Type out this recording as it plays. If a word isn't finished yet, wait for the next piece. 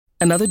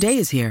Another day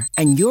is here,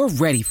 and you're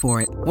ready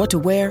for it. What to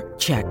wear?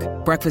 Check.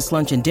 Breakfast,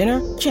 lunch, and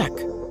dinner? Check.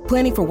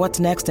 Planning for what's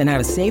next and how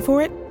to save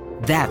for it?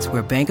 That's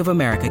where Bank of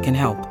America can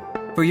help.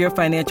 For your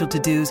financial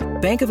to-dos,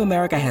 Bank of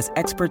America has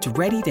experts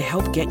ready to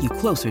help get you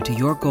closer to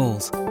your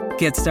goals.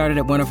 Get started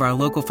at one of our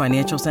local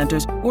financial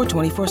centers or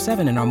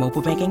 24/7 in our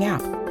mobile banking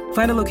app.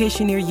 Find a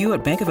location near you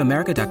at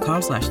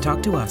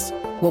bankofamerica.com/talktous.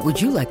 What would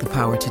you like the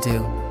power to do?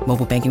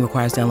 Mobile banking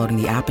requires downloading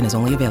the app and is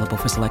only available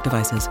for select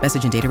devices.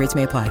 Message and data rates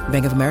may apply.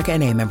 Bank of America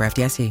N.A., member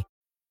FDIC.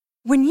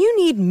 When you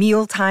need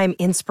mealtime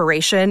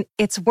inspiration,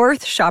 it's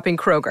worth shopping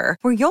Kroger,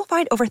 where you'll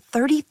find over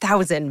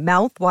 30,000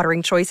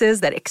 mouth-watering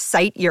choices that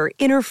excite your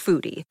inner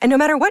foodie. And no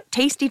matter what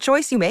tasty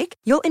choice you make,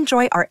 you'll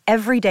enjoy our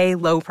everyday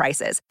low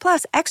prices,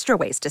 plus extra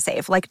ways to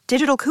save, like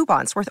digital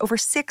coupons worth over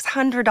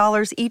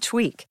 $600 each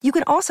week. You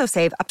can also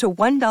save up to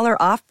 $1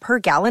 off per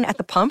gallon at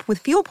the pump with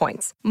fuel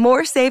points.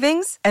 More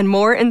savings and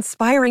more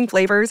inspiring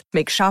flavors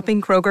make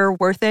shopping Kroger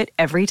worth it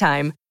every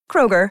time.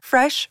 Kroger,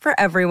 fresh for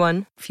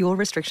everyone. Fuel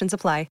restrictions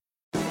apply.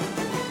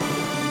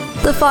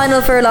 The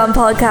Final Furlong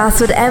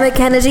podcast with Emma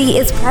Kennedy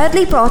is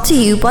proudly brought to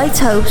you by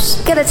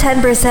Tote. Get a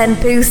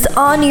 10% boost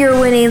on your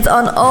winnings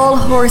on all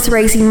horse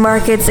racing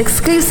markets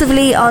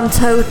exclusively on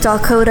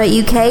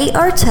tote.co.uk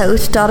or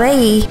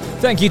tote.ie.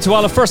 Thank you to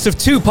all. The first of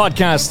two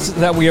podcasts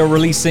that we are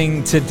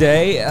releasing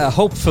today.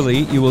 Hopefully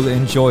you will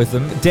enjoy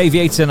them. Dave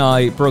Yates and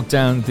I broke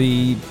down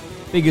the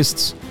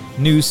biggest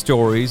news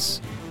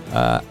stories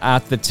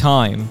at the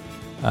time.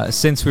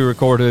 Since we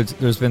recorded,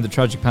 there's been the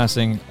tragic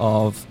passing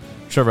of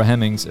Trevor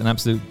Hemmings, an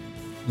absolute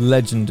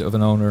legend of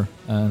an owner,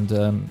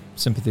 and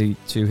sympathy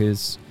to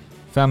his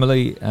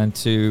family and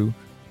to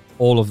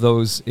all of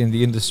those in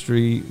the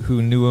industry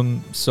who knew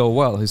him so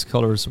well. His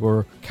colours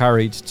were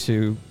carried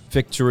to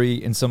victory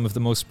in some of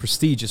the most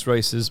prestigious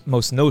races,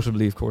 most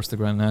notably, of course, the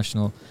Grand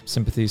National.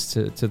 Sympathies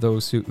to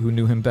those who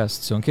knew him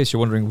best. So in case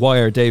you're wondering why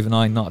are Dave and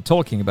I not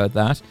talking about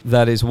that,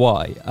 that is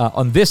why.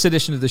 On this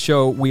edition of the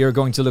show, we are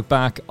going to look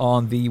back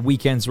on the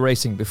weekend's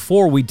racing.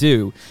 Before we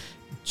do,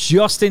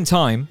 just in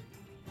time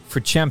for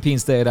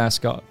Champions Day at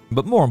Ascot.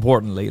 But more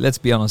importantly, let's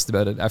be honest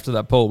about it, after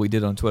that poll we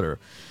did on Twitter,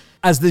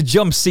 as the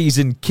jump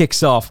season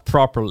kicks off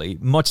properly,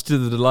 much to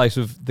the delight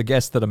of the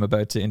guest that I'm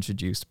about to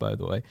introduce, by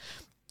the way,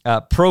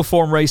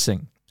 Proform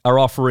Racing are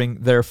offering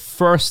their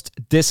first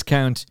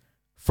discount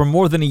for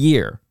more than a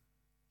year,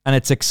 and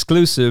it's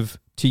exclusive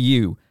to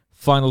you,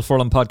 Final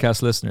Furlong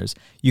podcast listeners.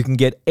 You can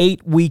get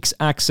 8 weeks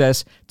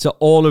access to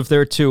all of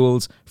their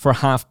tools for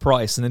half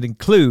price, and it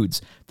includes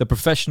the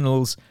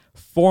Professionals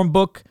Form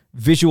Book,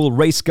 visual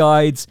race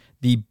guides,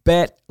 the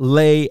Bet,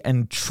 Lay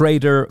and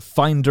Trader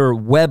Finder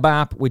web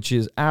app, which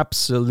is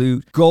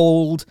absolute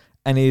gold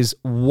and is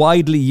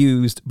widely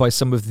used by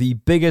some of the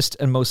biggest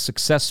and most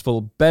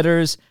successful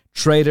bettors,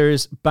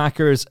 traders,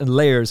 backers and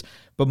layers.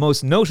 But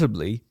most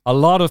notably, a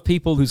lot of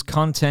people whose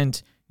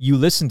content you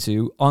listen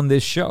to on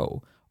this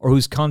show or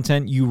whose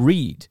content you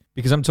read,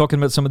 because I'm talking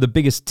about some of the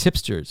biggest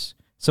tipsters,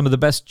 some of the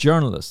best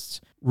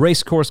journalists,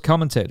 racecourse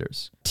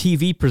commentators,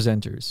 TV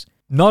presenters.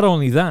 Not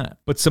only that,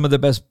 but some of the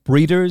best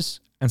breeders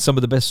and some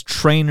of the best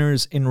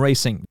trainers in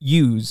racing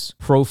use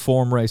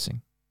Proform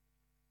Racing.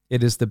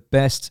 It is the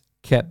best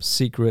kept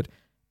secret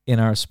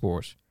in our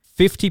sport.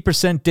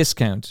 50%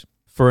 discount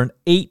for an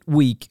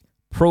 8-week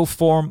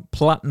Proform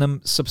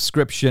Platinum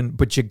subscription,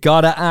 but you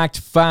gotta act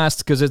fast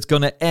because it's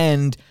going to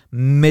end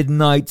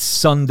midnight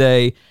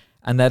Sunday,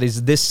 and that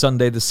is this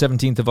Sunday, the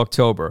 17th of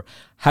October.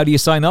 How do you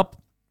sign up?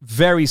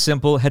 Very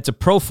simple. Head to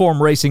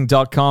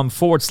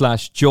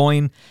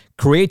proformracing.com/join,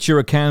 create your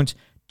account,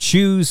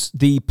 choose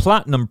the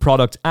Platinum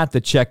product at the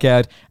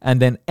checkout,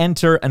 and then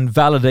enter and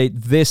validate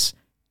this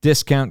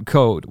discount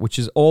code, which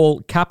is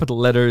all capital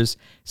letters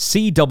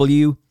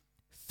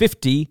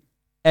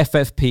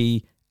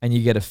CW50FFP, and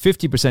you get a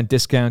 50%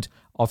 discount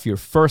off your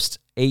first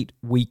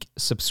 8-week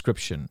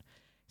subscription.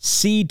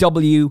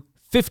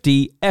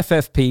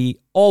 CW50FFP,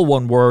 all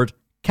one word,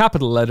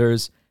 capital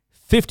letters,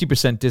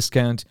 50%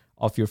 discount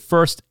off your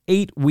first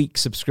 8-week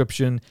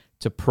subscription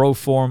to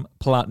Proform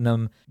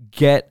Platinum.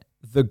 Get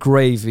the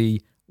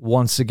gravy.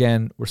 Once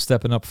again, we're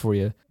stepping up for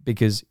you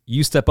because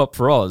you step up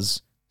for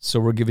us, so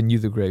we're giving you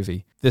the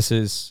gravy. This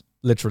is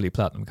literally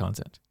platinum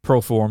content.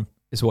 Proform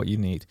is what you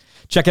need.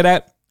 Check it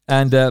out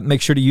and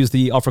make sure to use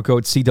the offer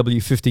code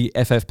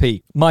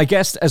CW50FFP. My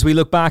guest, as we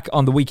look back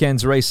on the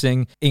weekend's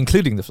racing,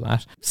 including the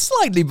flat,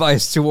 slightly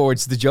biased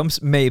towards the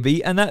jumps,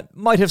 maybe, and that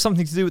might have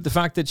something to do with the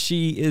fact that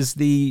she is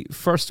the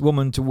first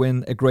woman to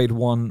win a Grade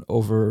 1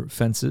 over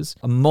fences,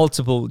 a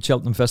multiple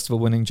Cheltenham Festival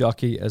winning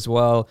jockey as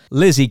well.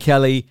 Lizzie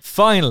Kelly,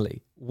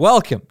 finally,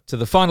 welcome to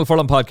the Final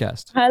Furlong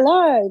podcast.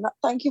 Hello,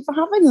 thank you for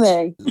having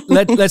me.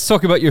 Let's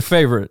talk about your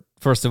favourite,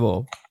 first of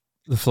all,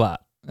 the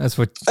flat. That's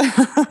what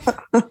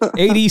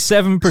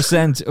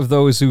 87% of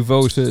those who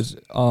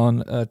voted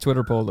on a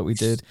Twitter poll that we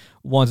did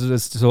wanted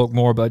us to talk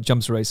more about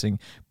jumps racing.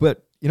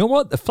 But you know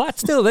what? The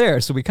flat's still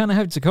there, so we kind of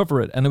have to cover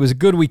it. And it was a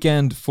good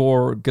weekend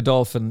for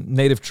Godolphin.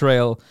 Native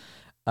Trail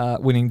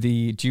winning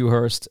the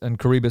Dewhurst and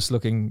Caribus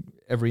looking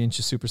every inch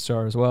a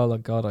superstar as well. Oh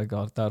God, I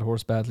got that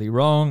horse badly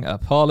wrong.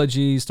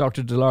 Apologies,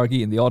 Dr.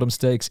 Delargy in the Autumn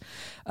Stakes.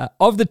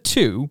 Of the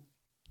two,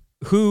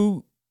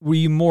 who were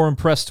you more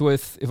impressed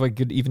with, if I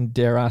could even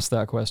dare ask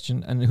that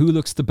question, and who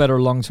looks the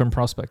better long-term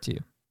prospect to you?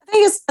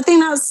 I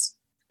think that's,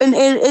 and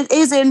it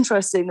is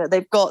interesting that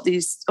they've got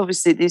these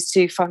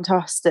two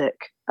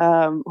fantastic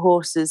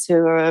horses who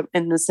are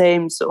in the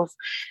same sort of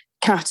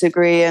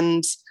category.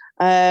 And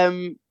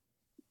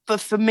but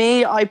for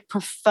me, I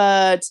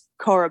preferred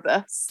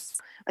Corobus.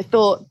 I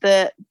thought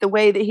that the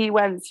way that he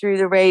went through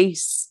the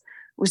race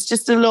was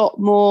just a lot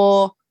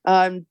more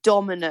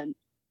dominant.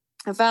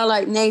 I felt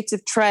like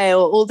Native Trail,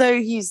 although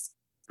he's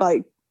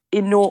like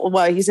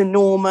he's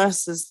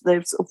enormous, as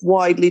they've sort of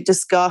widely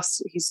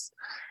discussed.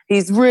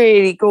 He's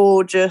really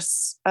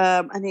gorgeous,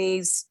 and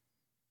he's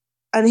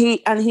got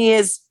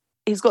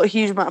a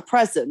huge amount of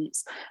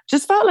presence.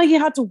 Just felt like he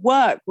had to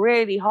work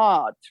really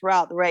hard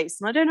throughout the race,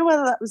 and I don't know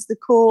whether that was the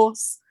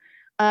course.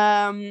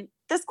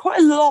 There's quite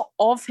a lot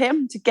of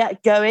him to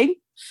get going,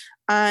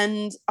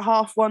 and I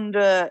half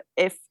wonder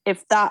if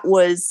that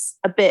was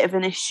a bit of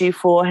an issue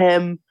for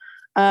him.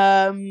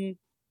 Actually,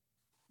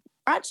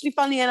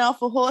 funnily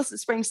enough, a horse that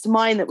springs to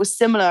mind that was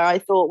similar, I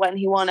thought, when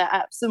he won at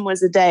Epsom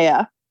was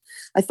Adea.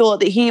 I thought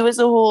that he was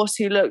a horse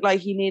who looked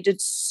like he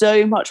needed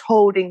so much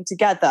holding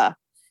together,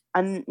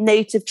 and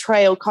Native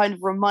Trail kind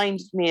of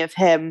reminded me of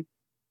him.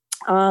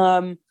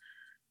 Corobus.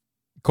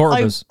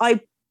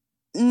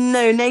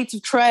 No,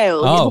 Native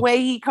Trail. Oh. The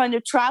way he kind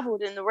of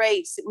travelled in the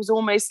race, it was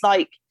almost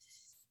like,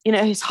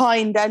 his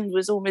hind end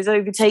was almost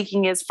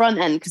overtaking his front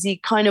end, because he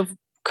kind of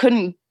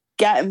couldn't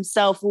get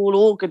himself all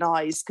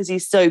organised because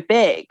he's so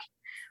big.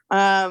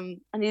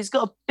 And he's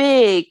got a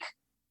big,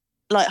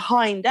 like,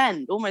 hind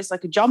end, almost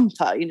like a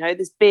jumper,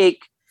 this big,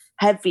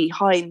 heavy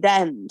hind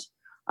end.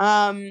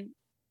 I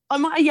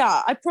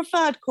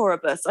preferred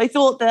Corobus. I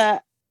thought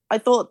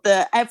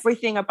that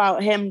everything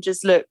about him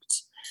just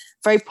looked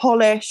very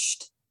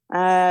polished.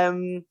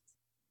 And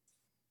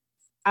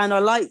I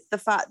liked the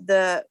fact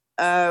that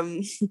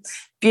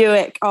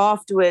Buick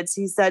afterwards,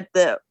 he said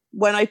that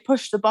when I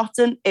pushed the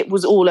button, it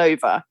was all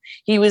over.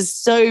 He was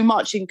so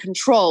much in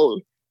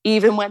control,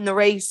 even when the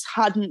race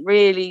hadn't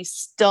really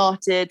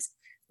started,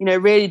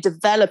 really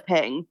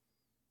developing,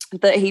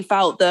 that he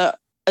felt that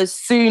as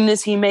soon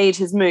as he made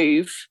his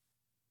move,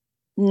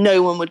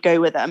 no one would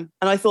go with him.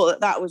 And I thought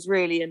that was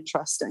really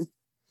interesting.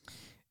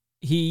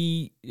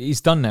 He's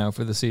done now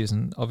for the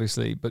season,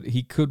 obviously, but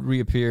he could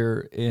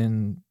reappear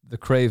in the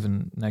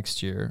Craven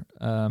next year.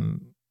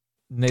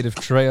 Native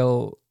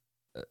Trail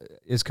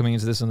is coming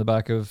into this on the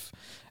back of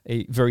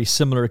a very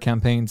similar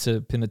campaign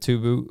to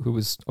Pinatubo, who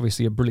was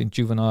obviously a brilliant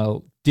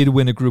juvenile, did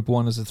win a Group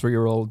 1 as a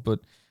 3-year-old,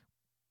 but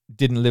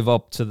didn't live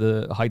up to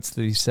the heights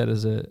that he set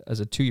as a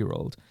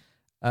 2-year-old.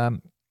 Do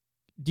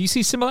you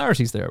see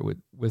similarities there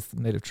with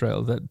Native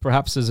Trail, that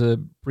perhaps as a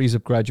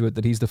Breeze-Up graduate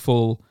that he's the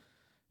full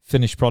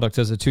finished product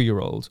as a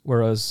 2-year-old,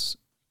 whereas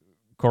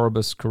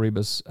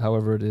Corobus,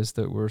 however it is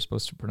that we're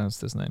supposed to pronounce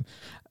this name,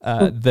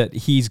 that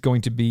he's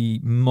going to be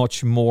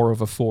much more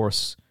of a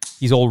force.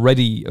 He's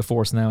already a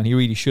force now, and he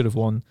really should have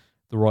won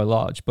the Royal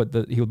Lodge, but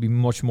that he'll be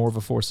much more of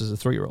a force as a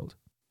 3-year-old.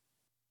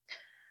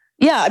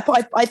 Yeah,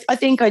 I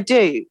think I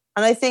do.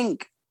 And I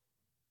think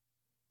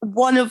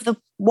one of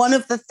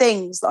the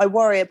things that I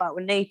worry about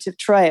with Native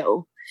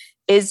Trail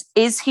is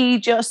he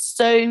just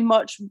so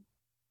much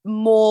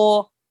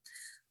more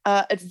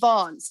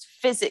advanced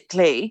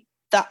physically,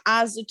 that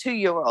as a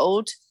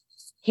 2-year-old,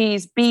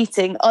 he's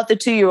beating other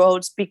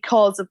 2-year-olds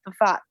because of the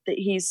fact that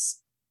he's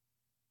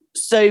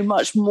so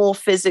much more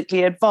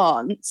physically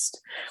advanced.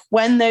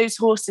 When those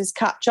horses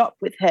catch up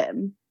with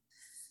him,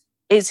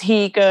 is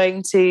he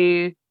going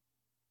to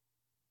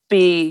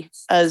be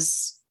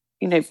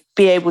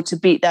be able to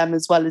beat them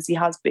as well as he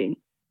has been?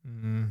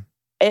 Mm.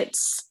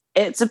 It's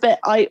a bit,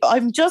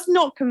 I'm just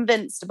not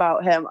convinced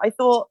about him. I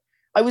thought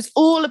I was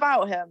all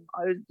about him.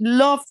 I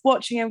loved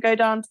watching him go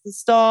down to the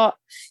start.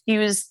 He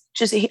was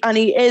and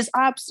he is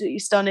absolutely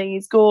stunning.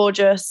 He's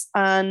gorgeous.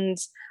 And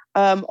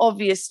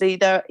obviously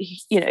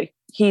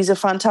he's a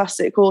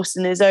fantastic horse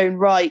in his own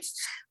right.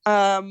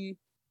 But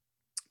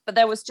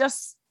there was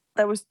just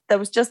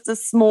a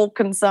small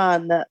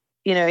concern that,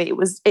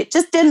 it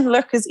just didn't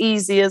look as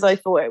easy as I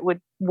thought it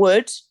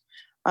would.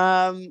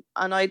 And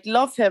I'd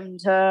love him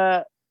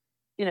to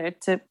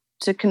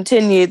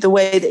continue the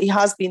way that he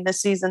has been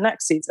this season,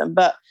 next season.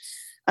 But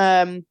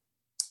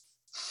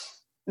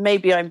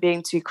maybe I'm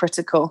being too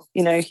critical.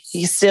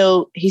 He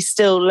still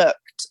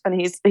looked,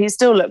 and he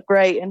still looked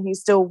great, and he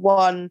still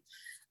won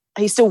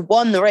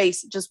the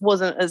race. It just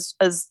wasn't as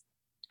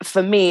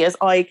for me as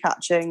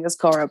eye-catching as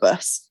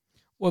Corobus.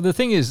 Well, the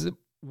thing is,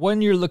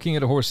 when you're looking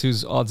at a horse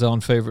who's odds-on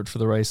favourite for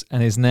the race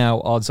and is now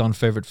odds-on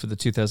favourite for the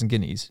 2,000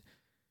 guineas,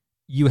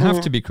 you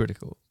have to be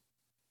critical.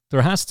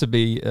 There has to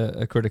be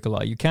a critical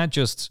eye. You can't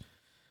just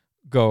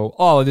go,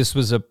 oh, this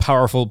was a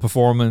powerful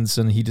performance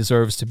and he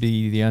deserves to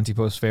be the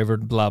anti-post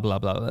favourite, blah, blah,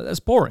 blah.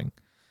 That's boring.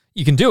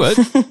 You can do it.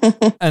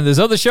 And there's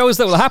other shows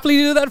that will happily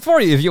do that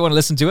for you if you want to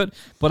listen to it.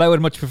 But I would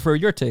much prefer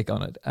your take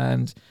on it.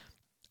 And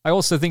I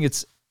also think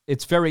it's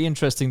it's very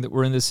interesting that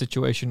we're in this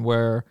situation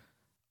where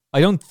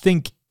I don't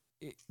think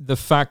the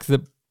fact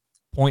that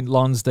Point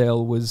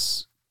Lonsdale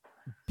was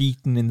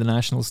beaten in the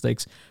national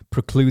stakes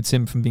precludes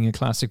him from being a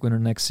classic winner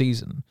next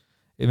season.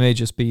 It may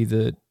just be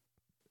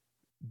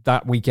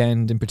that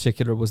weekend in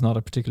particular was not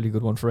a particularly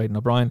good one for Aidan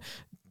O'Brien.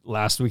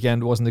 Last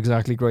weekend wasn't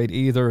exactly great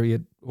either. He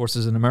had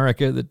horses in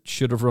America that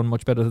should have run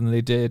much better than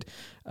they did.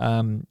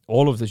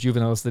 All of the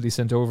juveniles that he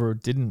sent over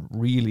didn't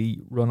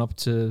really run up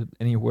to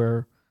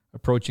anywhere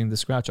approaching the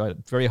scratch. I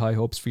had very high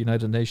hopes for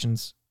United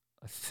Nations.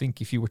 I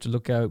think if you were to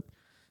look out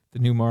the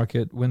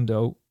Newmarket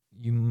window,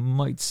 you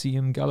might see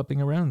him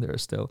galloping around there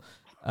still.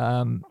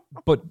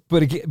 But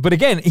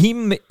again,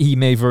 he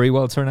may very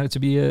well turn out to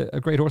be a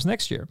great horse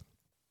next year.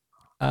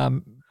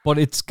 But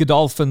it's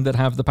Godolphin that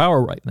have the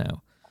power right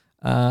now.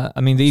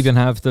 I mean, they even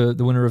have the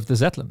winner of the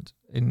Zetland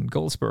in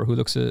Goldspur, who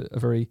looks a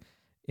very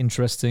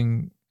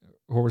interesting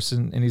horse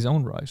in his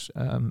own right.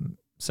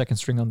 Second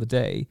string on the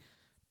day.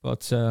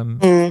 But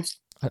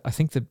I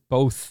think that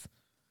both...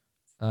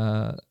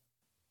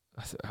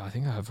 I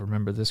think I have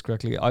remembered this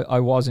correctly. I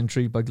was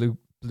intrigued by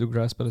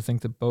Bluegrass, but I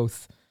think that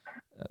both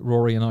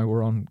Rory and I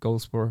were on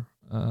Goldspur.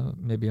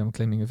 Maybe I'm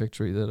claiming a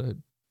victory that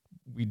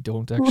we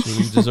don't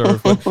actually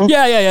deserve. But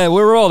yeah,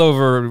 we were all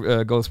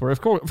over Goldspur.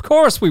 Of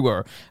course we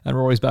were. And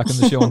Rory's back on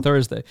the show on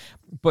Thursday.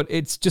 But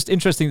it's just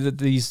interesting that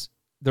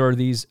there are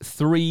these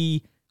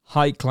 3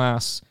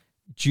 high-class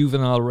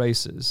juvenile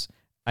races,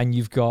 and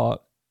you've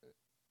got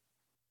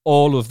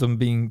all of them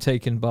being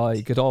taken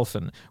by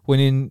Godolphin. When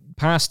in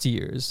past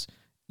years,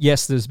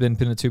 yes, there's been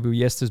Pinatubo,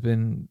 yes, there's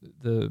been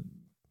the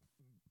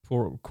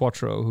poor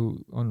Quattro,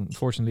 who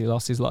unfortunately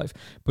lost his life.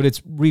 But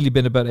it's really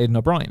been about Aidan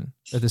O'Brien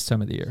at this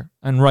time of the year.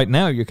 And right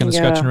now, you're kind of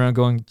scratching around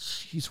going,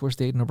 geez, where's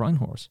the Aidan O'Brien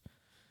horse?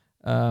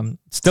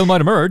 Still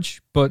might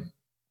emerge, but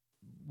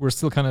we're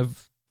still kind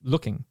of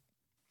looking.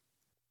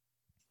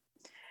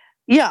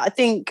 Yeah, I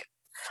think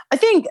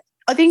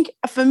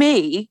for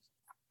me,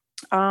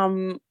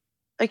 a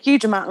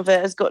huge amount of it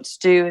has got to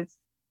do with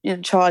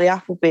Charlie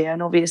Appleby,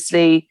 and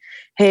obviously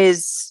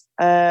his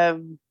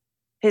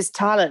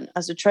talent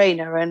as a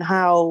trainer, and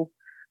how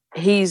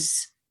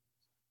he's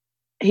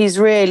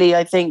really,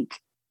 I think,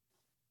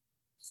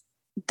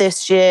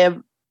 this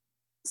year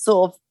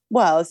sort of,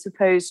 well, I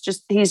suppose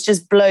he's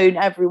just blown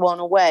everyone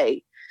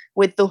away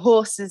with the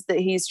horses that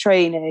he's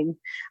training,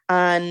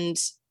 and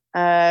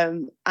how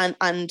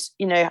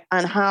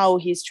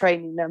he's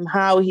training them,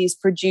 how he's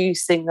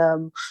producing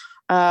them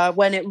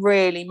when it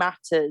really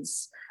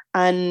matters.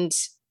 And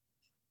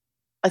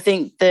I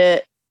think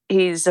that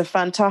he's a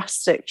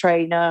fantastic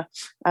trainer.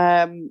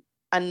 And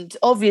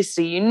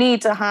obviously you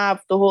need to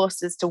have the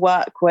horses to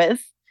work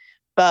with,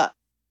 but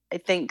I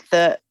think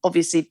that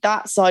obviously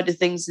that side of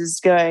things is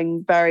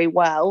going very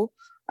well.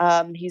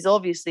 He's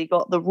obviously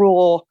got the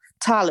raw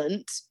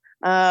talent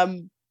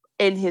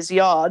in his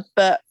yard,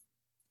 but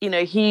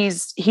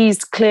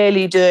he's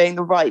clearly doing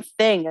the right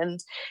thing. And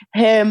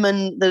him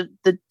and the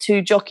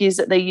 2 jockeys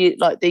that they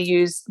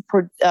use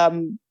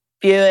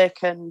Buick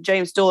and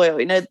James Doyle,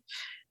 it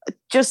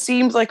just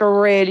seems like a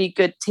really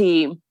good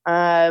team.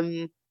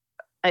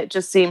 It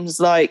just seems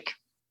like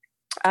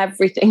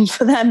everything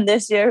for them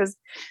this year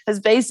has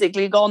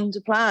basically gone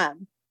to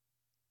plan.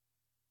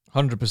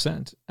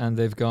 100%. And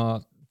they've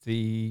got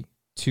the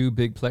 2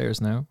 big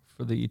players now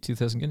for the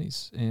 2,000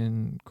 guineas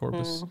in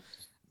Corpus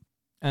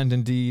and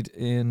indeed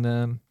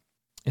in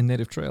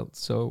Native Trail.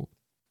 So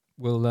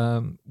we'll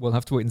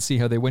have to wait and see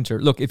how they winter.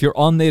 Look, if you're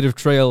on Native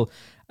Trail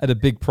at a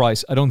big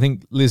price, I don't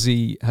think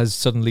Lizzie has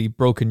suddenly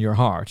broken your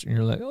heart and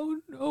you're like, oh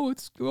no,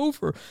 it's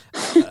over.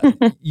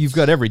 You've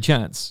got every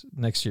chance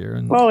next year.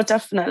 And oh,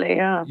 definitely,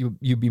 yeah.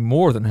 You'd be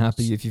more than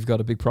happy if you've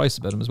got a big price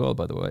about them as well,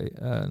 by the way,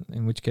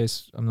 in which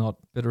case I'm not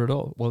bitter at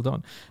all. Well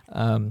done.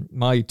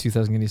 My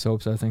 2,000 guineas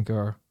hopes, I think,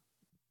 are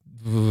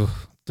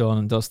done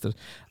and dusted.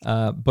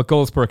 But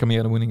Goldspur coming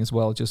out and winning as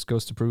well just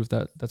goes to prove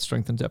that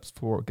strength and depth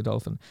for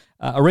Godolphin.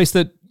 A race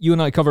that you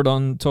and I covered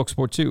on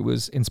TalkSport 2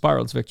 was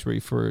Inspiral's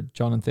victory for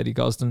John and Thady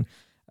Gosden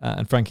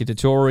and Frankie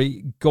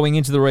Dettori. Going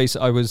into the race,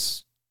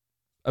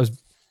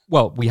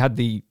 we had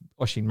the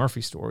Oisin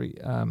Murphy story.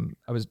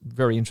 I was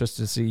very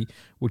interested to see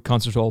would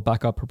Concert Hall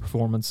back up her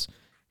performance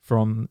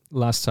from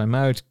last time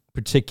out,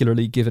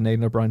 particularly given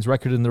Aidan O'Brien's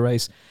record in the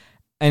race.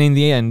 And in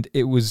the end,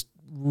 it was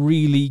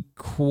really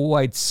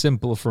quite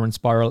simple for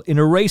Inspiral in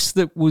a race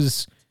that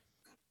was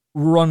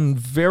run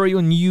very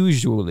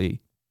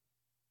unusually.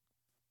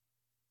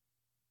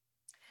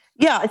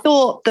 Yeah, I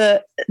thought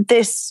that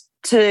this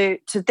to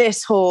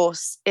this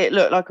horse, it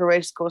looked like a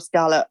racecourse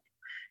gallop.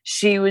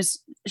 She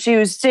was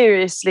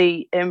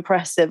seriously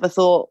impressive. I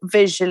thought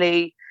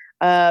visually,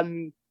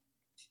 I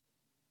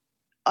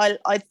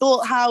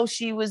thought how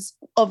she was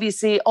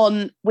obviously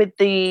on with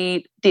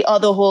the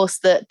other horse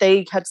that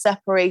they had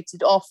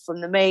separated off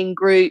from the main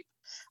group.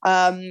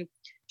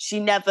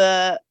 She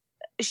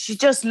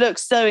just looked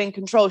so in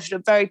control. She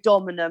looked very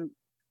dominant.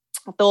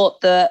 I thought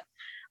that,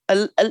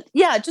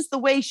 just the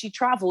way she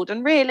travelled,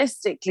 and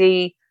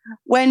realistically,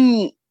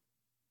 when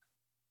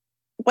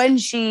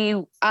she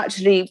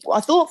actually, I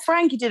thought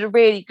Frankie did a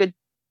really good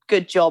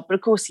good job, but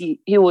of course he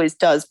always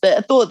does. But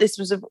I thought this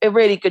was a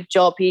really good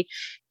job. He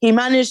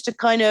managed to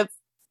kind of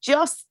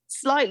just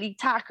slightly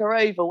tack her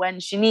over when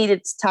she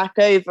needed to tack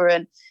over,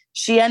 and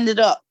she ended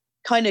up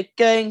kind of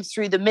going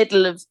through the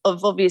middle of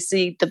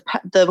obviously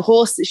the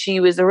horse that she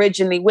was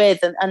originally with,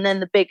 and then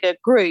the bigger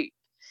group,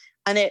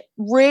 and it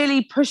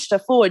really pushed her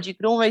forward. You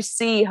could almost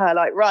see her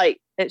like, right,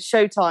 it's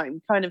showtime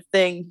kind of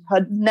thing.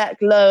 Her neck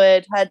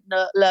lowered, head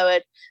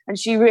lowered, and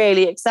she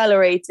really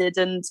accelerated.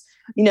 And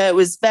it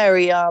was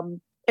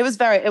a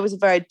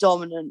very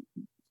dominant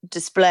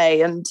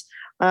display. And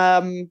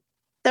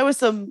there were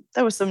some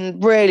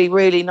really,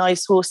 really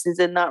nice horses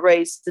in that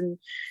race, and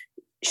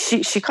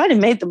she kind of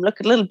made them look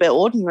a little bit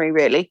ordinary,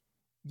 really.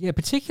 Yeah,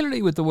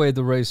 particularly with the way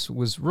the race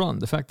was run.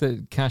 The fact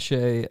that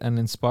Cachet and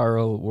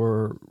Inspiral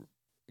were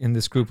in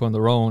this group on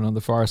their own on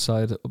the far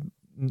side,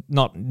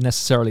 not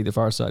necessarily the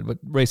far side, but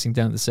racing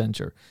down the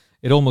centre.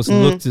 It almost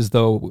looked as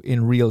though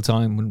in real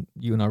time when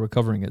you and I were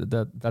covering it,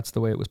 that's the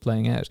way it was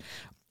playing out.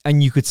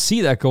 And you could see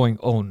that going,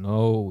 oh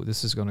no,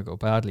 this is going to go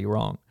badly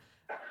wrong.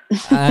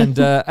 And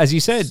as you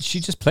said,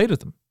 she just played with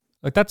them.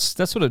 Like that's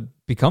what it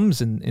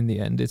becomes in the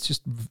end. It's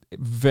just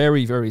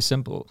very, very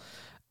simple.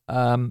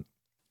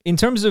 In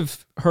terms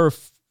of her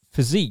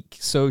physique,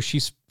 so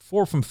she's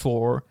 4 from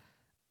 4.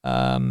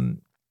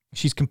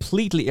 She's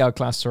completely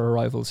outclassed her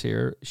rivals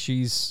here.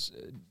 She's,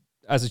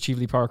 as a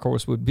Cheveley Park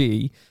horse would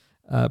be,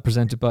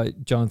 presented by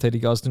John Thady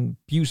Gosden,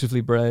 beautifully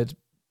bred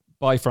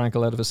by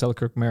Frankel out of a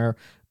Selkirk mare.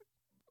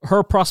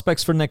 Her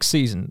prospects for next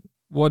season,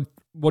 what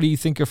do you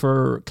think of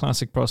her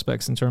classic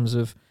prospects in terms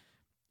of,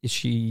 is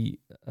she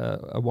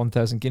a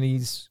 1,000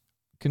 guineas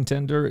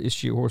contender? Is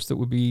she a horse that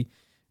would be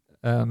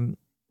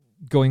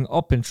going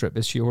up in trip?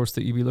 Is she a horse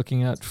that you'd be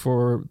looking at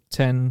for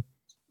 10,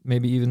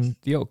 maybe even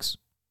the Oaks?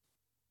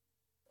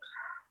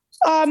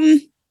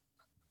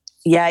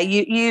 Yeah, I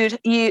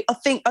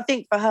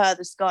think for her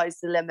the sky's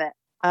the limit.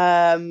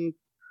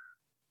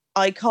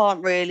 I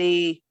can't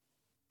really,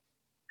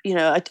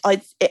 I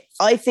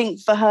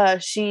think for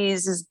her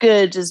she's as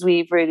good as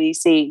we've really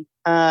seen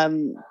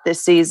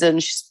this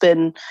season.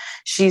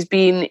 She's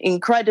been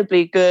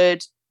incredibly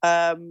good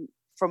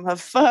from her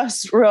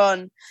first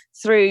run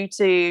through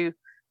to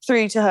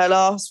her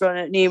last run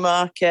at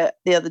Newmarket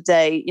the other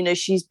day.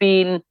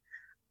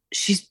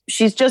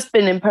 She's just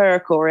been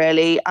empirical,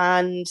 really.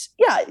 And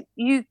yeah,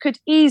 you could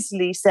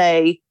easily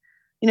say,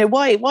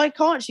 why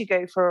can't she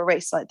go for a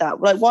race like that?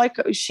 Like, why?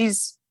 She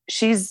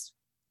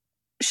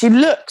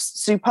looks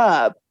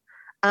superb,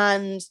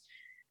 and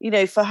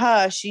for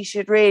her, she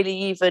should really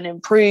even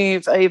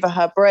improve over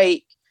her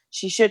break.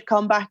 She should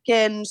come back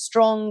in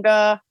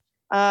stronger.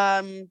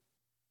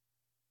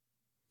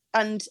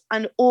 And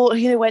all,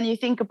 when you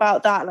think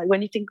about that, like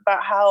when you think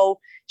about how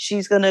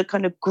she's going to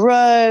kind of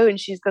grow and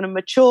she's going to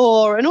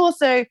mature, and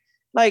also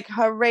like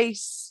her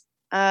race,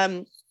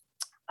 the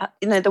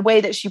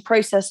way that she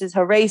processes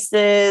her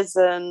races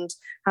and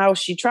how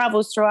she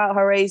travels throughout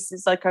her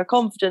races, like her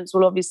confidence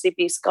will obviously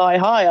be sky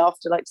high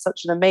after like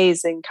such an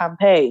amazing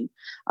campaign.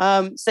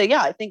 So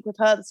yeah, I think with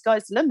her, the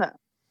sky's the limit.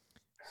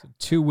 So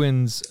 2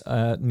 wins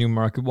at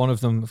Newmarket. One of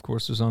them, of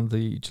course, was on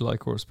the July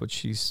course, but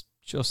she's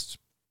just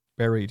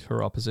buried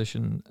her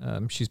opposition.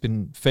 She's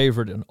been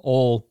favoured in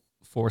all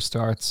 4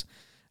 starts.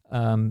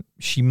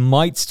 She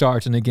might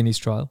start in a Guineas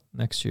trial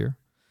next year,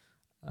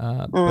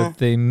 but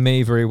they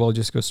may very well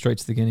just go straight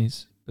to the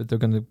Guineas, but they're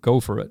going to go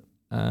for it.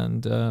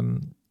 And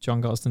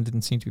John Gosden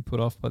didn't seem to be put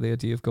off by the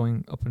idea of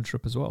going up in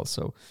trip as well.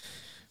 So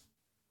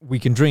we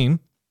can dream.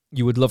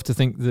 You would love to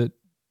think that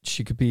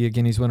she could be a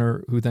Guineas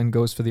winner who then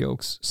goes for the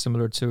Oaks,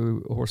 similar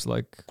to a horse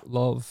like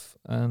Love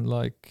and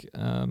like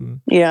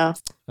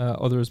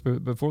others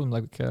before them,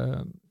 like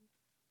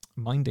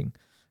Minding,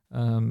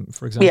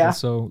 for example. Yeah.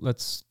 So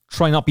let's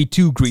try not be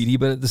too greedy,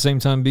 but at the same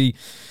time be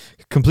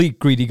complete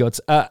greedy guts.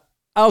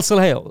 Al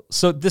Salhail.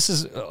 So this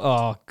is,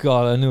 oh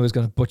God, I knew I was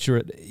going to butcher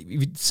it.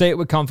 If you say it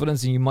with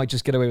confidence, and you might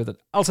just get away with it.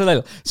 Al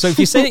Salhail. So if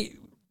you say,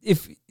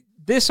 if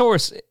this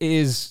horse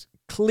is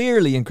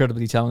clearly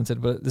incredibly talented,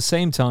 but at the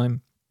same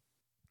time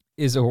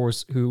is a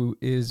horse who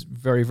is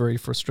very, very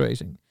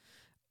frustrating,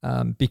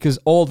 because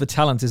all the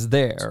talent is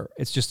there.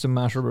 It's just a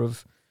matter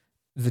of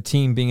the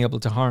team being able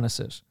to harness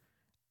it.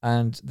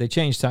 And they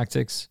changed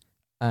tactics,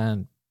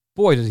 and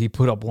boy, did he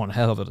put up one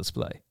hell of a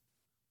display.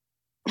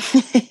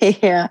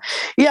 yeah.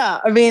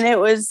 I mean, it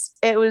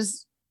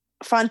was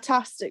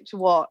fantastic to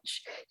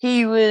watch.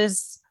 He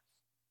was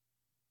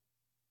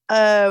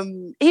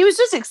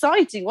just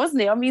exciting,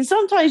 wasn't he? I mean,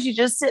 sometimes you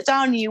just sit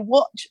down and you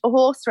watch a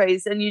horse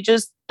race and you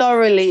just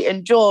thoroughly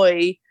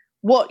enjoy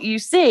what you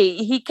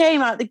see. He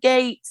came out the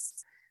gates,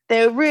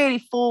 they were really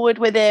forward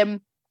with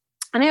him,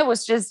 and it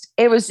was just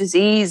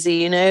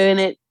easy,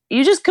 and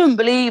you just couldn't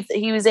believe that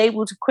he was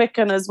able to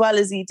quicken as well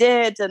as he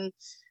did, and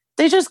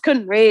they just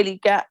couldn't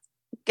really get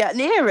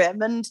near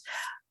him. And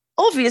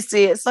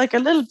obviously it's like a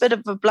little bit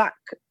of a black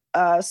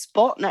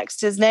spot next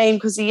to his name,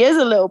 because he is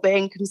a little bit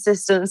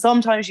inconsistent.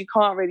 Sometimes you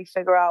can't really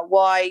figure out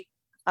why,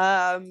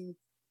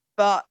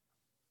 but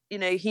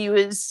he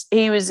was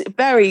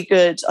very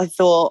good, I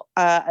thought,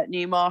 at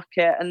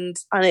Newmarket, and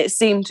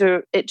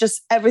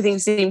everything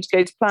seemed to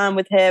go to plan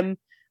with him.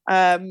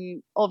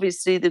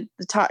 Obviously the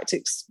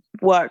tactics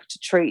worked a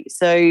treat,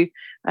 so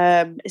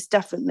it's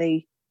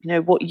definitely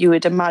what you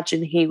would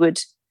imagine he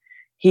would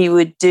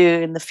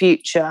do in the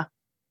future.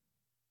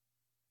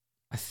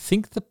 I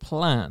think the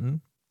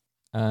plan,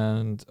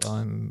 and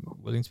I'm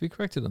willing to be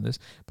corrected on this,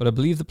 but I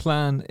believe the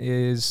plan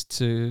is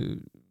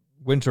to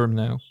winter him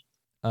now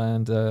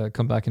and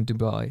come back in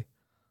Dubai.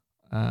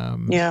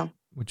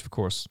 Which, of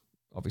course,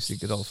 obviously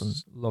Godolphin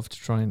love to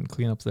try and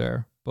clean up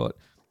there. But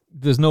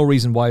there's no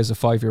reason why, as a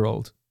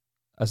 5-year-old,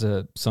 as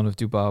a son of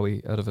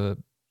Dubawi, out of a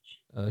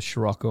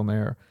Scirocco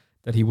mare,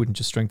 that he wouldn't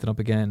just strengthen up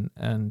again.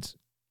 And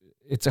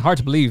it's hard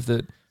to believe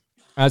that,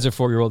 as a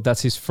 4-year-old,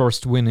 that's his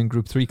first win in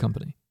Group 3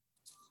 company.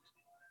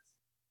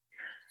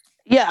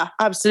 Yeah,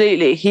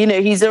 absolutely.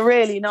 He's a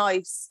really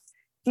nice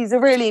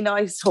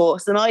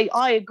horse, and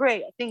I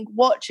agree. I think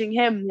watching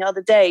him the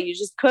other day, you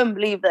just couldn't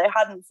believe that it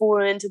hadn't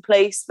fallen into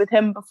place with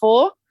him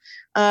before.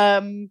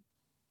 So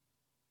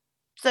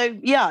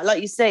yeah,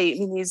 like you say, I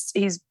mean, he's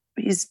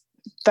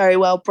very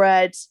well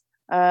bred,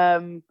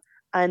 and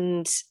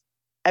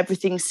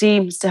everything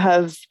seems to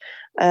have.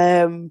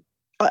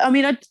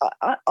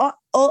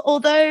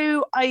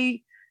 Although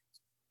I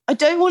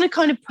don't want to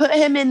kind of put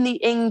him in the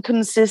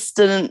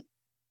inconsistent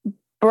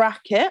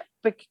bracket,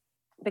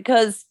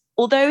 because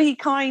although he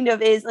kind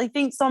of is, I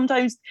think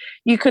sometimes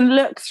you can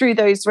look through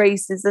those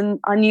races and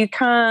you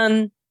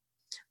can,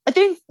 I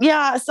think,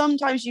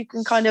 sometimes you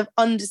can kind of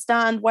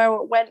understand where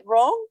it went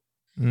wrong.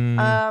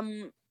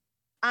 And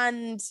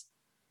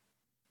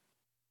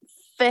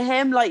for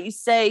him, like you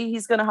say,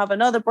 he's going to have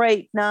another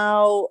break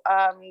now,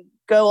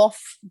 go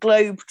off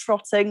globe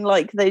trotting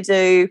like they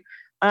do.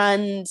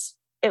 And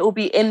it will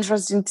be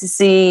interesting to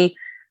see,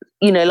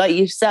 like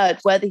you said,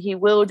 whether he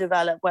will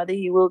develop, whether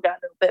he will get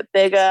a little bit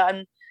bigger.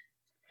 And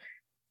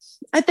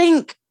I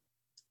think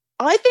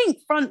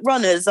front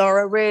runners are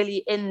a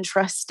really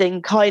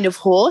interesting kind of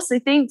horse. I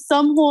think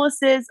some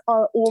horses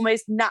are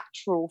almost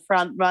natural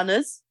front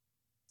runners.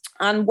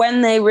 And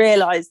when they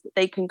realise that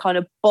they can kind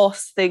of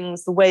boss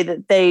things the way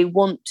that they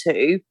want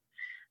to,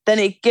 then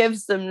it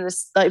gives them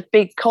this like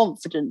big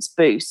confidence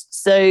boost.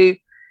 So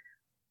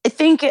I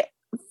think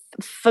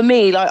for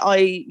me, like,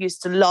 I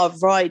used to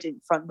love riding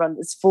front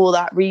runners for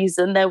that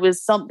reason. There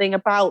was something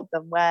about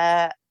them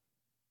where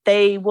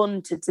they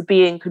wanted to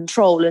be in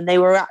control, and they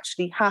were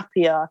actually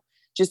happier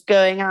just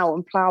going out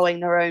and ploughing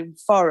their own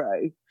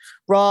furrow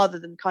rather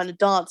than kind of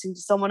dancing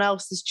to someone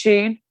else's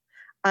tune.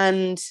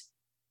 And,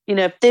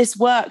 if this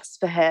works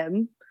for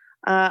him,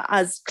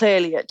 as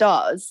clearly it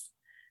does,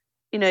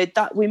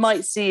 that we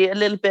might see a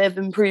little bit of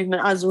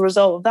improvement as a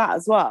result of that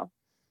as well.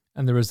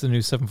 And there is the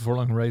new 7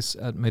 furlong race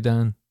at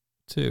Medan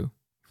too,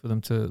 for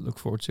them to look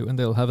forward to. And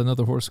they'll have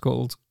another horse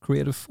called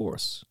Creative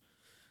Force,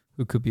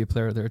 who could be a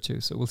player there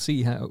too. So we'll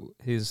see how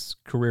his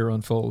career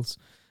unfolds.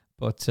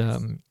 But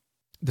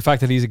the fact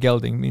that he's a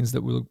gelding means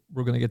that we're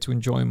going to get to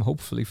enjoy him,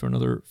 hopefully, for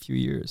another few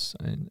years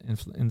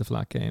in the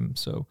flat game.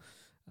 So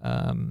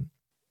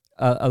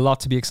a lot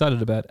to be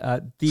excited about.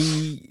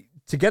 The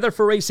Together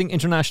for Racing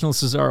International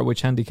Cesar,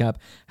 which handicap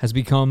has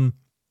become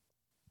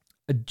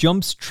a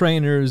jumps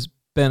trainer's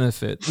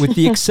benefit, with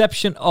the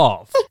exception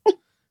of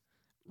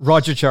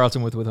Roger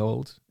Charlton with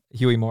Withhold,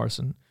 Huey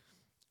Morrison,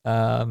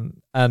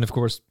 and of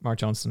course Mark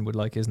Johnson would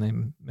like his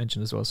name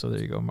mentioned as well. So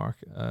there you go, Mark.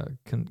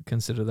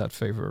 Consider that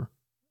favour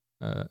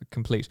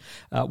complete.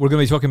 We're going to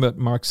be talking about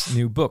Mark's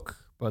new book,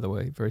 by the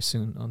way, very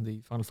soon on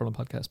the Final Furlong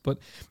podcast. But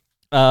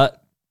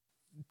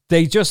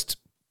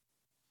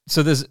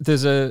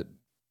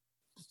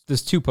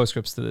there's two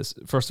postscripts to this.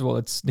 First of all,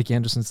 it's Nicky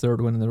Henderson's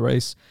third win in the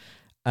race,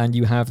 and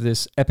you have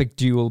this epic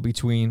duel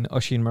between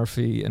Oisin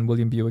Murphy and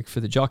William Buick for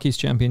the Jockeys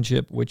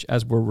Championship, which,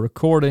 as we're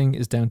recording,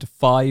 is down to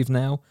 5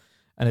 now,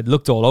 and it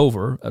looked all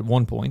over at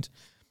one point,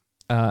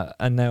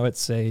 and now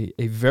it's a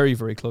very,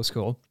 very close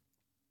call.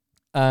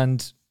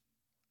 And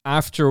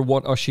after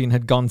what Oisin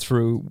had gone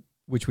through,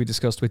 which we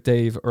discussed with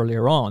Dave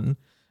earlier on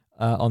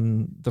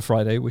the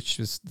Friday, which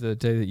was the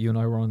day that you and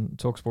I were on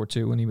TalkSport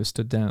 2 when he was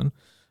stood down,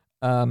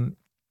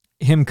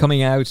 him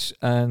coming out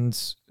and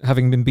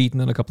having been beaten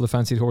on a couple of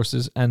fancied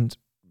horses and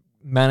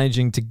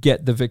managing to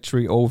get the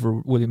victory over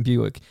William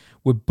Buick,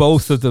 with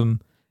both of them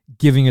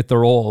giving it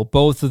their all,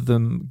 both of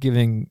them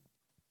giving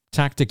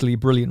tactically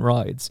brilliant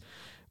rides,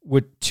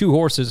 with two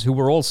horses who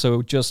were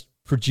also just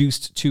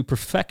produced to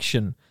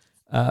perfection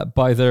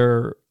by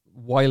their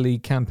wily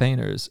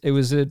campaigners. It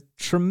was a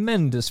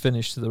tremendous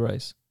finish to the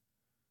race.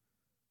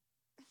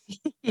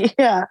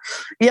 Yeah.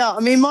 I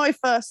mean, my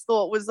first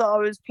thought was that I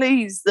was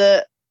pleased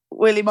that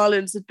Willie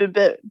Mullins had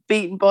been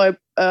beaten by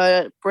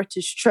a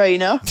British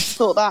trainer.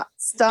 Thought that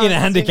stands in a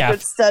handicap. In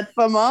good stead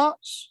for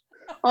March.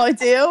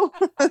 Ideal.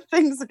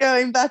 Things are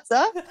going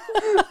better.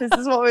 This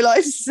is what we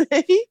like to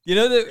see. You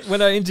know that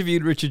when I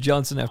interviewed Richard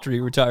Johnson after he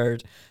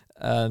retired,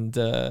 and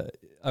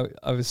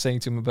I was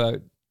saying to him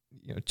about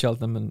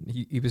Cheltenham, and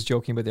he was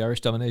joking about the Irish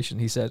domination.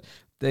 He said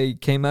they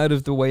came out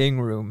of the weighing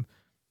room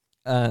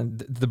and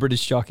the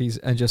British jockeys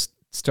and just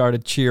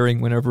started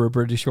cheering whenever a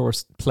British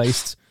horse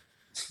placed.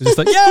 It was just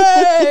like,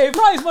 yay,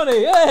 prize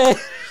money, yay!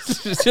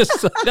 It's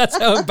just that's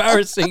how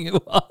embarrassing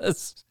it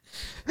was.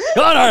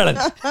 Go on, Ireland.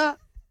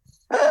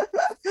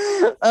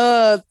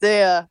 Oh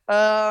dear.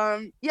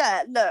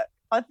 Yeah, look,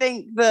 I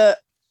think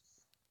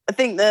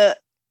that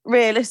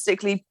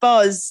realistically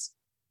Buzz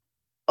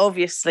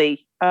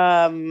obviously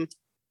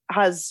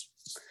has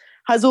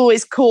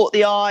always caught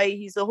the eye.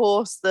 He's a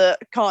horse that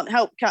can't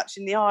help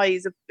catching the eye.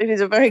 He's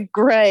a very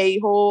grey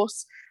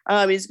horse.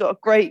 He's got a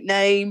great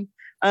name.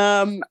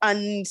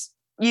 And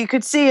you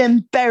could see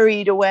him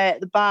buried away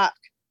at the back.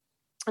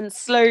 And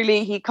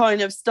slowly he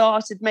kind of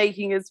started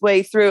making his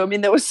way through. I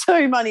mean, there were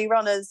so many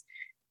runners.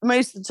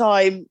 Most of the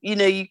time,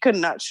 you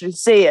couldn't actually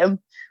see him.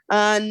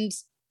 And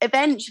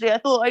eventually I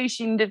thought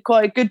Oisin did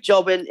quite a good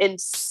job in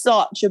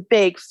such a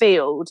big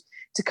field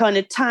to kind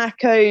of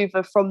tack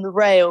over from the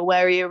rail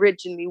where he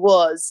originally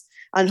was.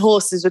 And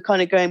horses were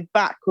kind of going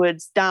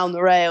backwards down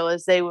the rail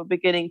as they were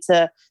beginning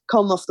to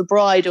come off the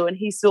bridle. And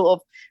he sort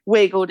of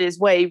wiggled his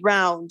way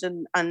round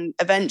and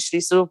eventually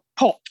sort of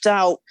popped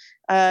out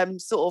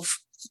sort of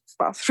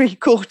about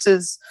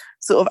 3/4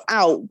 sort of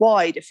out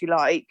wide, if you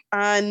like.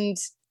 And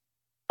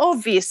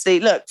obviously,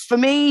 look, for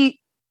me,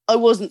 I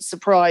wasn't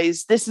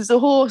surprised. This is a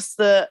horse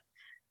that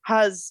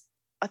I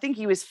think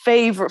he was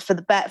favourite for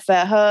the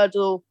Betfair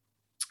Hurdle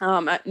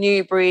at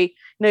Newbury.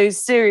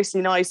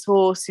 Seriously nice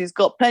horse who's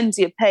got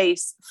plenty of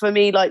pace. For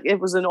me, like, it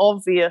was an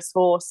obvious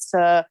horse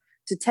to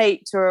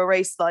take to a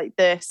race like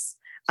this.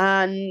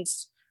 And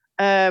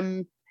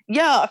I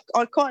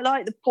quite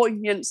like the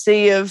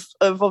poignancy of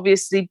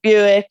obviously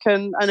Buick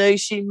and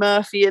Oisin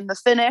Murphy in the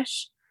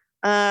finish.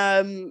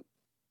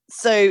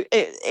 So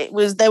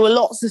there were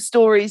lots of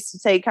stories to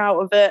take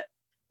out of it.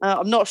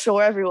 I'm not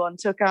sure everyone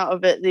took out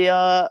of it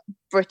the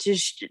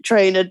British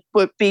trainer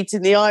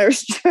beating the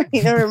Irish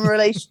trainer in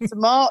relation to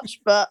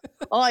March, but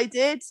I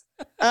did.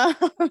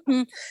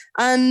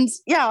 And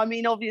yeah, I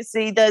mean,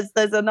 obviously there's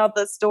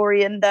another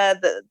story in there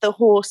that the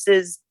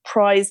horse's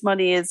prize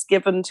money is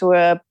given to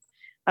a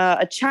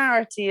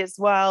charity as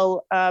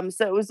well.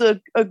 So it was a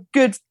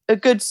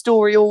good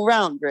story all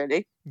round,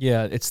 really.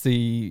 Yeah, it's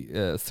the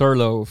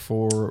Thurlow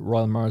for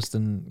Royal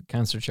Marsden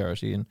Cancer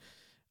Charity, and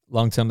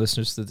long-time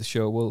listeners to the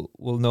show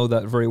will know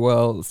that very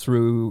well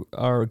through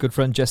our good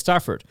friend Jess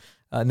Stafford,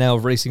 now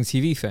of Racing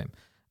TV fame.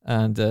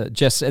 And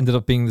Jess ended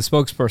up being the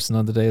spokesperson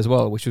on the day as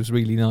well, which was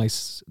really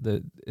nice.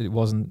 That it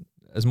wasn't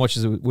as much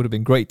as it would have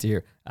been great to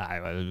hear.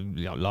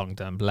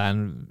 Long-term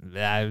plan.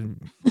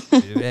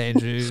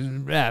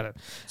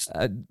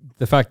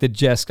 The fact that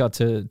Jess got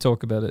to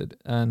talk about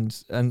it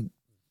and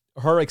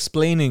her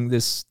explaining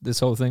this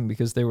whole thing,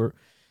 because they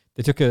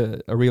took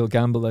a real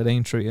gamble at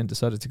Aintree and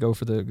decided to go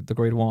for the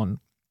Grade 1,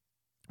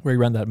 where he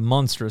ran that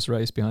monstrous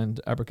race behind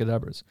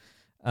Abracadabras.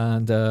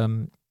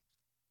 And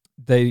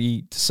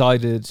they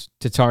decided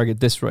to target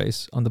this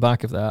race on the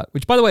back of that,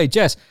 which, by the way,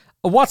 Jess,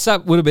 a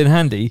WhatsApp would have been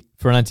handy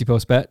for an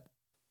anti-post bet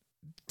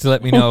to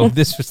let me know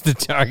this was the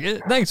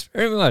target. Thanks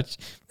very much.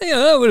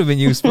 That would have been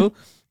useful.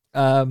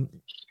 I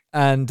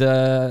think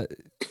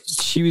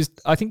she was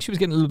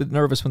getting a little bit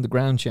nervous when the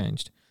ground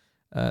changed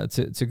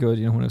to good.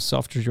 When it was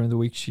softer during the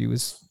week, she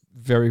was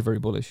very, very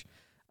bullish.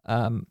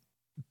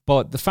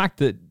 But the fact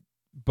that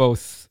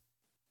both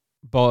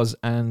Buzz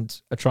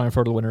and a Triumph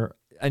Hurdle winner,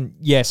 and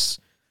yes,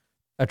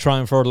 a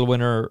Triumph Hurdle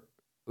winner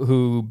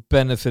who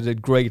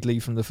benefited greatly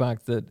from the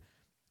fact that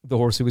the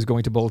horse who was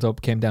going to bolt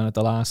up came down at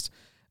the last,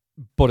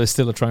 but is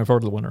still a Triumph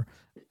Hurdle winner,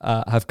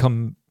 have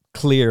come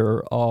clear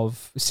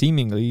of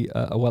seemingly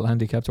a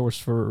well-handicapped horse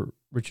for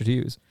Richard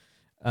Hughes.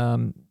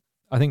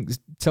 I think this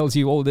tells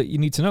you all that you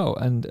need to know.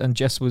 And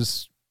Jess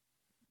was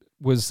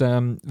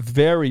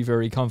very,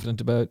 very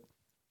confident about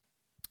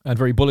and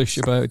very bullish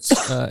about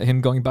him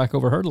going back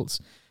over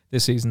hurdles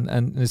this season,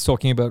 and is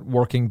talking about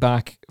working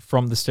back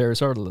from the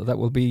stairs hurdle. That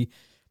will be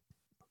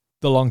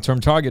the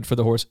long-term target for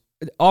the horse.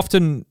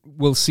 Often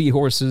we'll see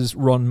horses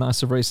run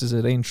massive races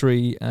at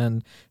Aintree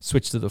and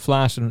switch to the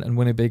flat and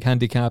win a big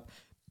handicap,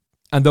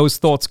 and those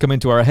thoughts come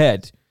into our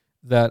head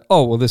that,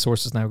 oh, well, this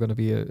horse is now going to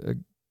be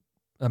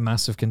a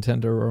massive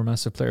contender or a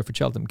massive player for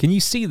Cheltenham. Can you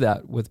see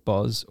that with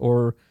Buzz,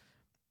 or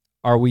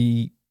are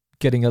we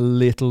getting a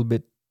little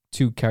bit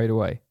too carried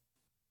away?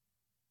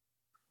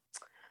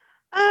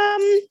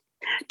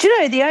 Do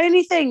you know, the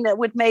only thing that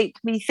would make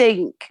me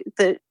think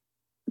that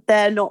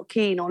they're not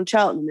keen on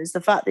Cheltenham is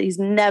the fact that he's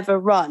never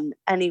run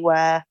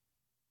anywhere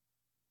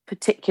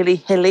particularly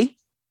hilly.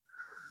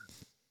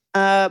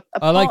 I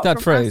like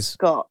that phrase.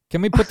 Ascot.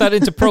 Can we put that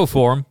into pro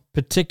form?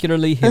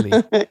 Particularly hilly.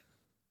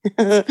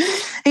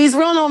 He's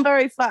run on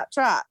very flat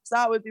tracks.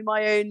 That would be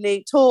my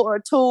only.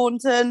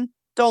 Taunton,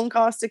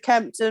 Doncaster,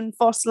 Kempton,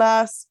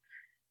 Fosslas,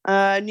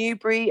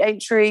 Newbury,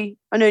 Aintree.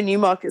 I know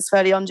Newmarket's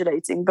fairly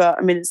undulating, but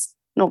I mean, it's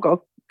not got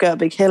a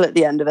big hill at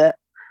the end of it.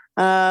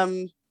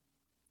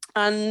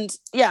 And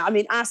yeah, I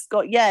mean,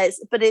 Ascot, yeah,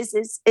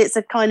 it's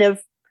a kind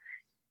of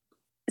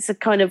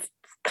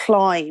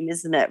climb,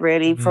 isn't it?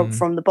 Really,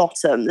 from the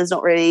bottom. There's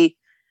not really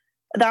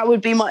that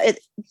would be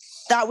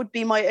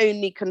my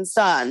only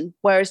concern.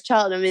 Whereas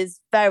Cheltenham is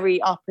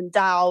very up and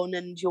down,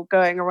 and you're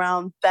going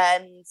around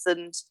bends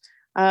and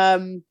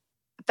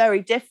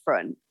very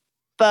different.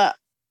 But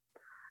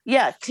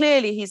yeah,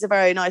 clearly he's a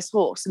very nice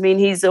horse. I mean,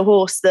 he's a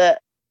horse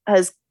that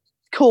has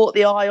caught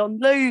the eye on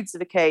loads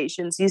of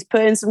occasions. He's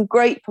put in some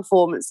great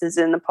performances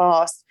in the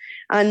past,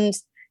 and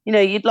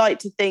you'd like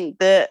to think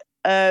that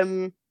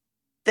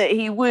that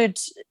he would,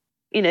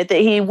 that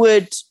he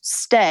would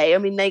stay. I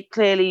mean, they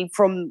clearly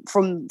from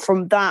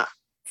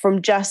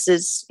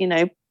Jess's,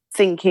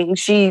 thinking,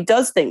 she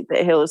does think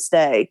that he'll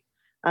stay.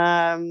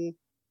 But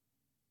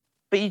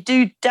you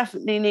do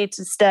definitely need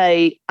to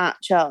stay at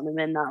Cheltenham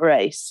in that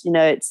race.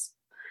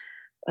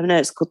 I know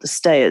it's called the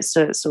Stayers,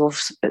 so it's sort of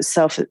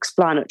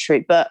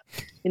self-explanatory. But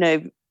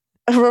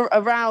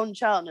around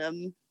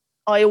Cheltenham,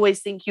 I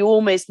always think you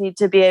almost need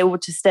to be able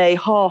to stay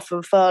half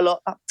a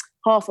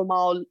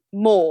mile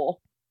more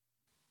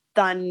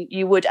than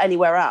you would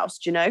anywhere else.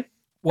 Do you know?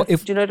 Well, do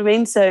you know what I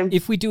mean? So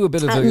if we do a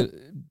bit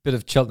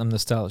of Cheltenham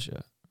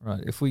nostalgia,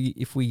 right? If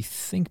we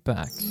think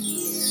back,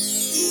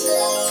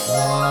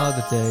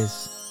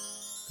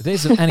 the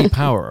days of Any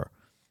Power.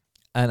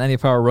 And Any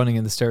Power running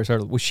in the Stairs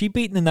Hurdle. Was she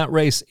beaten in that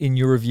race, in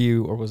your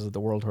review, or was it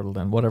the World Hurdle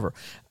then? Whatever.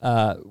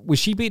 Was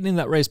she beaten in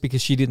that race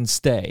because she didn't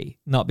stay,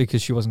 not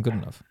because she wasn't good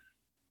enough?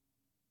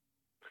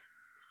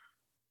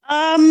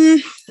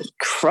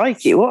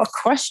 Crikey, what a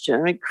question.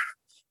 I mean,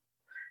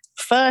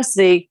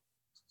 firstly,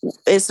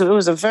 it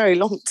was a very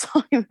long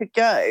time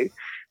ago.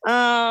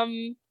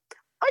 I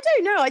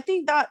don't know. I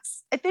think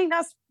that's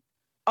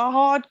a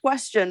hard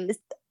question.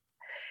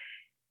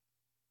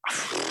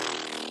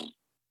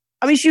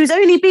 I mean, she was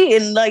only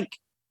beaten like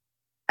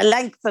a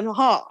length and a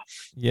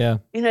half. Yeah.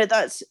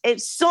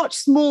 It's such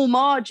small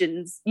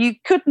margins. You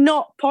could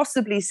not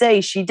possibly say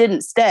she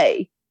didn't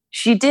stay.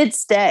 She did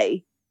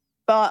stay,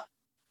 but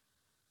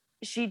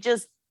she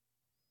just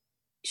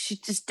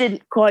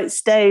didn't quite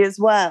stay as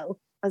well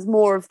as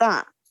more of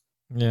that.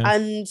 Yeah.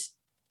 And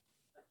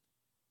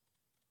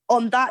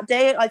on that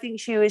day, I think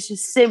she was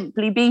just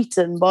simply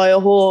beaten by a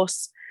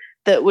horse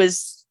that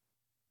was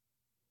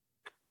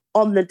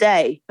on the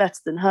day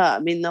better than her. I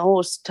mean, the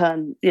horse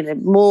turned,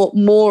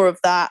 more of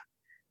that.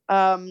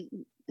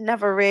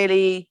 Never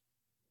really,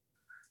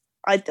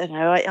 I don't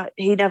know.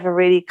 He never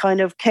really kind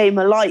of came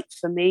alight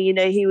for me.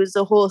 He was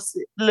a horse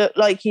that looked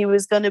like he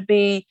was going to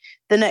be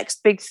the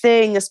next big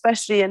thing,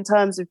 especially in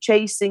terms of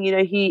chasing.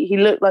 He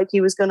looked like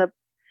he was going to.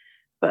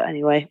 But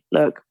anyway,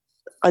 look,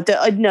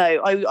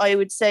 I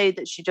would say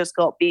that she just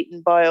got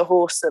beaten by a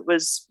horse that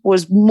was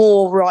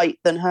more right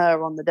than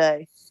her on the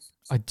day.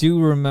 I do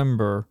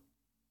remember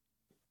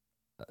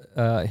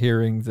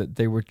hearing that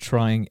they were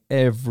trying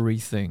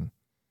everything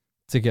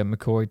to get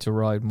McCoy to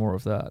ride more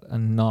of that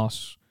and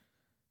not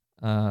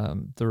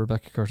the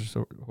Rebecca Curtis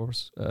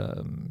horse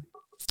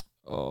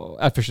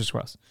at Fisher's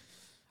Cross.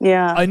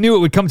 Yeah, I knew it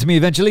would come to me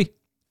eventually,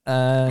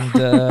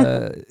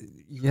 and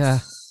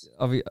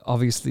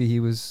obviously he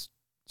was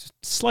just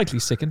slightly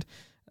sickened,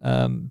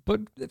 but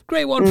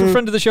great one for a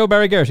friend of the show,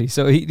 Barry Gertie.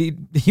 So he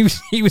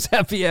was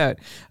happy out,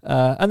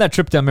 and that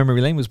trip down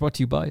memory lane was brought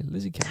to you by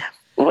Lizzie Kelly.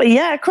 Well,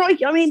 yeah,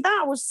 crikey. I mean,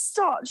 that was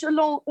such a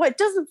long... Well, it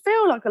doesn't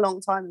feel like a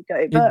long time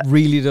ago, but... It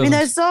really doesn't.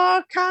 there's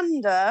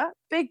Zarkanda,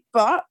 Big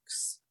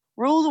Bucks,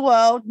 Rule the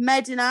World,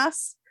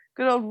 Medinas,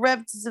 good old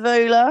Rev to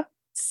Zavola,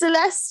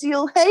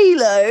 Celestial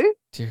Halo.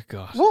 Dear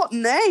God. What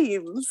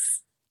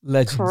names?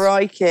 Legends.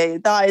 Crikey.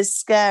 That is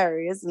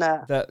scary, isn't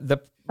it?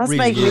 That's really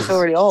making me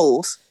feel really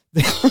old.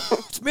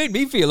 It's made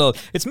me feel old.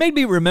 It's made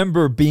me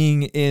remember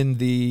being in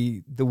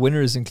the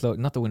winners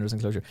enclosure, not the winners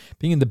enclosure,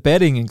 being in the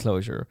betting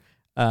enclosure,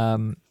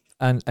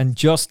 and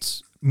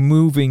just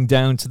moving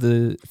down to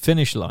the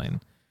finish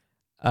line,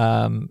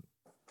 not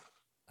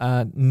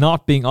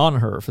being on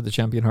her for the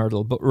champion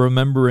hurdle, but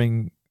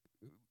remembering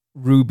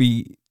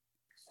Ruby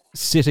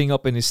sitting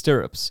up in his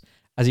stirrups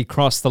as he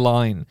crossed the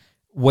line,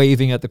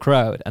 waving at the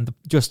crowd, and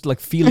just like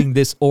feeling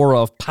this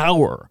aura of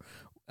power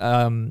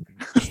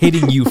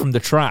hitting you from the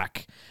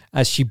track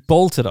as she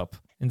bolted up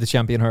in the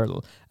champion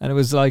hurdle. And it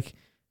was like,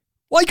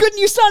 why couldn't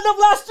you stand up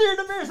last year in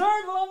the Mayor's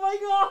Hurdle? Oh my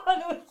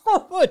God,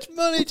 how much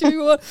money do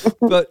you want?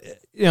 But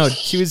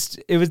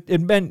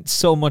it meant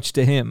so much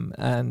to him,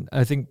 and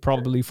I think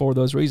probably for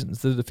those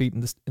reasons, the defeat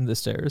in the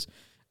Stairs,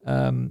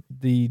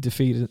 the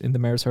defeat in the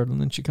Mayor's Hurdle,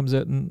 and then she comes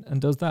out and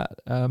does that.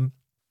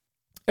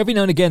 Every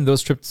now and again,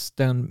 those trips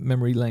down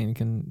memory lane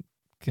can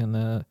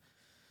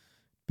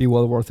be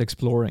well worth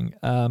exploring.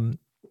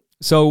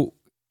 So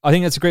I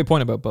think that's a great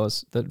point about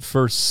Buzz, that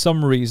for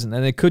some reason,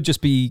 and it could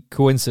just be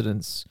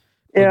coincidence.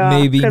 Yeah,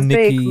 maybe could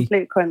Nikki, be a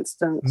complete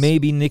coincidence.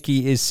 Maybe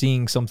Nikki is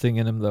seeing something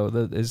in him though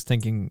that is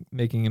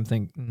making him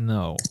think,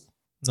 no,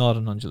 not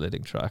an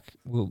undulating track.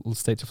 We'll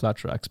stay to flat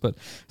tracks. But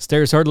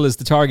Stairs Hurdle is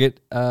the target,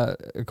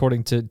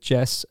 according to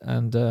Jess,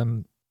 and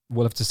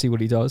we'll have to see what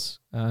he does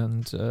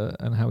and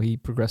how he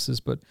progresses.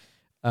 But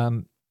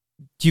do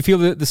you feel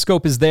that the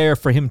scope is there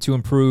for him to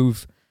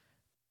improve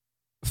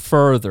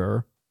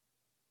further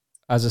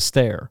as a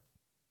stair?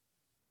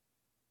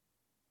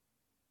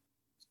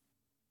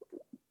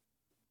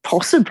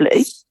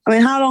 Possibly. I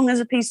mean, how long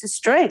is a piece of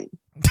string?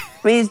 I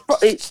mean,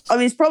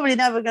 he's probably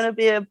never going to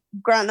be a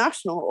Grand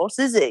National horse,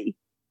 is he?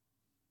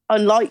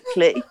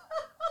 Unlikely.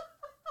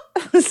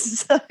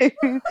 So...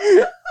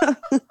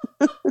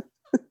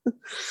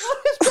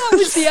 What if that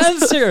was the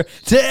answer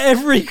to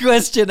every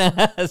question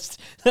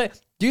asked?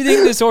 Do you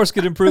think this horse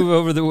could improve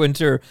over the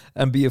winter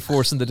and be a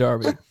force in the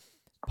Derby?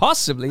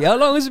 Possibly. How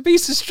long is a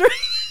piece of string?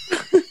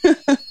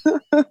 That's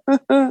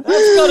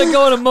got to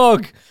go in a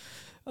mug.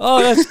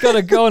 Oh, that's got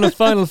to go in a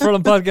Final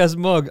Furlong podcast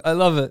mug. I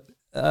love it.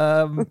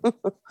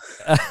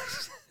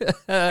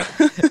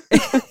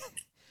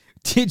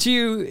 Did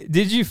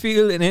you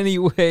feel in any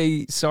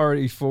way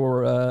sorry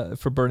for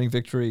Burning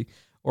Victory?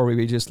 Or were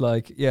we just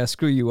like, yeah,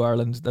 screw you,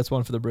 Ireland. That's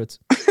one for the Brits.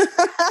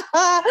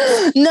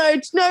 No,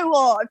 do you know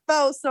what? I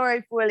felt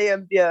sorry for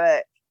William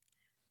Buick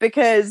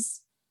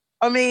because,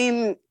 I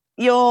mean,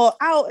 you're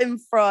out in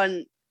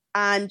front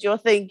and you're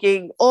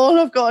thinking, all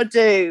I've got to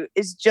do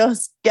is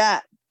just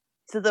get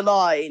to the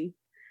line,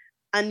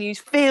 and you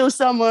feel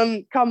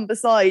someone come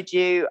beside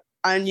you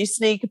and you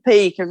sneak a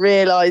peek and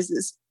realise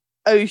it's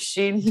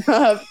Oisin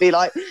Murphy.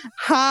 Like,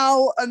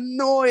 how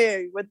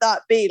annoying would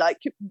that be? Like,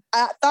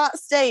 at that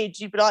stage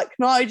you'd be like,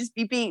 can I just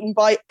be beaten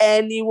by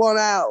anyone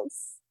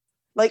else?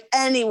 Like,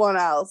 anyone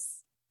else.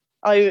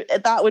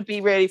 That would be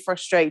really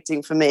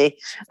frustrating for me.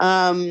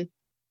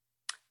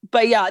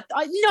 But yeah,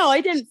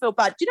 I didn't feel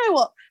bad. Do you know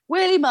what?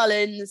 Willie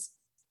Mullins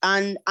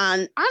and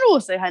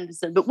also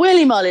Henderson, but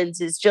Willie Mullins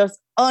is just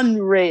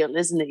unreal,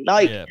 isn't he?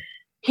 Like,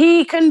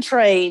 he can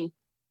train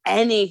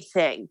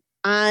anything,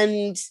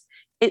 and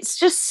it's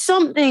just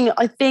something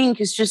I think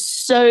is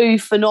just so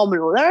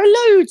phenomenal. There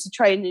are loads of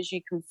trainers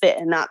you can fit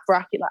in that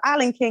bracket. Like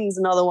Alan King's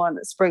another one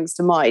that springs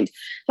to mind.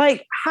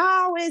 Like,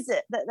 how is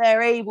it that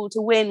they're able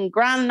to win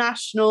Grand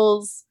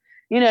Nationals,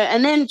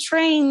 and then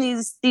train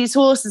these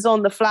horses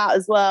on the flat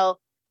as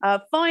well?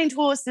 Find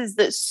horses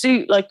that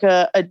suit like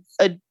a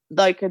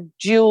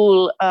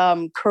dual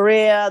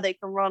career. They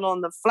can run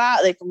on the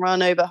flat, they can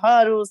run over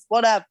hurdles,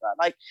 whatever.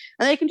 Like,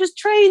 and they can just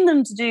train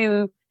them to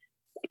do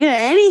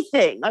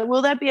anything. Like,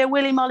 will there be a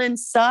Willie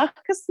Mullins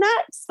circus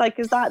next? Like,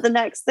 is that the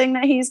next thing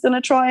that he's going to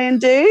try and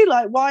do?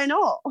 Like, why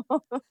not?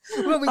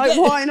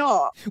 Why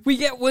not? We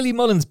get Willie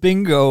Mullins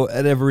bingo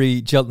at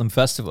every Cheltenham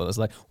festival. It's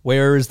like,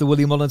 where is the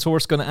Willie Mullins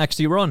horse going to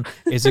actually run?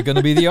 Is it going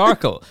to be the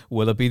Arkle?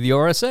 Will it be the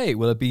RSA?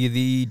 Will it be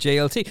the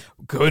JLT?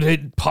 Could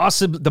it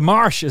possibly, the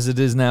Marsh as it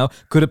is now,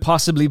 could it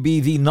possibly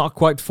be the not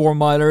quite 4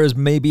 milers?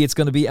 Maybe it's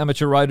going to be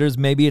amateur riders.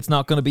 Maybe it's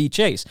not going to be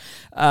Chase.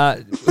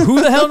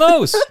 Who the hell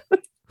knows?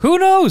 Who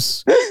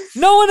knows?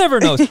 No one ever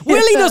knows.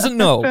 Willie doesn't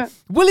know.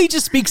 Willie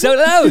just speaks out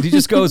loud. He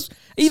just goes,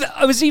 we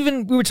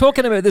were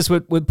talking about this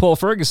with Paul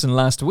Ferguson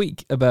last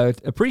week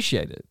about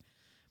Appreciate It.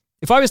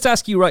 If I was to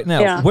ask you right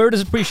now, where does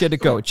Appreciate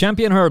It go?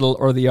 Champion Hurdle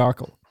or the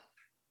Arkle?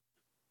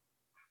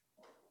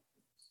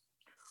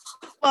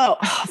 Well,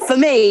 for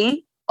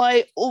me,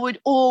 I would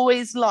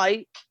always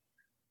like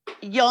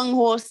young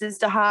horses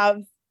to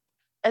have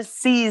a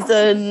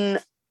season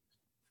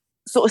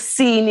sort of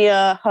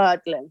senior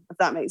hurdling, if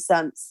that makes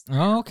sense.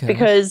 Oh, okay.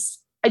 Because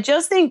I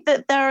just think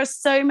that there are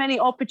so many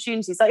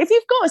opportunities. Like, if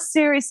you've got a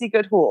seriously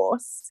good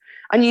horse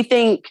and you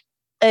think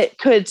it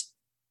could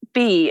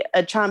be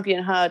a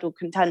champion hurdle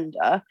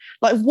contender,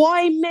 like,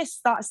 why miss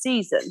that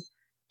season?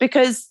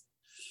 Because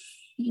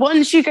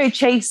once you go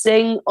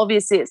chasing,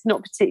 obviously it's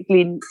not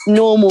particularly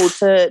normal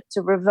to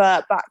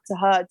revert back to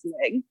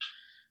hurdling.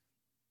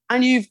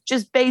 And you've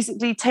just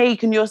basically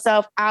taken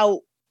yourself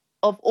out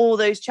of all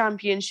those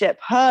championship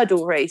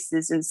hurdle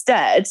races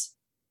instead.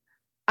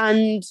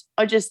 And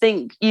I just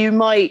think you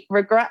might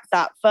regret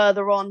that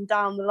further on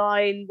down the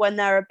line when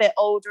they're a bit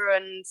older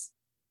and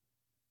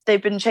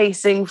they've been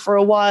chasing for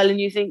a while, and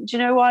you think, do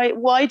you know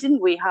why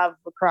didn't we have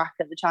a crack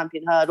at the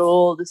champion hurdle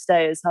or the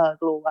stayers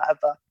hurdle or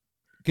whatever?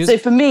 So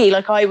for me,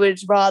 like, I would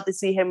rather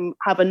see him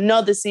have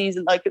another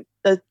season like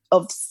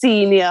of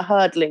senior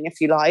hurdling, if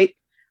you like,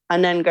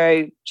 and then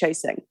go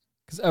chasing.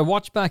 Because I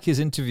watched back his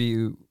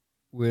interview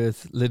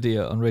with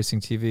Lydia on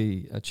Racing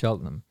TV at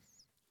Cheltenham,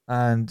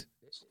 and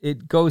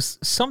it goes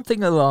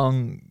something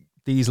along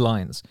these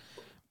lines.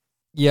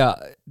 Yeah,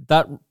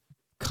 that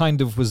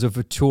kind of was a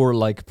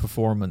Vautour-like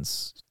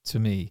performance to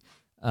me,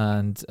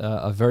 and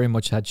I very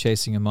much had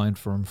chasing in mind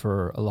for him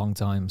for a long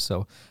time,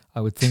 so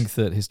I would think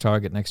that his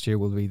target next year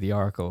will be the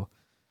Arkle.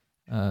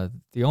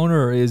 The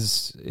owner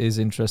is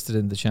interested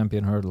in the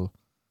champion hurdle,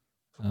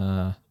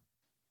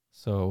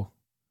 so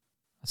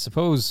I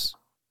suppose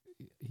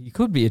he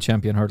could be a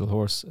champion hurdle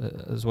horse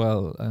as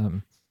well.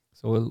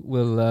 So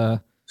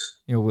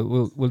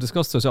we'll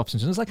discuss those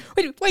options. And it's like,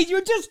 wait,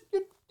 you're just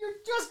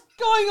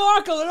going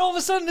Arkle, and all of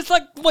a sudden it's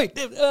like,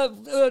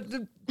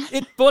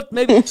 but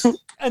maybe.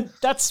 And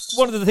that's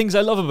one of the things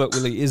I love about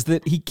Willie, is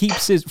that he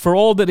keeps his, for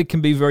all that it can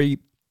be very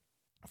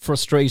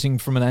frustrating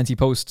from an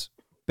anti-post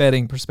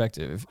betting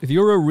perspective. If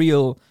you're a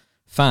real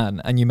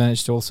fan and you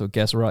manage to also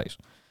guess right,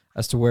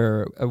 as to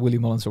where a Willie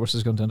Mullins horse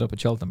is going to end up at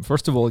Cheltenham.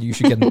 First of all, you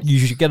should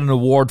get an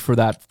award for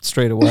that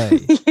straight away.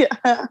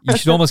 Yeah. You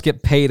should almost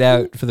get paid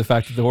out for the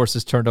fact that the horse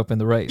has turned up in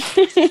the race.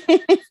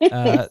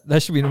 That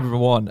should be number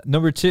one.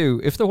 Number two,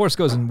 if the horse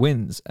goes and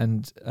wins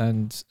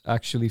and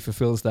actually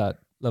fulfills that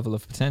level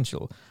of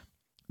potential,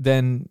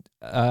 then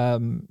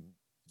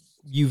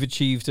you've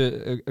achieved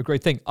a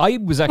great thing. I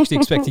was actually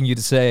expecting you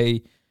to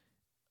say,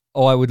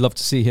 "Oh, I would love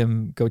to see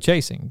him go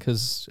chasing,"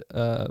 because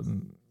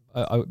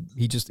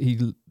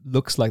he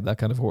looks like that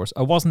kind of horse.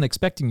 I wasn't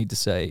expecting you to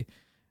say,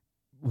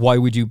 why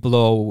would you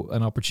blow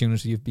an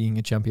opportunity of being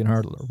a champion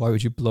hurdler? Why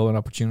would you blow an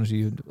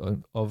opportunity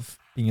of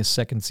being a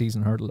second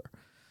season hurdler?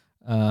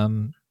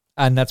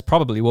 And that's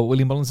probably what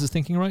William Mullins is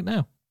thinking right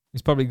now.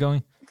 He's probably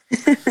going,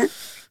 who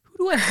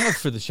do I have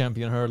for the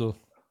champion hurdle?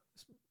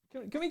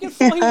 Can we get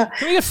Faheen?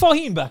 Can we get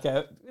Faheen back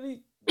out?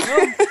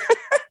 No?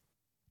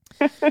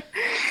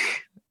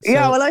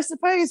 Yeah, well, I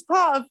suppose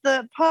part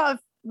of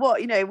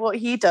what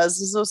he does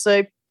is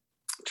also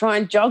try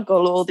and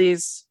juggle all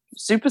these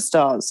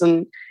superstars,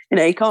 and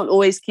he can't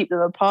always keep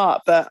them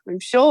apart. But I'm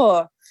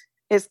sure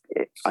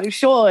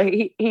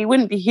he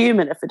wouldn't be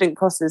human if it didn't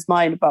cross his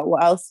mind about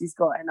what else he's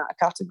got in that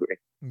category.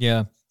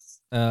 Yeah,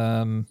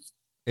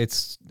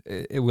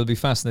 it will be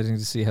fascinating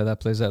to see how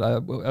that plays out.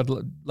 I'd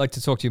like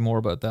to talk to you more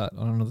about that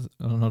on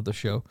another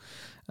show.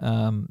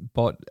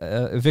 But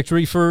a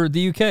victory for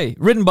the UK,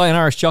 ridden by an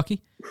Irish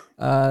jockey.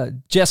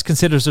 Jess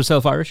considers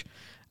herself Irish,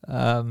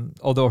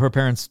 although her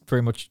parents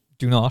very much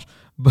do not.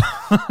 Not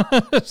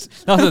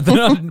that they're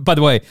not, by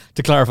the way,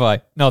 to clarify,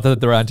 not that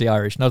they're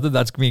anti-Irish, not that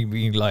that's me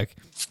being like,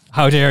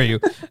 how dare you,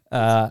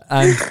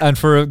 and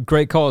for a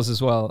great cause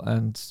as well.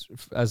 And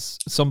as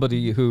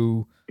somebody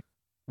who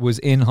was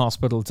in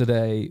hospital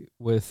today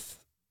with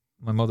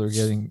my mother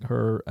getting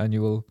her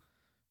annual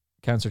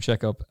cancer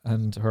checkup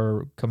and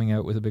her coming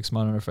out with a big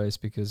smile on her face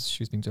because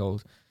she's been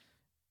told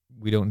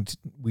we don't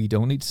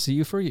need to see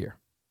you for a year.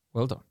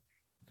 Well done.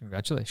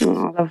 Congratulations.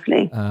 Oh,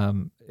 lovely.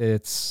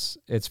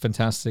 It's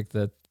fantastic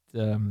that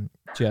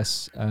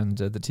Jess and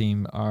the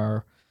team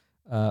are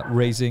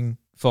raising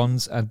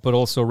funds but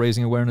also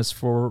raising awareness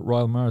for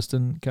Royal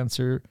Marsden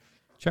Cancer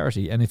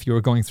Charity. And if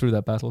you're going through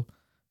that battle,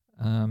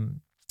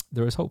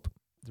 there is hope.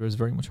 There is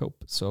very much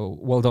hope. So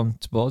well done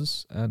to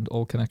Buzz and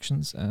all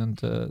connections. And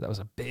that was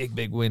a big,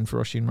 big win for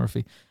Oisin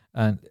Murphy.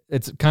 And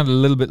it's kind of a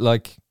little bit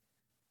like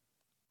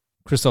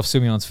Christophe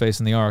Soumillon's face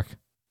in the Arc,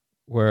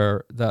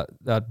 where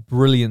that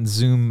brilliant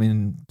zoom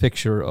in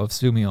picture of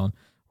Soumillon,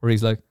 where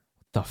he's like,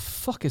 "The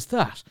fuck is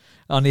that?"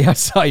 on the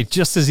outside,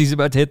 just as he's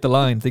about to hit the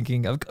line,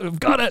 thinking, "I've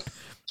got it."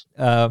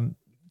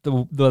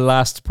 The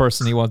last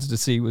person he wanted to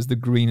see was the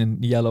green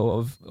and yellow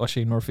of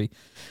Oisin Murphy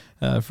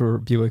for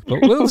Buick,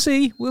 but we'll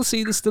see.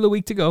 There's still a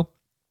week to go,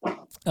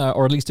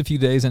 or at least a few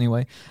days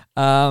anyway.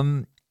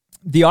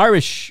 The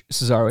Irish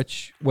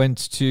Cesarewitch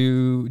went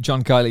to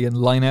John Kiley in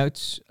line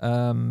out.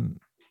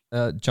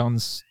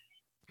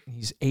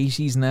 He's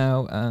 80s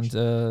now, and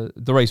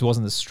the race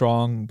wasn't as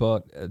strong,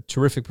 but a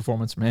terrific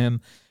performance from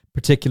him,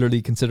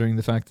 particularly considering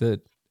the fact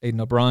that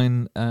Aidan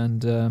O'Brien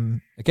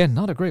and, again,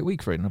 not a great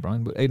week for Aidan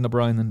O'Brien, but Aidan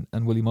O'Brien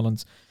and Willie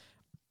Mullins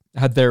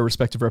had their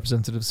respective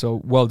representatives,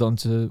 so well done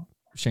to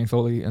Shane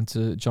Foley and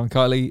to John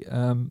Kiley,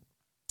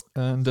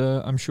 and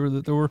I'm sure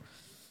that there were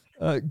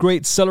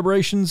great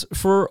celebrations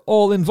for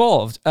all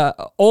involved.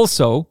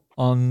 Also,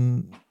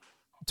 on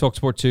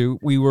TalkSport 2,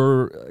 we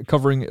were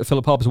covering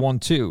Philip Hobbs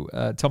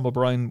 1-2. Tom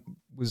O'Brien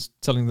was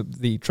telling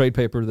the trade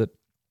paper that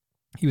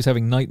he was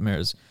having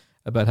nightmares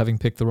about having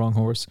picked the wrong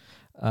horse.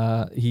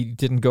 He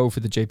didn't go for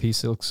the JP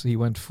Silks. He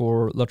went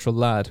for Luttrell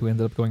Lad, who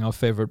ended up going off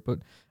favourite. But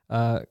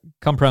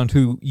Compound,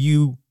 who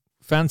you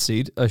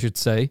fancied, I should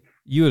say,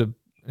 you had an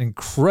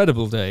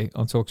incredible day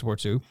on TalkSport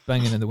 2,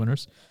 banging in the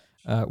winners.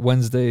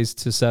 Wednesdays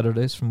to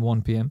Saturdays from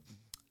 1 p.m.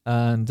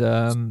 And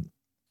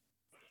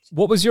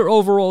what was your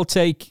overall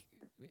take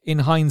in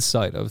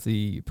hindsight of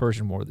the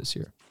Persian War this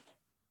year?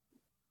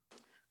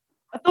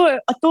 I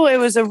thought it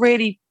was a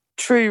really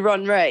true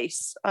run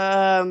race.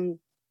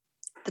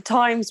 The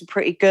times were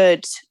pretty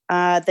good.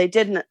 They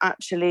didn't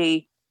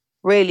actually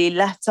really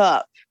let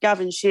up.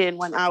 Gavin Sheehan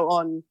went up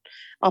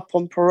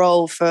on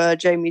parole for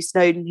Jamie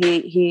Snowden.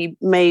 He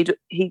made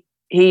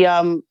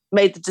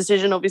the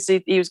decision.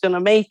 Obviously, he was going to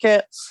make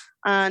it,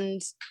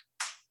 and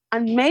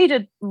made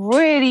a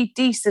really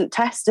decent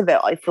test of it.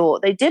 I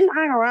thought they didn't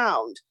hang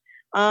around.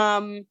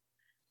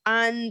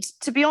 And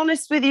to be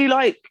honest with you,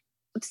 I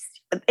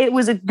thought it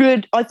was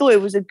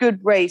a good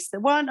race. There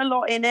weren't a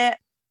lot in it.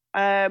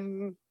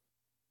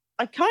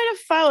 I kind of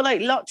felt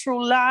like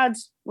Luttrell Lad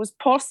was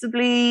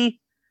possibly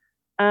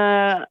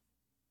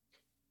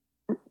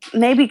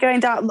maybe going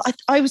down.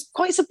 I was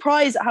quite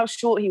surprised at how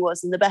short he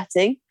was in the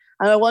betting.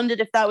 And I wondered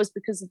if that was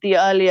because of the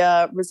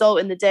earlier result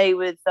in the day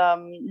with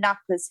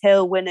Napper's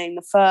Hill winning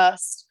the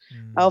first.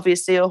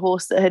 Obviously a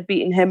horse that had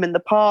beaten him in the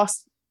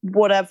past.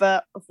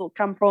 Whatever. I thought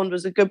Camprond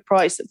was a good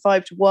price at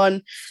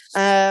 5-1.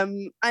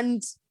 And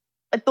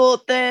I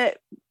thought that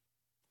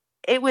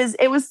it was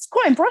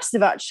quite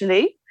impressive,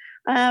 actually.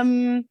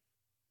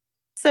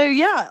 So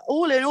yeah,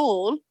 all in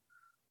all,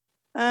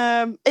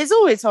 It's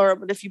always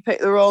horrible if you pick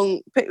the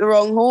wrong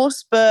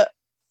horse, but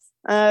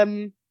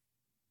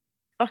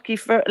lucky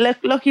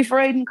for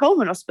Aidan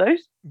Coleman, I suppose.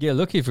 Yeah,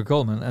 lucky for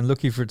Coleman and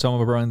lucky for Tom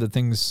O'Brien that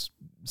things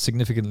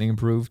significantly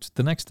improved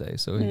the next day,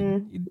 so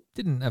he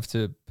didn't have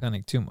to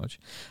panic too much.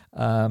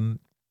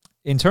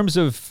 In terms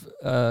of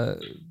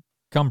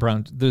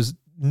compound, there's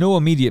no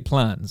immediate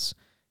plans.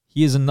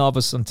 He is a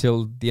novice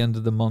until the end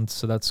of the month,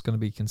 so that's going to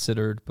be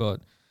considered.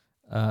 But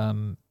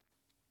I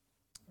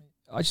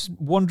just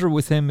wonder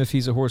with him if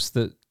he's a horse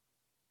that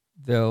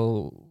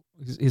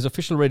his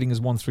official rating is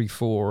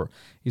 134.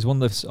 He's won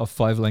this of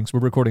 5 lengths. We're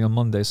recording on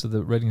Monday, so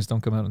the ratings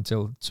don't come out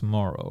until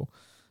tomorrow.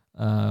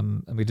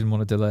 And we didn't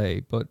want to delay,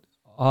 but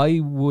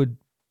I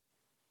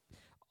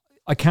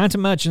can't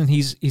imagine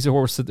he's a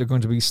horse that they're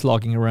going to be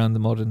slogging around the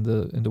mud in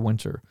the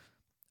winter.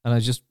 And I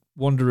just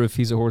wonder if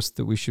he's a horse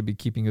that we should be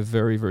keeping a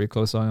very, very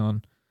close eye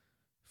on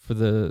for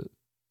the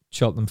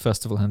Cheltenham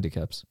Festival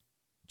handicaps.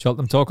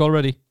 Cheltenham talk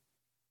already?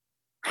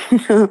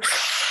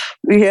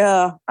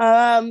 Yeah.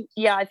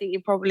 I think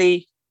you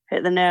probably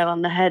hit the nail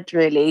on the head,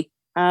 really.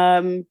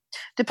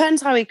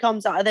 Depends how he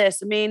comes out of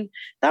this. I mean,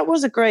 that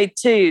was a grade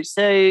 2,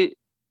 so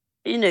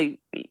he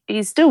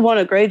still won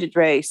a graded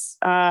race,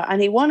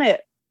 and he won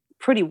it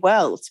pretty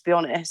well, to be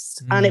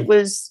honest. And it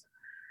was,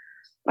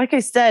 like I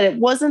said, it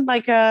wasn't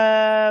like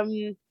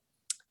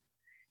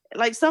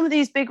some of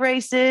these big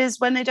races,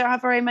 when they don't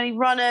have very many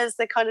runners,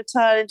 they kind of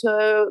turn into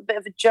a bit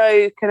of a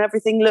joke, and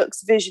everything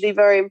looks visually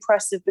very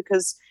impressive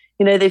because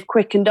they've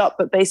quickened up,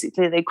 but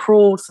basically they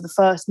crawled for the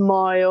first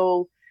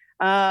mile.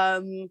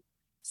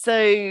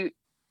 So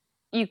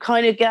you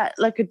kind of get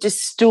like a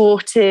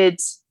distorted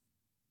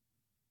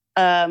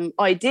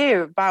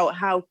idea about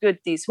how good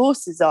these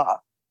horses are.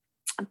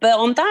 But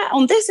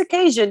on this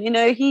occasion,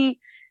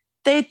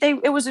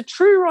 it was a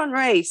true run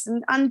race,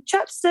 and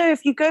Chepstow,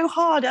 if you go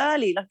hard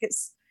early, like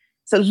it's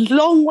a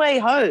long way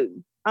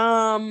home,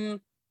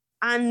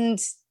 and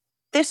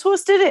this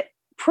horse did it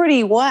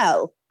pretty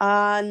well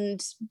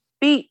and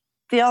beat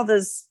the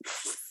others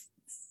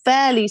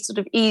fairly sort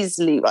of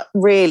easily,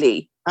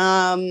 really.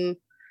 Time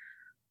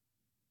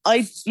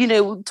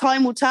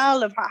will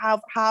tell of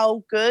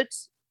how good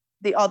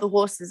the other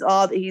horses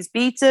are that he's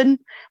beaten,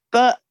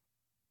 but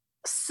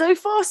so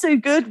far so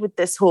good with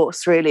this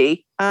horse,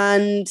 really.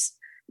 And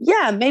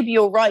yeah, maybe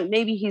you're right,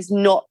 maybe he's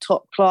not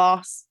top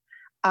class,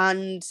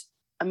 and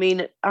I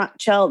mean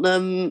at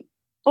Cheltenham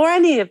or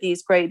any of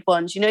these grade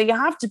ones, you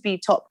have to be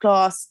top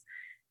class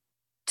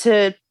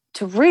to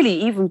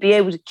really even be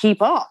able to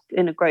keep up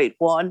in a grade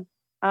 1,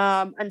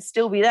 and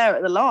still be there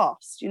at the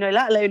last,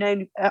 let alone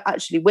only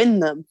actually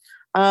win them.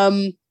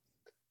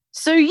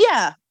 So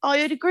yeah,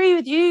 I would agree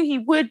with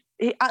you.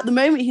 At the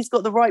moment, he's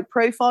got the right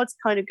profile to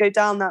kind of go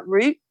down that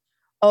route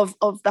of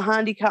the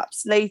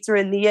handicaps later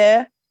in the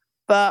year.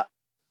 But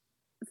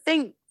I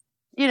think,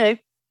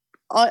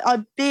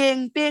 I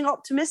being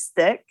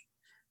optimistic,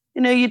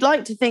 you'd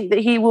like to think that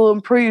he will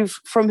improve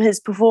from his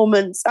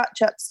performance at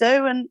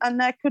Chepstow, and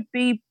there could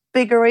be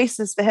bigger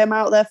races for him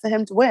out there for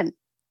him to win.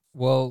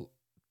 Well,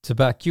 to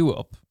back you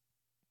up,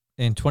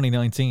 in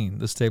 2019,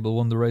 the stable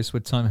won the race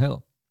with Time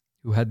Hill,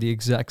 who had the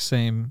exact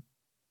same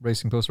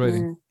Racing Post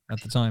rating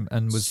at the time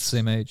and was the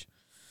same age.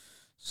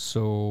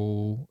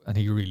 So, and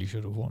he really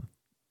should have won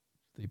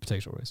the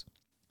potato race.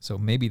 So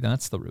maybe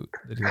that's the route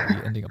that he'll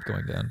be ending up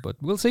going down. But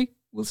we'll see.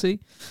 We'll see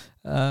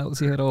how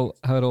it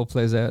all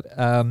plays out.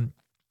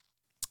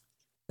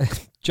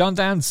 John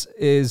Dance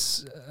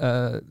is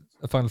a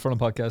Final Furlong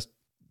podcast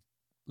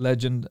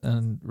legend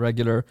and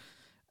regular.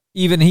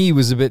 Even he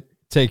was a bit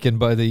taken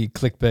by the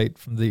clickbait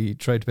from the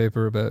trade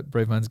paper about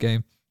Brave Man's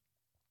Game.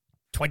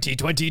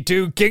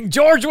 2022 King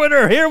George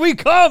winner, here we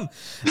come.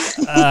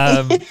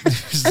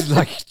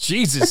 Like,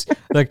 Jesus.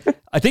 Like,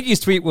 I think his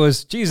tweet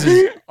was,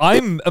 Jesus,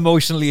 I'm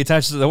emotionally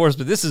attached to the horse,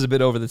 but this is a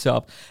bit over the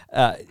top.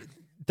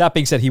 That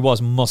being said, he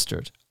was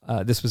mustered.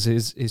 This was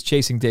his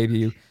chasing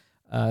debut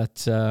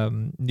at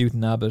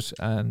Newton Abbott,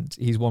 and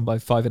he's won by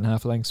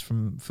 5.5 lengths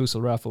from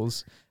Fussell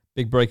Raffles.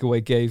 Big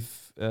breakaway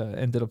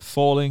ended up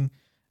falling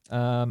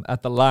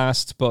at the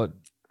last, but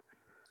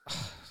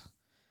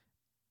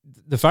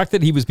the fact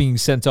that he was being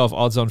sent off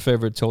odds-on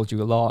favourite told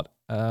you a lot.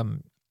 I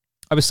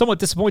was somewhat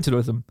disappointed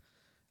with him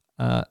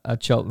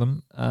at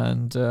Cheltenham,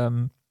 and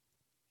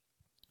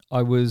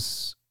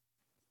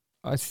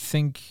I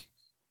think,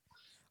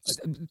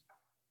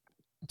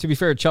 to be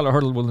fair, Cheltenham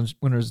Hurdle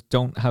winners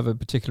don't have a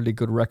particularly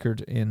good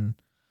record in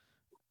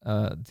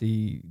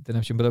the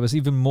Neptune, but I was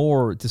even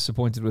more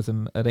disappointed with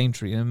him at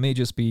Aintree, and it may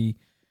just be,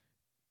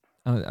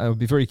 I would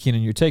be very keen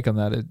on your take on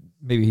that.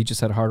 Maybe he just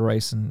had a hard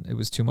race and it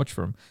was too much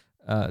for him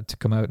to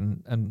come out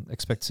and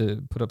expect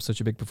to put up such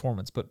a big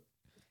performance. But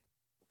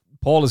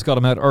Paul has got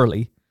him out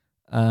early,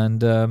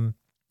 and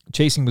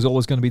chasing was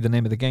always going to be the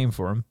name of the game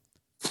for him,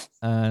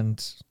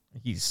 and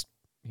he's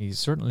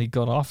certainly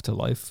got off to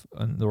life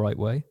in the right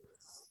way.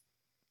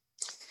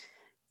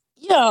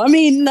 Yeah, I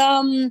mean,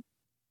 I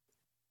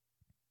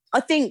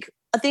think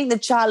the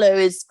Challow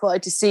is quite a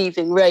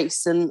deceiving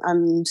race,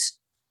 and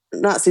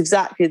that's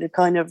exactly the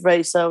kind of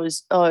race I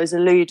was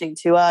alluding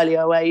to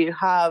earlier, where you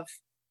have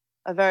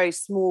a very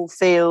small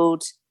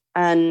field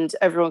and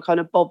everyone kind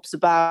of bobs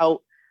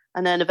about,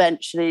 and then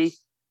eventually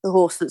the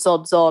horse that's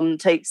odds on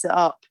takes it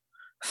up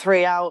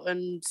 3 out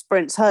and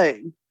sprints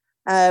home.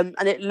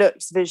 And it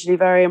looks visually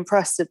very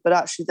impressive, but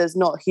actually there's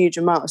not a huge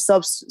amount of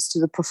substance to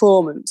the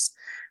performance.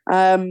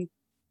 I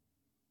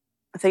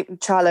think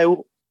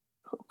Challo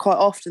quite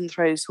often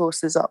throws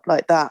horses up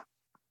like that.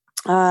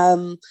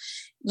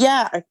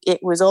 It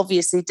was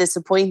obviously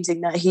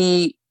disappointing that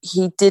he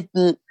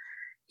didn't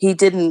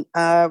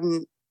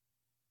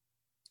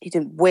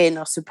win,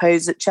 I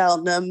suppose, at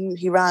Cheltenham.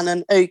 He ran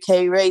an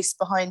okay race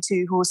behind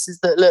 2 horses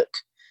that look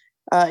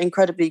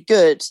incredibly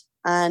good.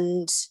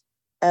 And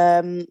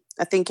I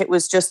think it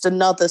was just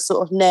another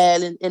sort of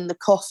nail in the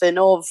coffin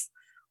of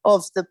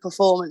the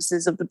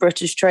performances of the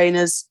British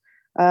trainers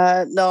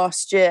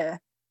last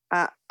year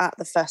at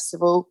the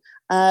festival.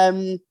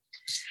 And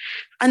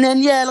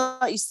then,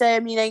 like you say, I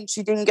mean,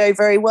 Aintree didn't go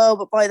very well,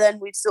 but by then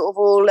we'd sort of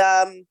all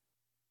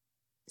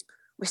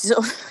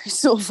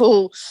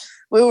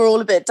we were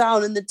all a bit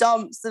down in the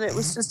dumps, and it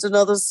was just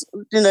another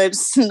sort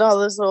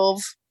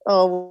of,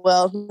 oh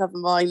well, never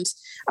mind.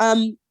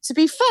 To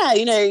be fair,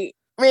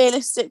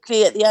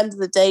 realistically, at the end of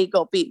the day,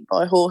 got beaten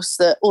by a horse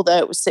that, although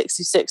it was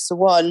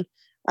 66-1,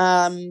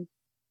 ran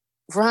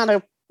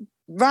a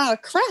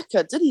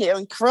cracker, didn't it?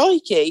 And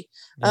crikey,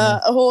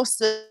 a horse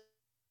that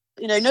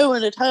no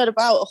one had heard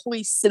about, a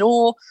Hoist in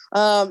Ore,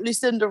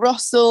 Lucinda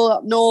Russell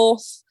up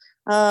north.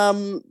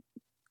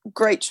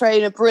 Great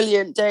trainer,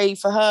 brilliant day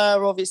for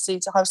her, obviously,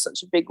 to have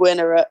such a big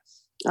winner at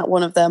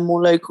one of their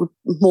more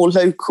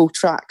local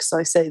tracks.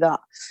 I say that.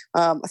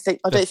 I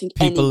don't think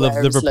people of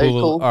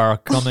Liverpool are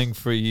coming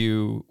for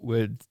you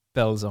with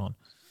bells on.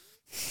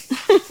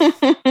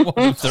 One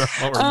of their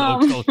more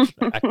local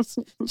tracks.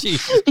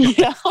 Jesus.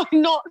 Yeah,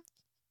 I'm not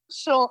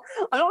sure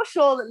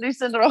that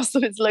Lucinda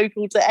Russell is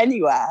local to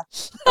anywhere.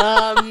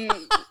 I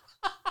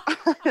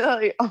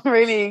don't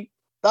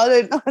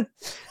know.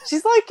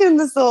 She's like in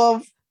the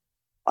sort of,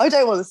 I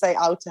don't want to say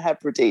Outer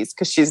Hebrides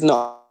because she's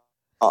not,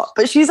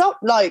 but she's up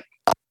like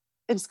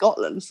in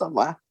Scotland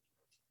somewhere.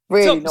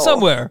 Really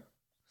somewhere.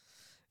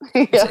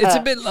 Yeah. It's a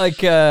bit like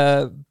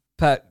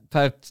Pat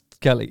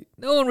Kelly.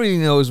 No one really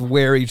knows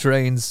where he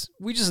trains.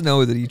 We just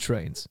know that he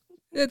trains.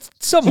 It's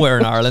somewhere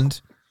in Ireland,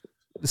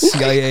 the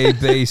CIA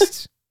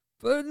based,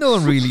 but no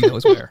one really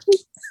knows where.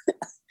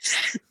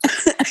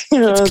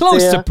 It's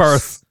close to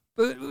Perth,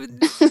 but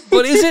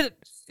is it?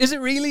 Is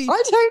it really?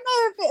 I don't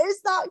know if it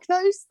is that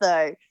close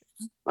though.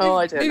 Oh,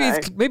 I don't know.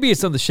 Maybe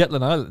it's on the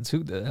Shetland Islands.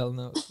 Who the hell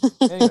knows?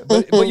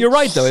 Anyway, but you're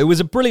right, though. It was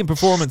a brilliant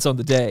performance on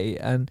the day.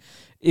 And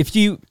if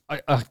you...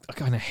 I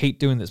kind of hate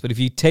doing this, but if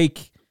you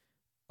take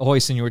a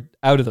Hoist and you're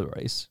out of the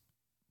race,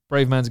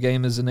 Brave Man's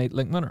Game is an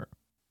 8-link winner.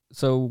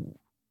 So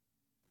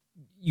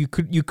you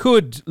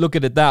could look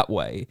at it that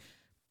way,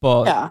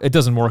 but it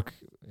doesn't work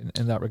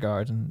in that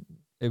regard. And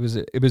it was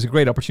a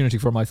great opportunity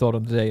for him, I thought,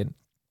 on the day. And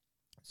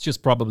it's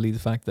just probably the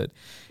fact that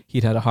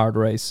he'd had a hard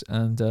race,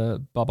 and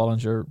Bob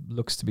Ollinger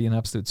looks to be an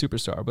absolute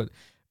superstar. But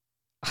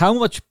how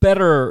much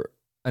better,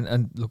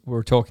 and look,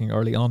 we're talking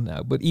early on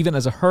now, but even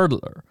as a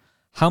hurdler,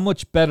 how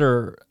much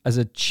better as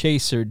a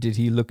chaser did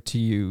he look to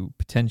you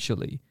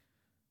potentially?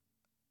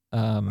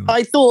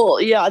 I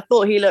thought he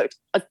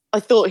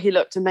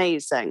looked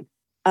amazing.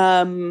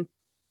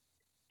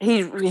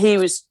 He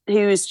was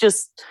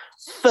just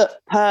foot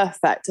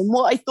perfect. And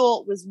what I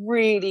thought was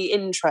really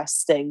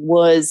interesting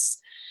was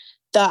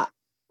that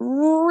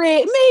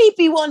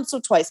maybe once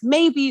or twice,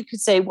 maybe you could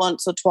say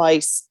once or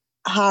twice,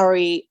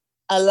 Harry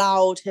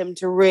allowed him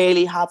to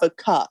really have a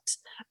cut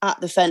at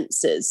the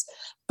fences.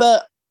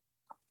 But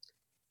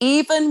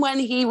even when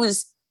he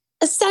was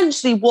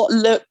essentially what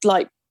looked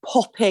like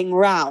popping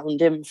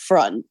round in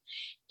front,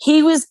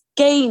 he was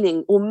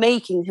gaining or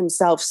making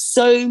himself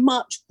so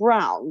much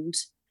ground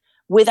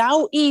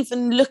without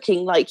even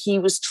looking like he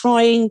was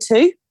trying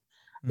to.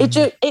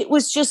 It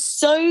was just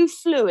so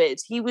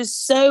fluid. He was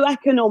so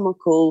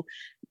economical.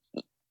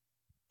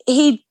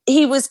 He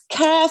was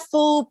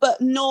careful, but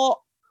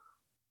not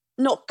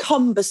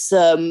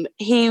cumbersome.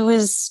 He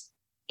was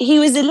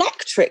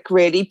electric,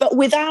 really, but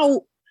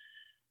without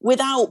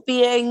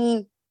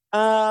being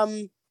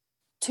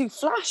too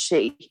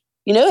flashy.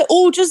 It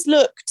all just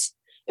looked.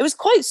 It was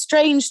quite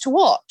strange to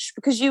watch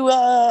because he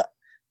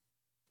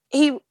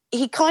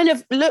kind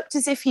of looked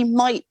as if he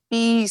might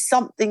be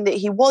something that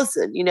he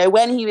wasn't.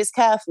 When he was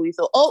careful, you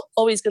thought,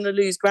 oh, he's going to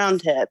lose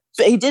ground here,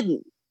 but he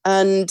didn't.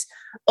 And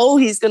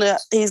he's gonna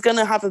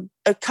have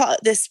a cut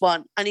at this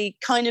one, and he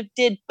kind of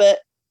did, but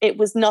it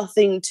was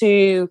nothing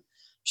too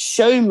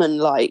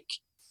showman-like.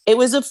 It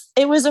was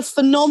a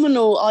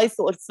phenomenal, I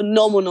thought,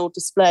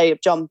 display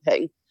of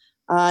jumping,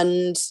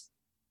 and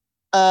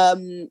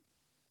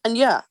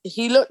yeah,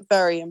 he looked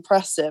very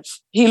impressive.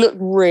 He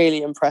looked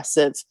really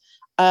impressive.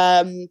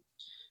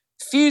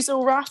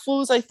 Fusel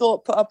Raffles, I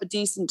thought, put up a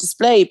decent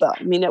display, but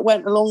I mean, it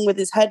went along with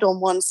his head on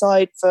one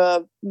side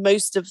for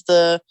most of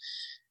the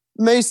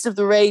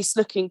race,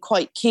 looking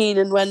quite keen.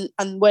 And when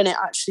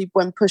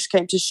push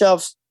came to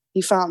shove,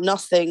 he found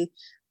nothing.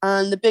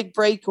 And the big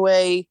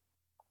breakaway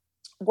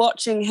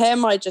watching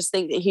him, I just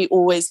think that he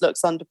always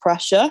looks under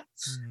pressure.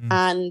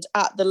 And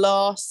at the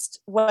last,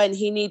 when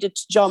he needed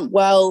to jump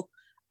well,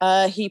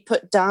 he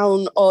put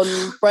down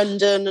on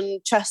Brendan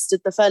and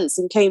chested the fence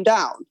and came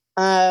down.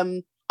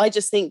 I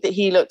just think that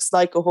he looks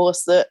like a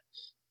horse that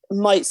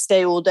might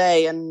stay all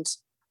day. And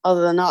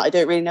other than that, I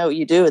don't really know what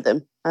you do with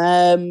him.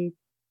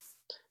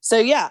 So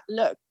yeah,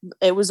 look,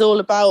 it was all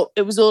about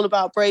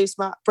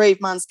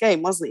Brave Man's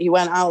game, wasn't it? He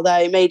went out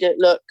there, he made it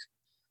look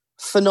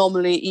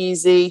phenomenally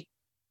easy.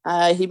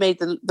 He made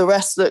the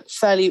rest look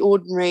fairly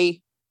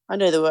ordinary. I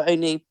know there were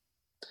only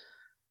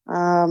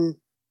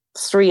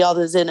 3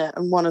 others in it,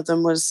 and one of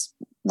them was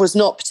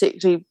not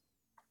particularly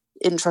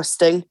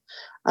interesting.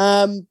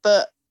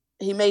 But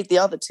he made the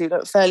other 2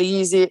 look fairly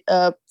easy,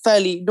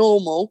 fairly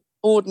normal,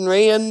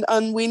 ordinary,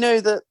 and we know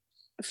that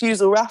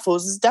Fusel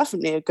Raffles is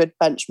definitely a good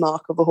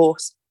benchmark of a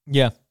horse.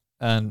 Yeah,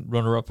 and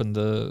runner-up in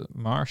the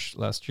Marsh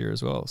last year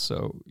as well.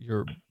 So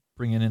you're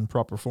bringing in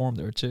proper form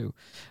there too.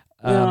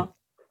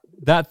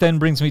 That then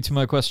brings me to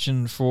my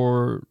question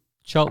for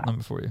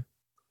Cheltenham for you,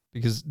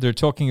 because they're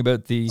talking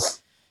about the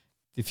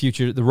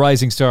future, the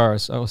Rising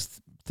Stars. I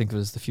always think of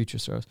it as the Future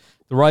Stars.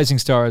 The Rising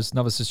Stars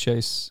Novices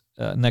Chase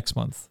next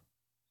month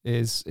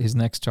is his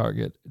next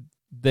target.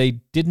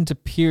 They didn't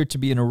appear to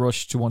be in a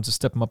rush to want to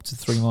step him up to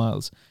 3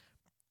 miles.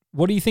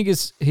 What do you think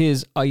is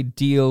his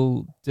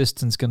ideal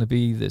distance going to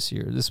be this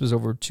year? This was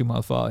over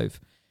 2.5 miles.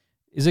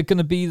 Is it going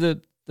to be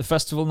the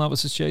Festival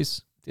Novices Chase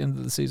at the end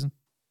of the season?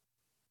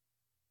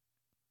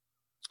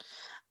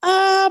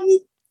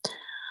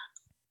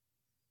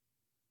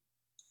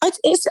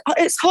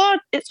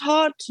 It's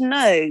hard to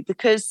know,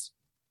 because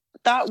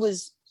it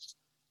was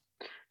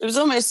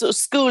almost sort of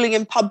schooling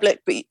in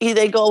public, but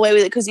they got away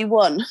with it because he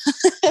won.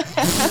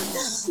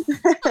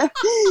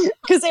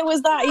 Because it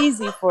was that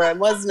easy for him,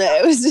 wasn't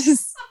it?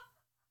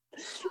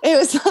 It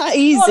was that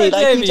easy.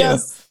 Like he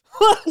just.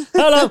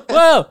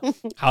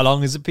 How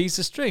long is a piece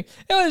of string?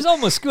 It was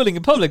almost schooling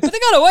in public, but they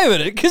got away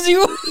with it because he.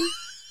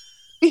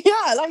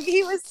 Yeah, like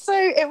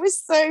it was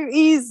so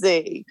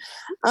easy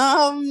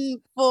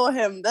for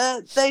him.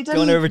 They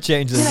don't ever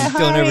change this.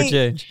 Don't ever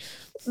change.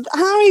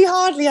 Harry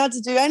hardly had to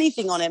do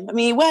anything on him. I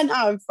mean, he went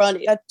out in front.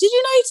 Did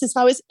you notice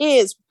how his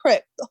ears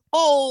pricked the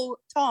whole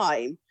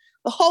time?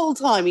 The whole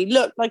time he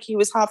looked like he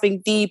was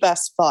having the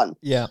best fun.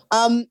 Yeah.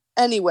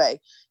 Anyway,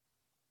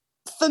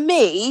 for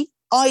me,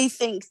 I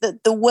think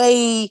that the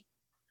way,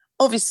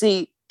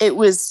 obviously, it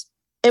was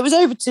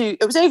over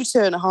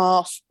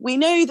 2.5. We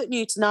know that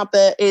Newton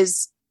Abbot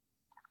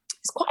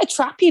it's quite a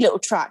trappy little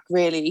track,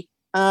 really.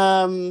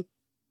 A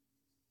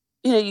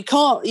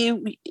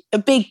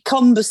big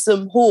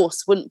cumbersome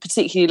horse wouldn't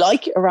particularly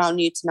like it around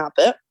Newton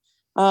Abbot.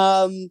 So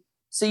I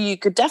think you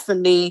could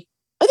definitely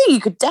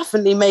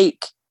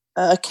make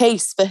a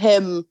case for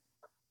him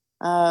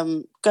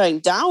going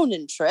down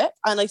in trip,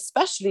 and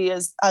especially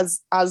as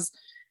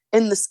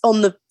in this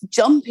on the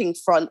jumping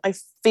front, I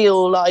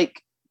feel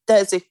like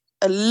there's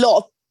a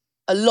lot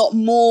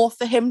more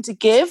for him to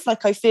give.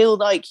 Like I feel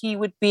like he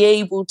would be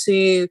able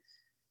to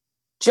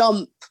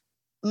jump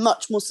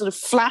much more sort of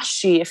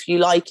flashy, if you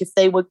like, if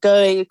they were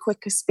going a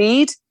quicker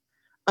speed.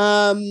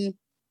 So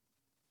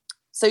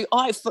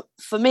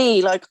for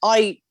me, like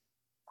I'd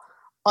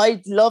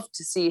love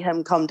to see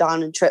him come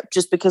down and trip,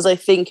 just because I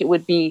think it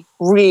would be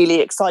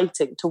really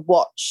exciting to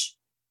watch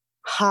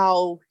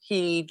how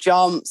he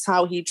jumps,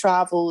 how he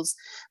travels.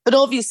 But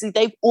obviously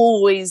they've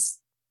always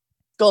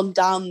gone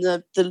down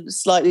the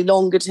slightly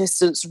longer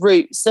distance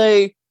route.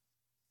 So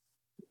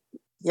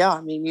yeah,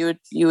 I mean, you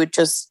would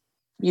just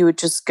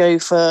go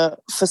for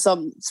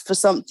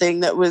something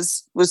that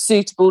was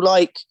suitable,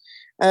 like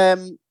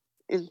in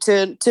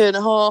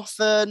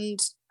 2.5,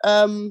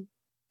 and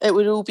it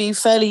would all be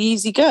fairly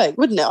easy going,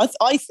 wouldn't it?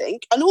 I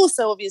think. And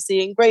also,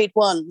 obviously, in grade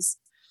ones,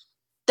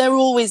 they're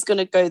always going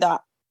to go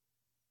that,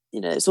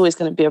 it's always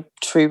going to be a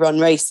true run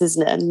race,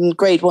 isn't it? And in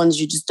grade ones,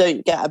 you just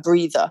don't get a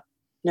breather,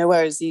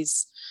 whereas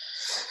these,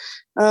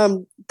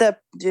 they're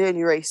the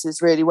only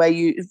races really where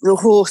the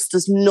horse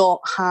does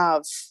not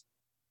have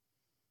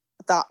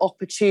that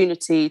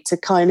opportunity to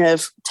kind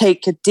of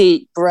take a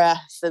deep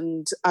breath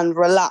and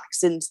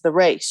relax into the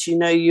race.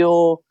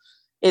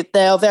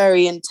 They are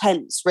very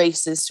intense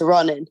races to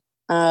run in,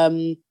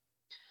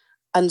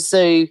 and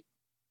so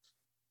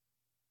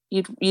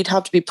you'd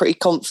have to be pretty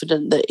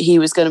confident that he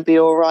was going to be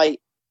all right.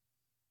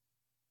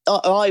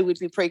 I would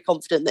be pretty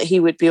confident that he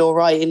would be all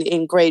right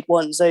in grade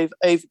ones over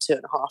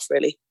 2.5,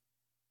 really.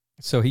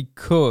 So he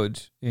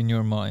could, in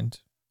your mind,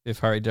 if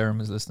Harry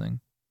Durham is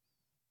listening,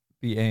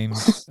 be aimed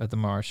at the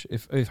Marsh.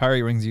 If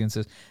Harry rings you and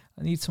says,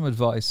 I need some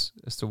advice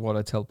as to what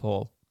I tell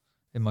Paul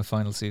in my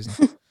final season.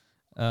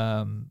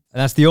 And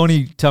that's the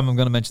only time I'm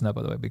going to mention that,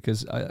 by the way,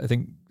 because I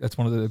think that's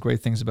one of the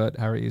great things about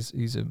Harry is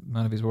he's a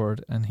man of his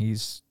word, and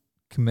he's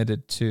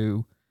committed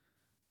to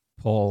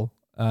Paul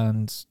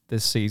and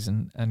this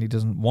season, and he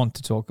doesn't want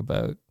to talk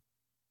about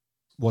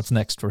what's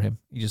next for him.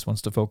 He just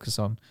wants to focus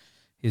on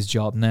his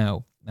job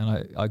now,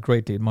 and I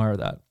greatly admire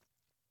that.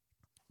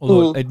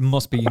 Although it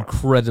must be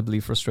incredibly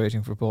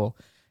frustrating for Paul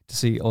to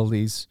see all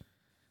these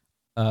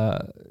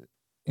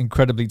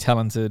incredibly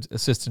talented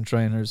assistant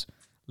trainers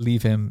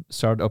leave him,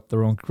 start up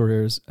their own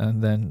careers,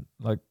 and then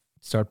like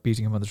start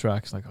beating him on the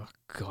track. It's like, oh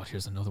God,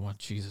 here's another one.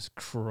 Jesus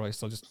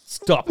Christ, I'll just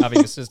stop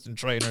having assistant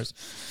trainers.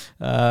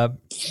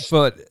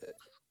 But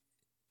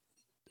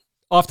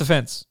off the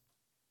fence,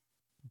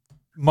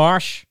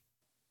 Marsh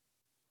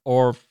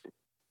or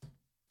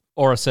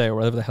RSA or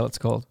whatever the hell it's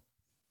called.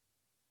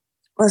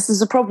 Well,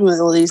 there's a problem with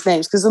all these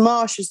names because the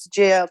Marsh is the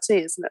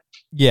JLT, isn't it?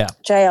 Yeah,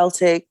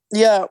 JLT.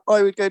 Yeah,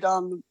 I would go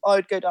down the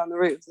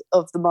route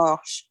of the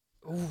Marsh.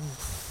 Ooh.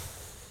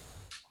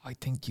 I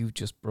think you've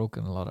just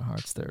broken a lot of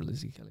hearts there,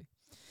 Lizzie Kelly.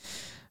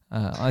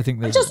 I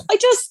think I just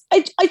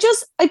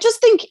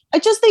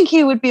think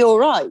he would be all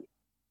right.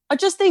 I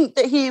just think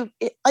that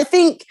I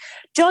think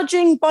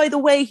judging by the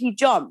way he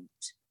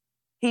jumped,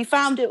 he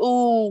found it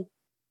all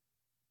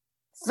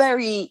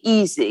very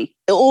easy.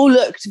 It all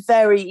looked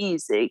very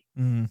easy.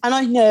 And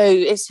I know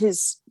it's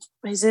his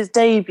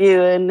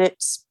debut and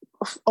it's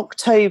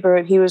October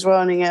and he was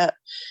running at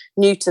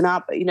Newton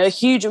Abbot. You know, a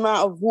huge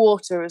amount of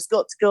water has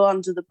got to go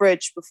under the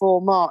bridge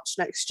before March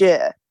next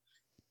year.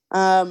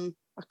 I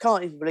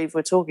can't even believe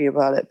we're talking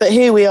about it, but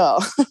here we are.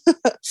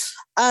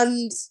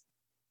 And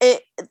I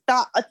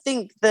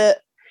think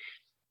that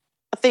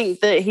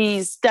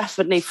he's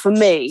definitely, for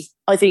me,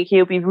 I think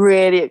he'll be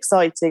really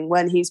exciting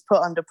when he's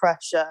put under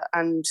pressure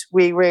and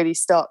we really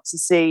start to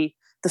see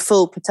the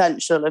full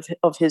potential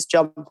of his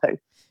jumping.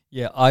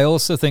 Yeah, I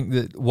also think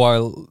that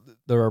while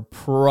there are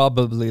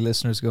probably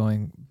listeners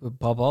going,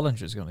 Bob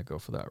Ollinger's going to go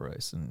for that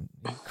race and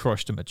he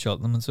crushed him at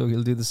Cheltenham, and so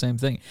he'll do the same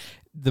thing.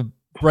 The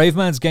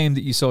Braveman's game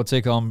that you saw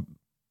take on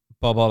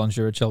Bob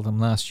Ollinger at Cheltenham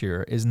last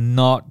year is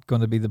not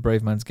going to be the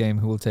Braveman's game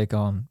who will take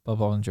on Bob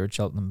Ollinger at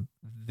Cheltenham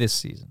this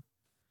season.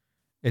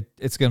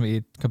 It's going to be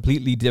a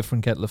completely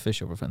different kettle of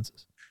fish over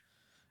fences.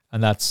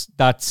 And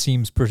that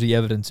seems pretty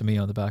evident to me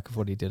on the back of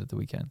what he did at the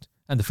weekend.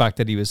 And the fact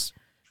that he was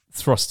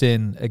thrust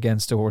in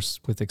against a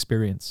horse with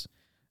experience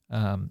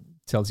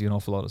tells you an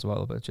awful lot as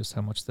well about just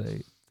how much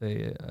they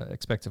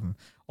expect of him.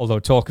 Although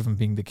talk of him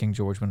being the King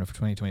George winner for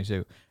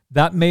 2022,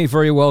 that may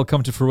very well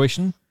come to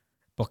fruition,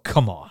 but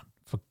come on,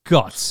 for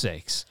God's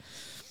sakes.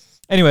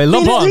 Anyway,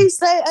 lump on. At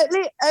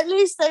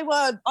least they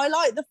weren't. I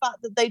like the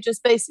fact that they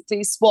just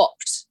basically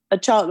swapped a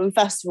Cheltenham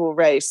Festival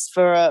race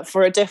for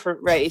a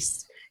different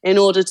race in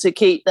order to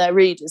keep their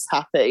readers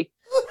happy.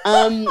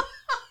 Because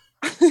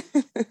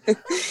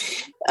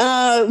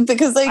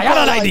they I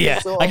got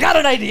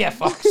an idea,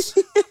 Fox.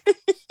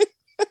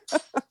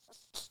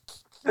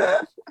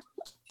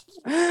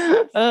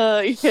 Yeah.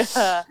 Oh,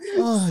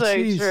 so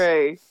geez.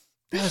 True.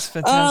 That's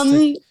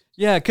fantastic.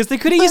 Yeah, because they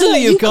could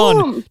easily have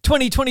gone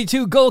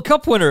 2022 Gold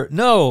Cup winner.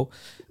 No.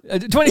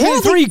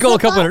 2023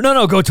 Gold Cup winner.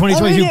 No, go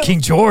 2022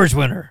 King George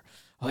winner.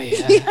 Oh,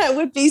 yeah. Yeah, it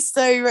would be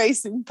so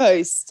Racing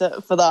Post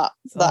for that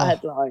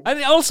headline.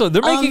 And also,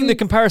 they're making the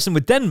comparison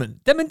with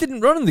Denman. Denman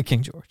didn't run in the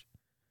King George.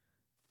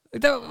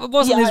 That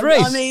wasn't his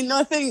race. I mean,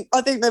 I think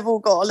they've all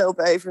got a little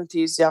bit over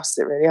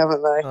enthusiastic, really,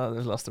 haven't they? Oh,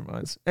 they've lost their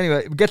minds.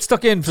 Anyway, get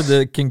stuck in for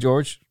the King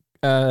George.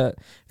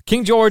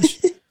 King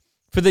George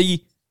for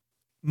the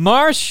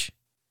Marsh.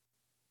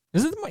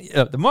 Is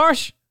it the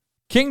Marsh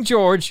King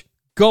George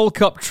Gold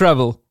Cup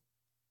treble?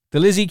 The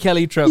Lizzie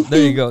Kelly treble.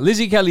 There you go.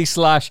 Lizzie Kelly /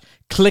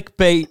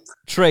 clickbait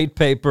trade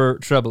paper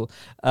treble.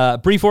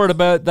 Brief word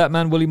about that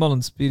man Willie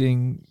Mullins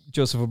beating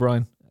Joseph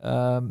O'Brien.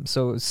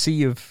 So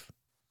sea of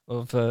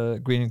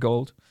green and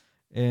gold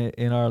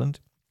in Ireland.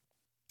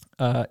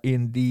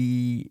 In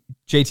the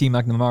JT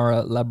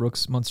McNamara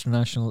Ladbrokes Munster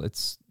National,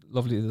 it's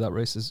lovely that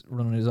race is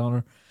run in his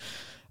honour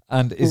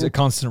and is a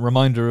constant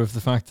reminder of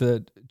the fact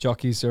that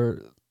jockeys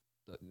are,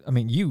 I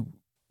mean, you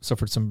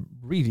suffered some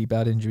really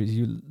bad injuries.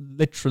 You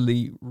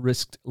literally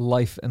risked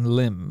life and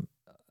limb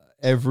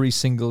every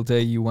single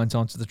day you went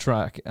onto the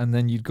track, and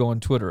then you'd go on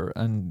Twitter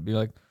and be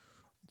like,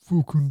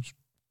 fucking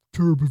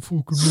terrible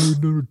fucking rain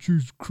there,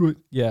 Jesus Christ.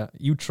 Yeah,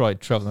 you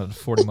tried traveling at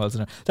 40 miles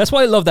an hour. That's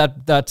why I love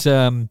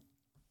that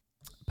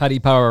Paddy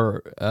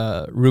Power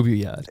Ruby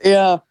you had.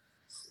 Yeah.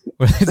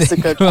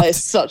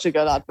 It's such a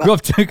good advert. Go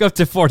up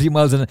to 40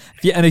 miles an hour.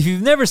 And if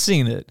you've never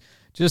seen it,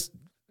 just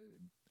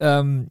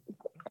oh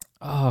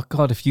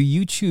God, if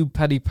you YouTube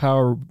Paddy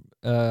Power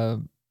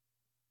Paddy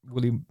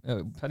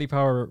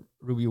Power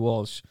Ruby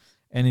Walsh,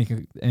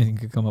 anything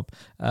could come up.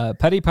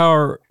 Paddy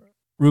Power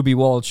Ruby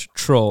Walsh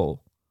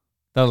troll.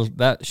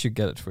 That should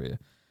get it for you.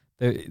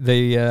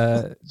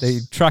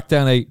 They track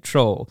down a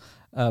troll,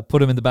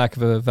 put him in the back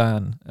of a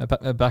van,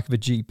 back of a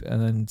Jeep,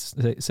 and then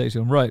say to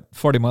him, right,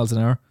 40 miles an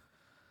hour.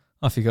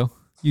 Off you go.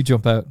 You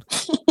jump out.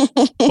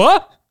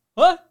 What?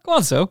 Go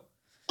on, so.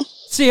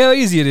 See how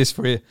easy it is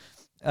for you.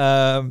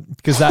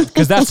 Because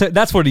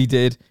that's what he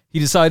did. He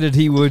decided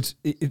he would.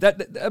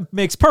 That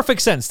makes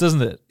perfect sense,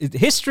 doesn't it?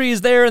 History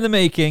is there in the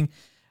making,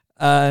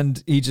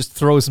 and he just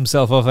throws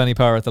himself off any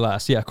power at the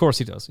last. Yeah, of course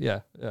he does. Yeah.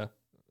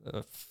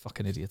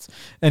 Fucking idiots.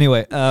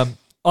 Anyway,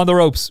 on the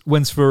ropes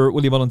wins for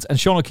Willie Mullins and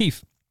Sean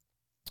O'Keefe,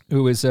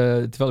 who is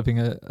developing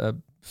a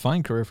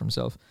fine career for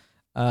himself,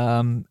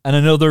 and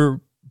another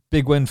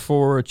big win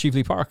for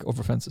Cheveley Park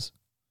over fences.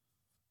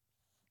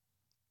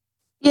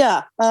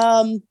 Yeah.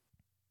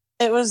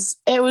 It was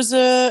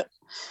a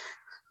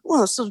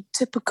sort of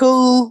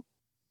typical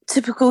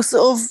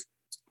sort of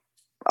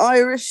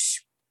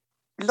Irish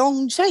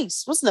long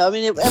chase, wasn't it? I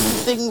mean,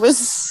 everything was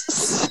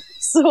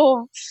sort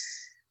of,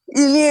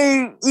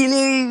 you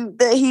knew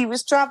that he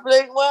was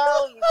travelling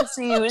well. You could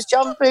see he was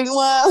jumping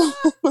well.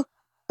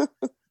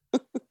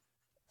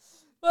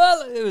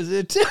 Well, it was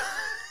it.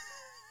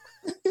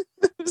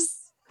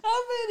 How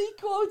many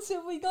quotes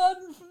have we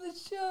gotten from the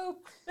show?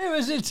 It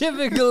was a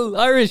typical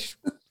Irish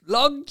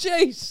long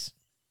chase.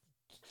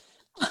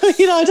 I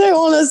mean, I don't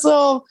want to sort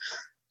of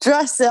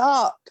dress it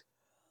up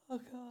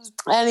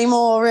any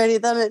more really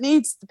than it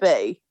needs to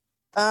be.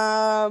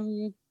 I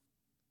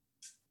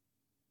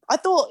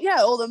thought,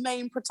 all the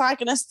main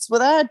protagonists were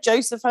there.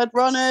 Joseph had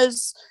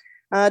runners,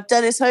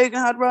 Dennis Hogan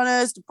had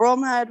runners, the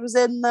Bromhead was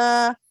in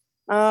there.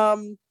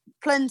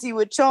 Plenty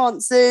with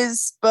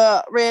chances,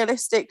 but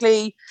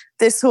realistically,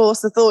 this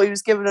horse, I thought he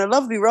was given a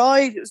lovely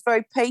ride. It was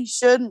very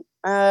patient.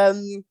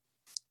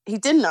 He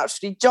didn't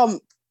actually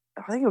jump.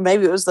 I think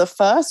maybe it was the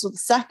first or the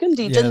second.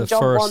 He didn't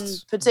jump first, one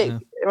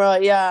particular,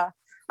 right? Yeah,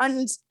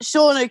 and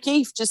Sean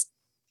O'Keefe just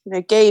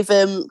gave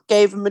him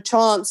a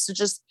chance to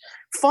just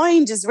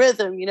find his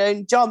rhythm,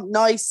 and jump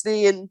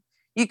nicely. And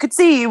you could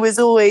see he was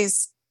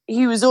always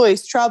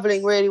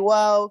traveling really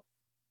well.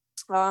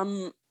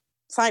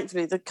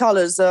 Thankfully, the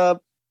colours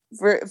are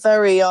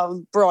very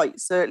bright,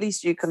 so at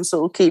least you can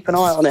sort of keep an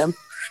eye on him.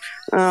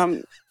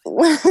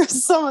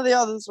 Whereas some of the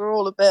others were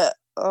all a bit,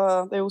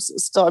 they all sort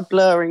of started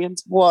blurring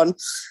into one.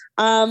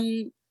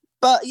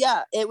 But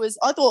yeah,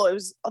 I thought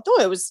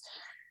it was.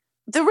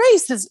 The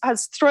race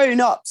has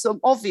thrown up some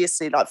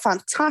obviously like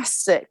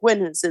fantastic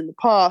winners in the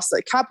past,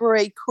 like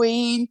Cabaret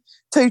Queen,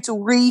 Total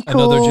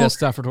Recall, another Jess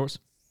Stafford horse,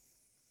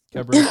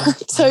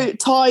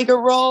 Tiger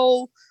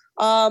Roll.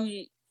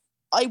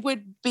 I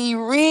would be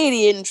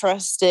really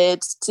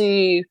interested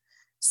to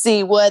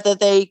see whether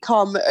they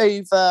come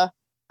over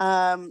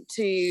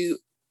to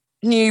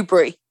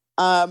Newbury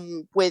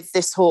with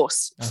this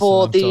horse. That's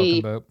for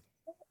the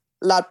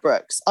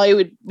Ladbrokes.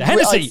 The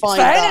Hennessy.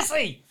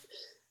 Hennessy.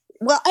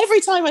 Well, every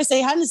time I say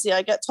Hennessy,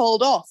 I get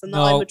told off, and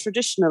I'm a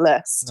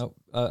traditionalist.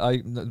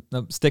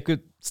 No, stick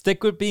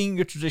with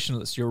being a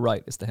traditionalist. You're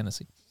right. It's the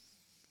Hennessy.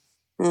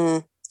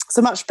 It's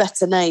a much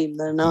better name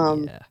than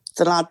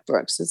the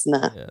Ladbrokes, isn't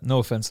it? Yeah. No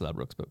offense,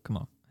 Ladbrokes, but come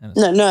on.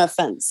 Hennessy. No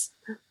offense.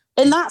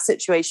 In that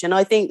situation,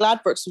 I think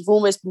Ladbrokes would have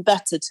almost been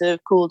better to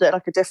have called it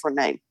like a different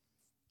name.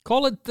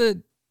 Call it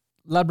the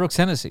Ladbrokes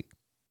Hennessy.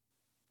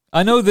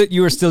 I know that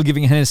you are still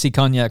giving Hennessy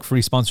Cognac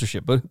free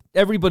sponsorship, but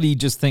everybody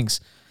just thinks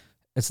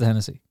it's the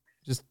Hennessy.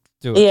 Just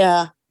do it.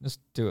 Yeah. Just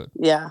do it.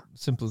 Yeah.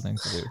 Simple thing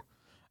to do.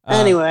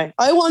 Anyway,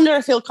 I wonder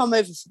if he'll come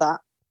over for that.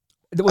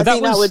 I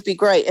think that would be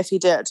great if he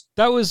did.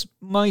 That was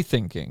my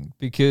thinking,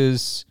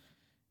 because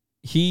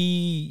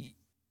he's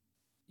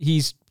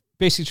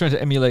basically trying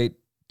to emulate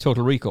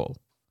Total Recall.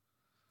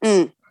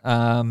 And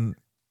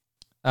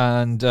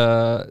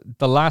the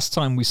last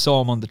time we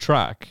saw him on the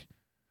track,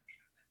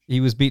 he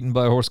was beaten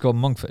by a horse called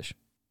Monkfish.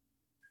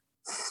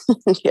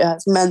 Yeah,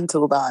 it's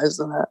mental, that,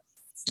 isn't it?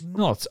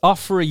 No, it's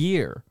off for a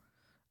year.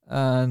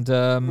 And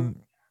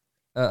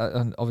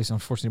obviously,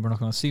 unfortunately, we're not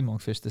going to see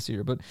Monkfish this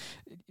year. But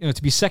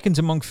to be second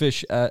to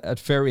Monkfish at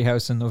Ferry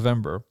House in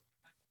November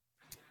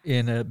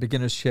in a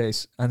beginner's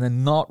chase, and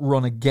then not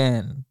run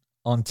again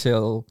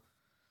until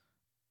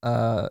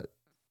a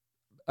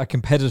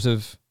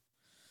competitive,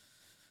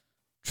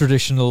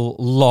 traditional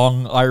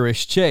long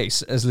Irish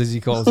chase, as Lizzie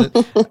calls it,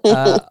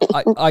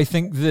 I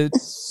think that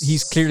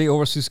he's clearly a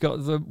horse who's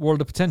got the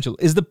world of potential.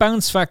 Is the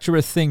bounce factor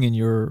a thing in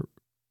your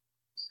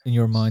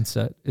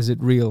mindset? Is it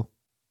real?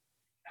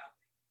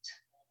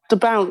 The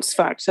bounce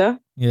factor?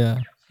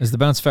 Yeah. Is the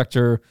bounce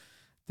factor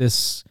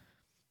this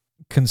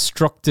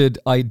constructed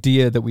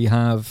idea that we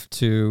have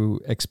to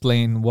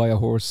explain why a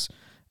horse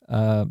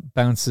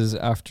bounces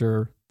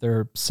after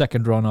their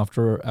second run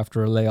after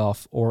a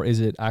layoff, or is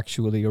it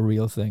actually a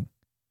real thing?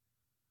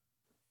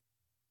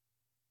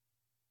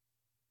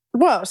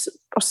 Well,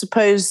 I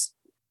suppose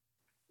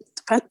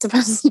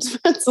depends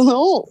on the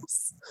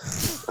horse.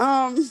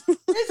 Is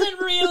it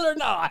real or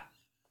not?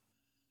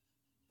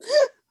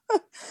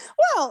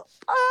 Well,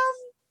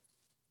 I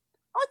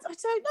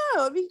don't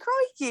know. I mean,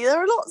 crikey,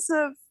 there are lots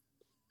of...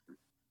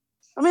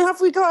 I mean,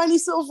 have we got any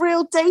sort of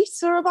real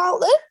data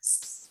about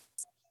this?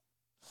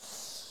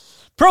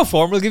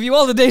 Proform will give you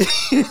all the data.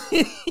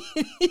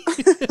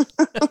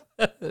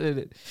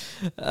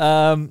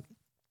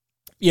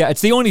 Yeah,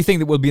 it's the only thing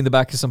that will be in the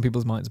back of some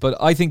people's minds. But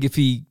I think if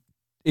he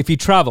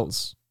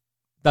travels,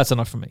 that's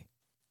enough for me.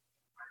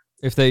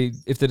 If they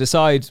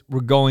decide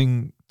we're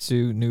going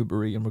to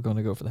Newbury and we're going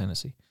to go for the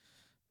Hennessy,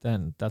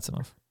 then that's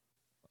enough.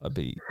 I'd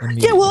be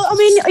yeah. Well, I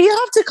mean, you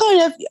have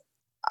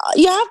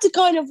to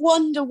kind of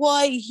wonder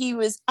why he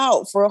was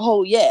out for a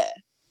whole year.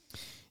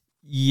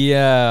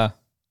 Yeah.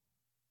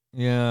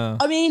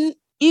 I mean,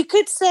 you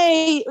could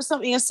say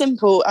something as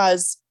simple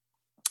as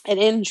an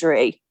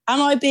injury.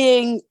 Am I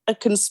being a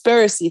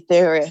conspiracy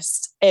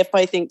theorist if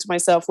I think to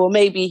myself, well,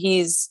 maybe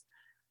he's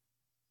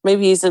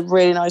Maybe he's a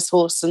really nice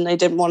horse and they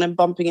didn't want him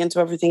bumping into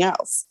everything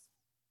else.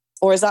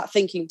 Or is that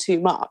thinking too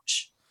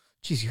much?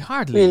 Jeez, you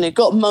hardly...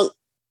 got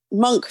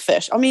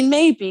monkfish. I mean,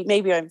 maybe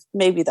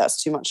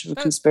that's too much of a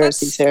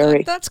conspiracy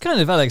theory. That's kind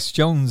of Alex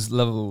Jones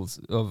levels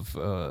of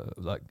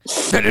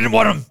they didn't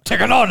want him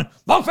taking on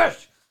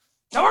monkfish.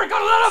 Now we're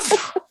gonna let him.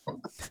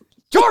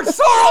 George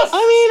Soros.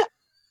 I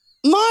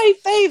mean, my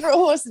favourite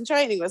horse in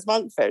training was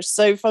monkfish.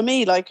 So for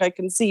me, I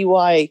can see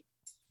why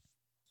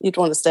you'd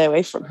want to stay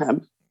away from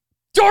him.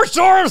 George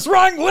Soros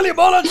rang Willie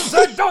Mullins and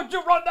said, "Don't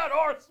you run that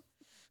horse."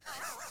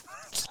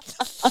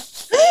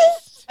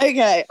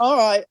 Okay, all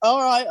right.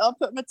 I'll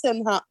put my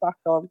tin hat back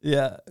on.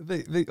 Yeah.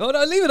 Oh,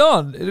 no, leave it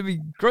on. It'd be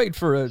great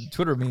for a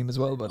Twitter meme as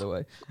well, by the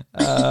way.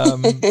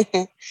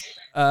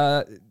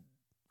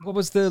 What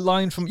was the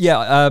line from...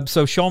 Yeah,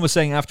 so Sean was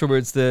saying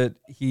afterwards that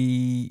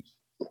he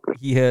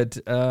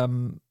had...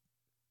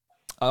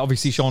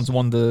 obviously, Sean's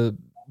won the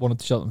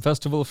Cheltenham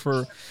Festival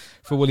for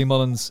Willie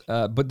Mullins,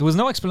 but there was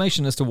no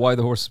explanation as to why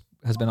the horse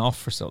has been off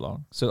for so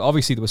long. So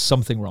obviously there was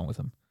something wrong with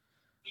him.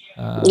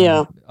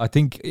 Yeah, I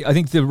think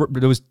there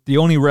was the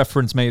only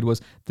reference made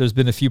was there's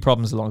been a few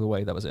problems along the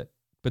way. That was it,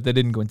 but they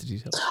didn't go into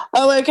detail.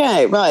 Oh,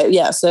 okay, right,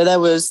 yeah. So there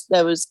was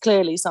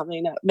clearly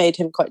something that made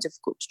him quite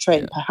difficult to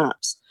train,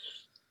 perhaps.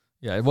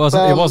 Yeah, it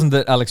wasn't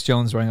that Alex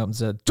Jones rang up and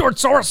said,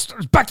 "George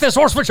Soros, back this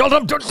horse for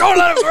Cheltenham. Don't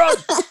let him run.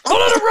 Don't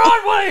let him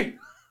run, Willie."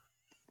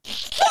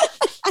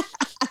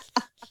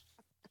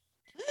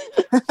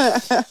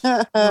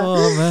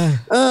 Oh man.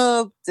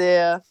 Oh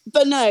dear.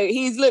 But no,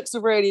 he looks a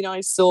really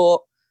nice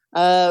sort.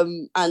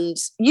 And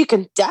you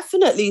can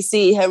definitely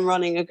see him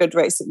running a good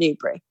race at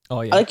Newbury.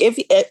 Oh yeah. Like if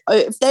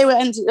they were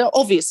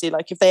obviously,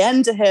 like if they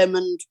enter him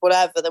and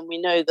whatever, then we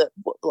know that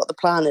what the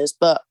plan is.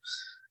 But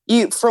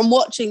from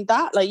watching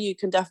that, like you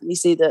can definitely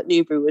see that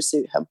Newbury would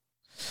suit him.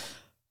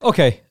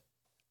 Okay,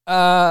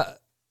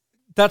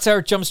 that's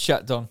our jumps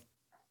chat done.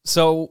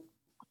 So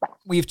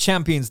we have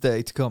Champions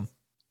Day to come.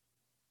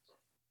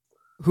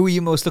 Who are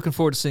you most looking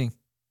forward to seeing?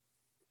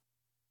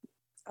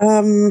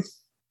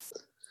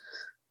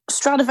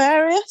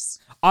 Stradivarius.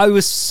 I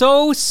was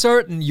so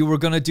certain you were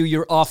going to do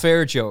your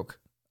off-air joke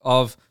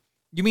of,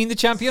 you mean the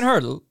champion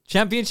hurdle,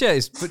 champion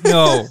chase, but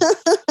no.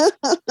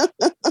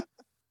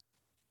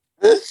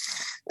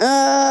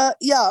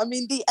 Yeah, I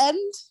mean the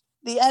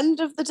end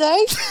of the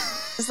day.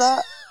 Is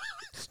that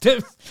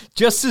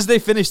just as they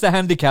finish the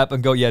handicap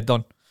and go, yeah,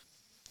 done.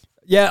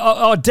 Yeah,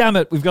 oh damn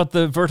it, we've got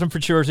the Verton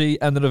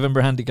Futurity and the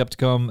November Handicap to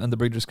come and the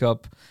Breeders'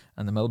 Cup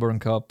and the Melbourne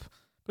Cup.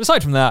 But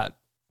aside from that,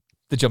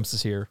 the jumps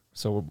is here,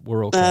 so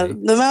we're okay.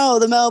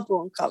 The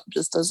Melbourne Cup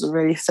just doesn't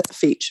really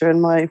feature in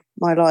my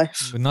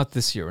life. But not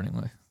this year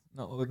anyway.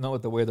 Not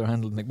with the way they're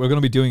handling it. We're going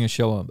to be doing a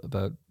show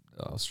about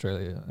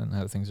Australia and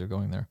how things are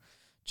going there.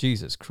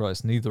 Jesus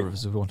Christ, neither of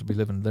us want to be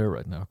living there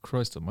right now.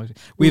 Christ almighty.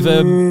 We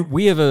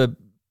have a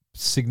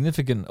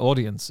significant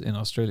audience in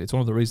Australia. It's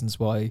one of the reasons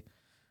why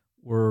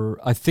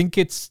I think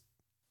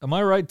am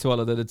I right,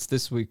 Tuala, that it's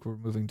this week we're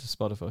moving to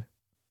Spotify?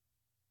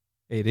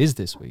 It is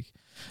this week.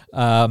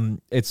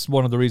 It's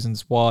one of the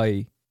reasons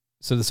why,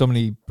 so there's so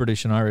many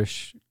British and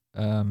Irish,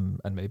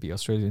 and maybe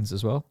Australians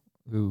as well,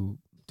 who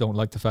don't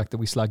like the fact that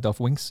we slagged off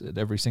Winx at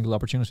every single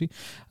opportunity,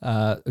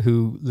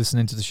 who listen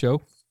into the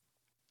show.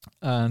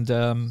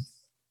 And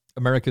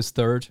America's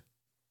third,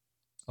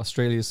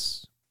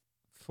 Australia's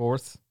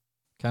fourth,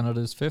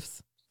 Canada's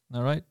fifth.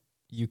 All right,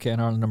 UK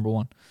and Ireland number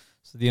one.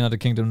 So the United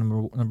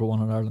Kingdom number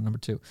one and Ireland number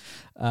two.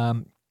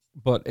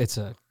 But it's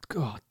a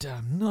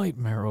goddamn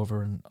nightmare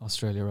over in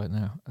Australia right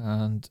now.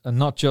 And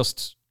not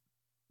just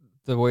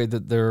the way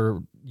that they're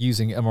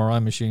using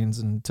MRI machines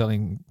and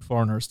telling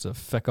foreigners to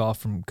feck off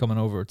from coming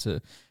over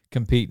to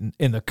compete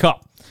in the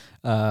cup,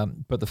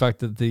 but the fact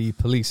that the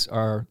police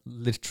are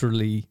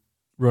literally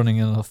running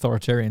in an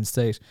authoritarian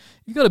state.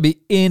 You've got to be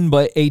in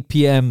by 8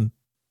 p.m.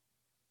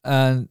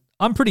 And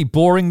I'm pretty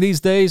boring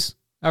these days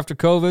after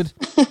COVID.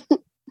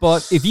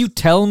 But if you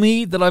tell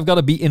me that I've got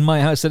to be in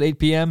my house at 8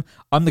 p.m.,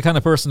 I'm the kind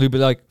of person who'd be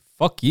like,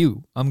 fuck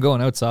you, I'm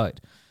going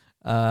outside.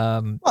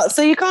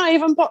 So you can't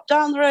even pop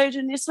down the road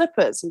in your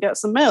slippers and get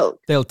some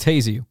milk? They'll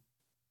tase you.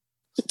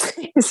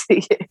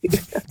 Tase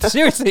you?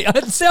 Seriously,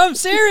 I'm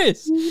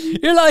serious.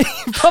 You're like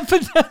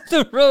popping down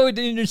the road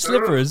in your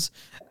slippers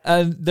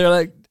and they're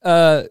like,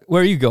 where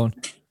are you going?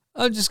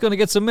 I'm just going to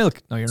get some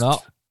milk. No, you're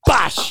not.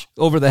 Bash!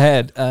 Over the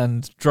head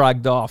and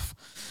dragged off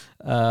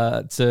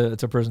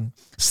to prison.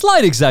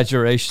 Slight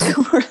exaggeration.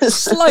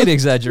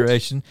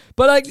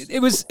 But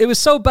it was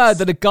so bad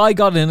that a guy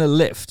got in a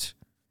lift,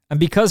 and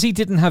because he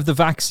didn't have the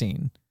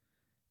vaccine,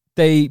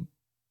 they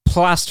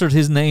plastered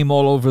his name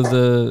all over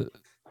the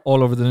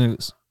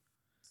news.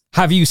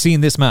 Have you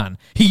seen this man?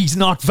 He's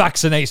not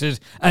vaccinated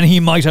and he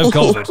might have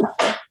COVID.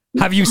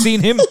 Have you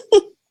seen him?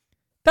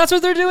 That's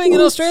what they're doing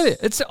in Australia.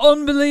 It's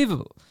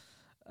unbelievable.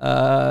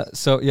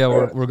 So yeah,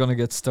 we're going to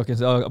get stuck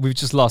into. We've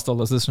just lost all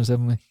those listeners,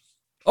 haven't we?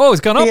 Oh,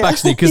 it's gone up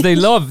actually because they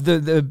love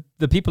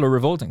the people are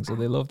revolting, so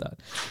they love that.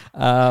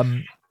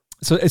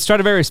 So it's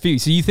Stradivarius for you.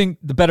 So you think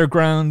the better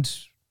ground,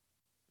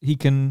 he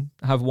can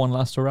have one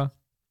last hurrah?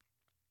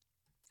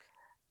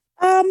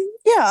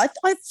 Yeah,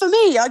 yeah, for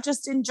me, I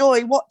just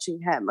enjoy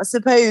watching him. I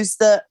suppose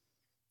that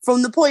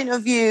from the point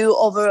of view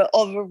of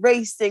a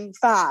racing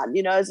fan,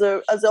 as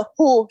a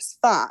horse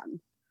fan,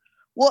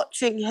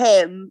 watching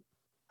him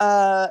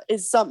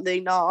is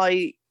something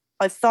that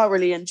I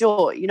thoroughly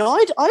enjoy.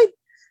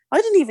 I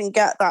didn't even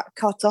get that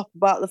cut up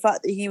about the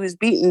fact that he was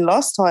beaten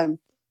last time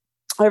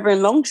over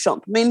in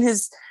Longchamp. I mean,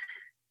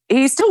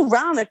 he still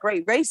ran a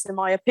great race, in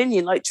my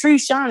opinion. Like, True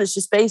Shan is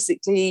just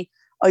basically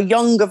a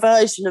younger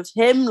version of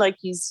him. Like,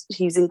 he's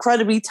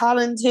incredibly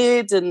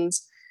talented, and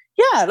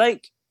yeah,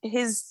 like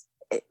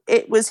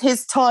it was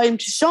his time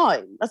to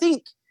shine. I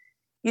think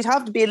you'd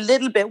have to be a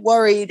little bit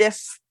worried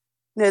if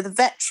the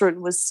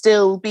veteran was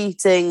still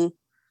beating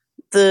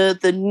the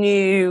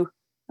new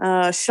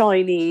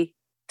shiny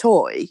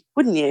toy,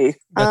 wouldn't you?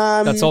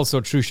 That's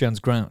also True Shan's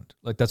ground.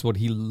 Like, that's what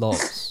he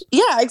loves.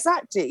 Yeah,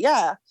 exactly.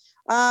 Yeah.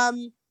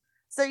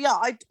 So yeah,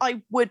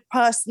 I would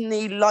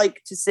personally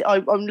like to see.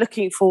 I'm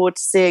looking forward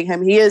to seeing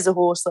him. He is a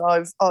horse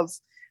that I've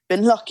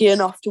been lucky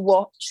enough to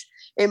watch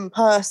in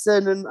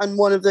person, and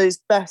one of those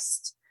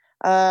best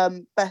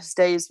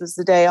days was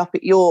the day up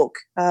at York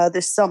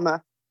this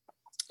summer,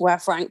 where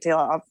frankly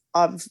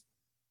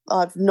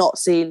I've not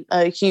seen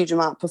a huge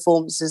amount of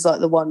performances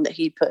like the one that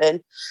he put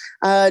in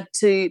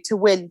to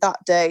win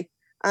that day.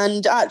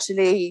 And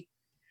actually,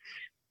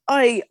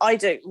 I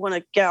don't want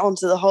to get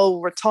onto the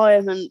whole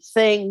retirement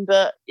thing,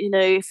 but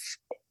if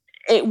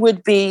it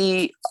would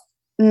be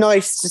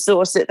nice to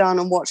sort of sit down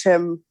and watch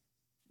him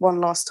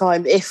one last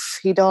time if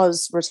he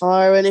does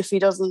retire, and if he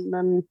doesn't,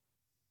 then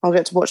I'll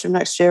get to watch him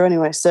next year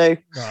anyway. So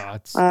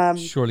it's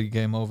surely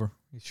game over.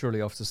 He's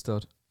surely off the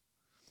stud.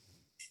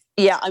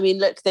 Yeah, I mean,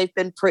 look, they've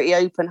been pretty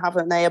open,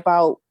 haven't they,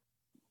 about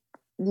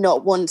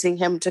not wanting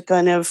him to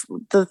kind of...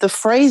 The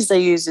phrase they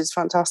use is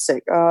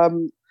fantastic.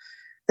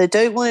 They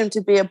don't want him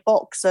to be a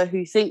boxer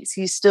who thinks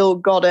he's still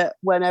got it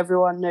when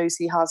everyone knows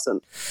he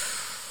hasn't.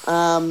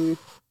 So,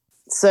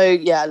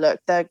 yeah, look,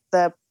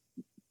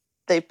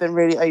 they've been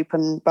really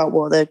open about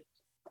what they're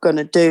going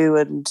to do,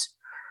 and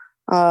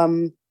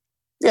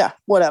yeah,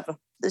 whatever.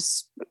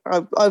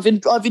 I've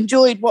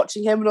enjoyed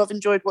watching him, and I've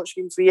enjoyed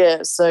watching him for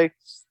years. So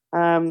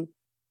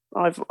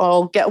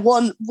I'll get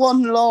one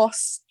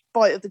last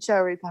bite of the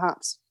cherry,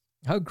 perhaps.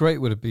 How great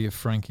would it be if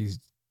Frankie's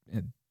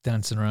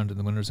dancing around in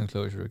the winner's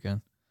enclosure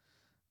again?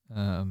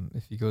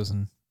 If he goes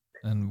and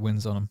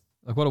wins on him.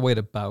 Like, what a way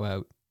to bow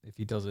out if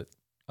he does it.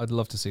 I'd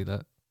love to see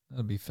that.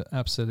 That'd be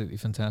absolutely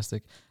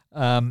fantastic.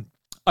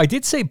 I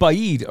did say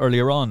Baid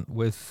earlier on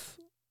with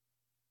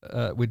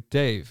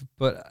Dave,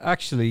 but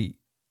actually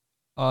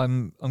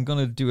I'm going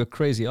to do a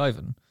crazy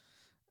Ivan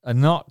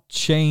and not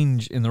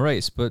change in the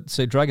race, but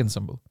say Dragon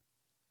Symbol.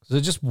 Because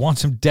I just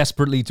want him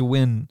desperately to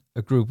win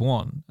a Group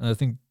 1, and I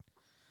think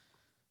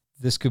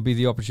this could be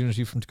the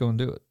opportunity for him to go and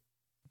do it.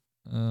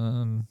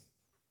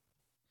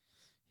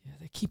 Yeah,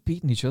 they keep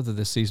beating each other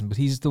this season, but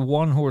he's the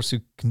one horse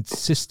who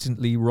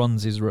consistently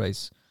runs his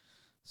race.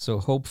 So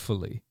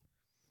hopefully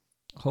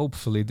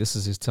this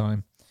is his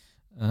time,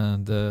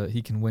 and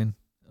he can win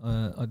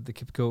at the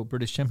Kipco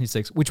British Champion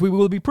Stakes, which we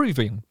will be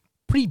previewing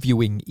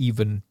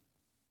even.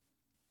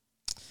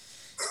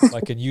 If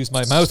I can use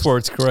my mouth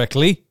words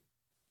correctly.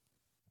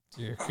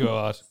 Dear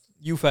God.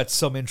 You've had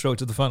some intro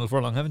to the Final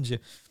Furlong, haven't you?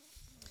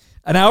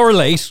 An hour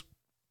late,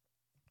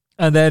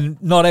 and then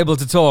not able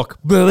to talk.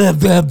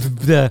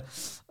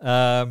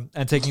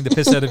 And taking the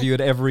piss out of you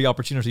at every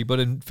opportunity. But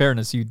in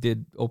fairness, you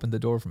did open the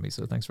door for me,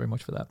 so thanks very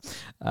much for that.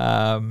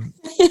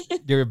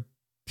 You're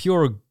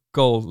pure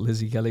gold,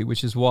 Lizzie Kelly,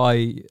 which is why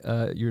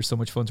you're so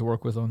much fun to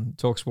work with on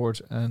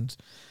TalkSport, and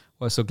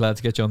I was so glad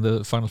to get you on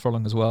the Final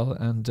Furlong as well.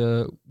 And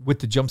with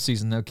the jump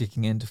season now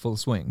kicking into full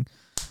swing,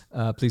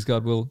 please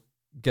God, we'll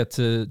get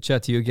to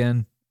chat to you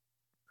again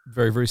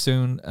very, very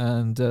soon,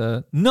 and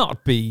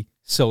not be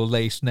so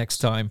late next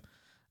time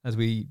as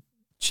we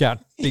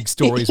chat big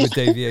stories with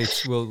Dave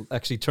Yates. Will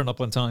actually turn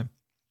up on time.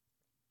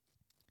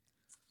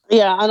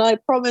 Yeah, and I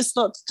promise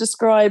not to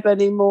describe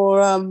any more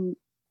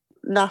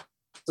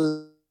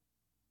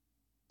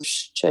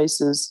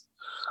chasers.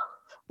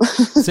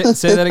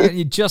 Say that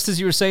again. Just as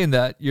you were saying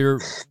that, your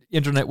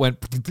internet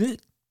went.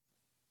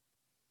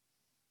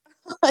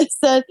 I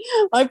said,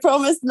 I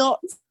promise not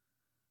to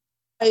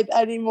describe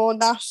any more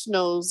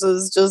nationals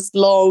as just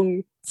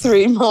long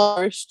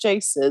 3-mile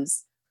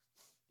chasers.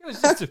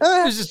 It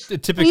was just a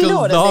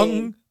typical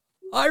long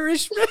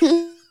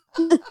Irishman.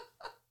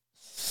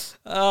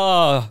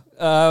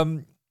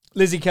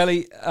 Lizzie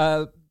Kelly,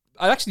 I'd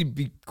actually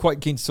be quite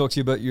keen to talk to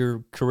you about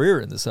your career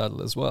in the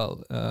saddle as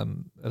well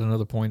at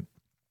another point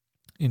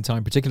in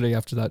time, particularly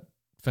after that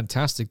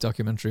fantastic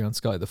documentary on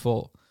Sky the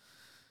Fall,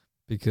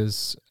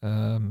 because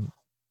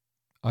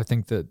I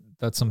think that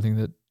that's something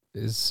that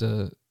is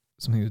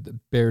something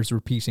that bears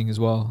repeating as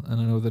well.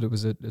 And I know that it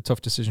was a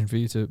tough decision for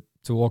you to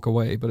walk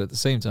away, but at the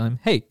same time,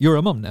 hey, you're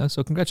a mum now,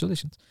 so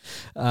congratulations.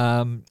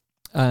 And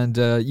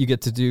you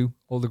get to do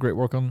all the great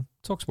work on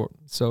TalkSport,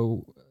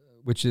 so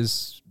which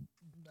is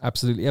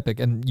absolutely epic.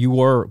 And you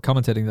were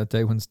commentating that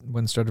day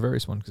when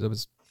Stradivarius won, because I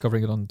was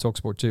covering it on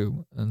TalkSport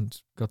too,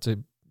 and got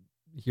to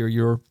hear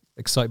your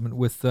excitement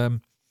with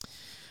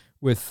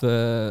with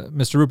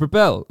Mr. Rupert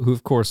Bell, who,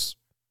 of course,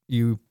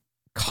 you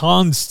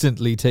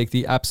constantly take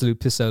the absolute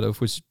piss out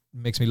of, which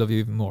makes me love you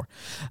even more.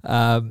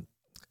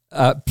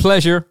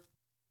 Pleasure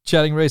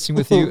chatting racing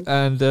with you,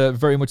 and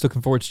very much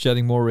looking forward to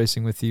chatting more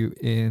racing with you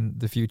in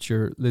the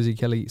future. Lizzie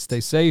Kelly, stay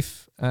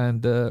safe,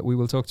 and we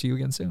will talk to you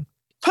again soon.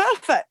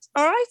 Perfect.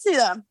 All righty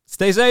then.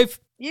 Stay safe.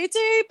 You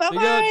too.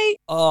 Bye-bye.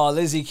 Oh,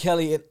 Lizzie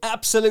Kelly, an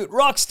absolute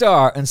rock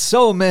star, and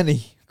so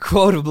many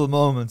quotable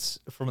moments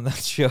from that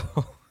show.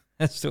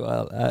 That's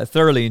well.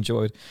 Thoroughly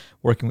enjoyed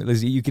working with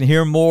Lizzie. You can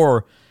hear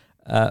more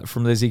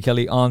from Lizzie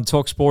Kelly on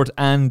TalkSport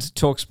and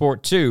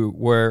TalkSport 2,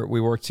 where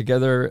we work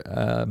together.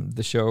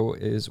 The show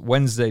is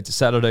Wednesday to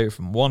Saturday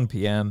from 1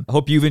 p.m. I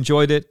hope you've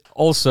enjoyed it.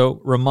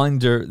 Also,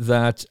 reminder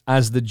that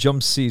as the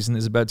jump season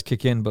is about to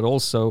kick in, but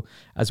also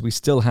as we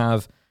still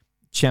have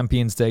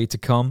Champions Day to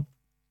come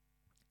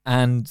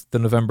and the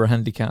November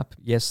handicap.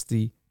 Yes,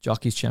 the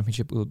Jockeys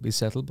Championship will be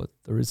settled, but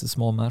there is the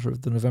small matter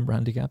of the November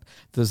handicap.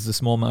 There's the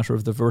small matter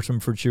of the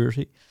Vertum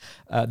Futurity.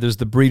 There's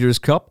the Breeders'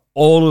 Cup.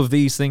 All of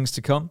these things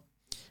to come.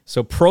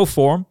 So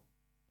Proform,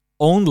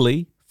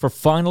 only for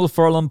Final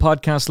Furlong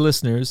podcast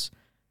listeners,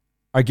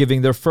 are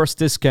giving their first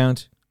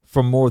discount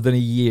for more than a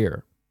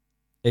year.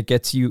 It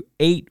gets you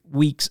 8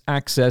 weeks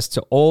access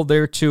to all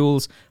their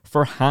tools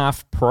for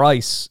half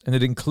price. And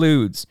it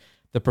includes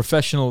the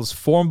Professionals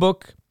Form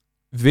Book,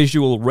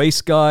 visual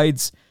race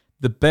guides,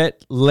 the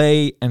Bet,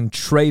 Lay, and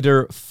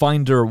Trader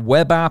Finder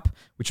web app,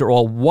 which are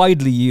all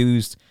widely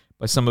used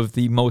by some of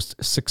the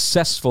most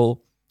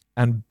successful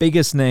and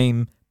biggest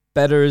name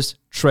bettors,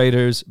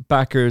 traders,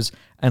 backers,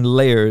 and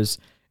layers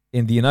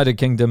in the United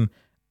Kingdom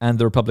and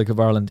the Republic of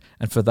Ireland.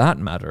 And for that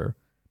matter,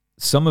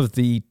 some of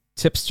the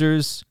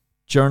tipsters,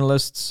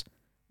 journalists,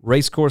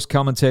 racecourse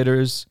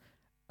commentators,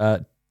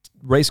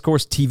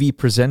 racecourse TV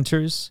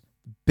presenters,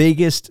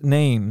 biggest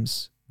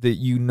names that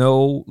you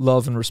know,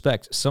 love, and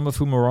respect, some of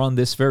whom are on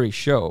this very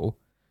show,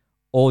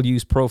 all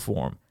use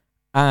Proform,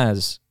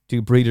 as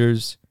do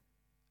breeders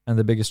and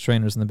the biggest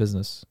trainers in the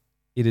business.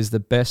 It is the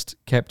best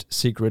kept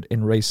secret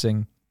in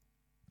racing,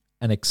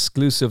 and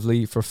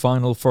exclusively for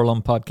Final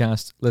Furlong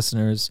podcast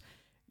listeners,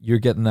 you're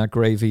getting that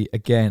gravy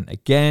again,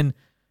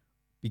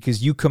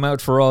 because you come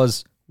out for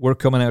us, we're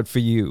coming out for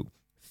you.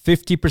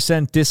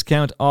 50%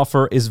 discount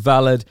offer is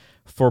valid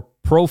for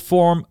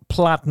Proform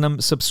Platinum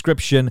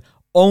subscription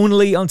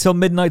only until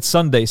midnight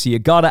Sunday, so you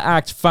gotta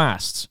act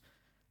fast.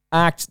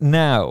 Act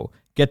now.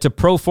 Get to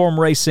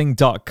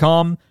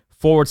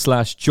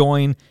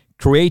proformracing.com/join,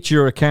 create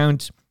your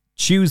account,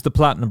 choose the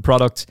Platinum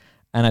product,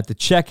 and at the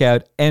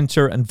checkout,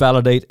 enter and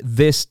validate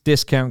this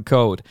discount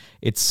code.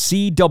 It's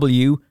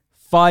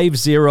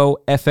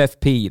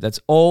CW50FFP. That's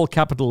all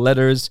capital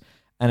letters,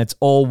 and it's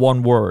all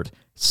one word.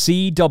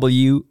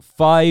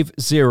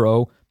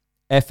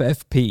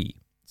 CW50FFP.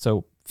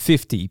 So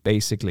 50,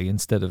 basically,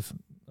 instead of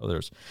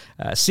others.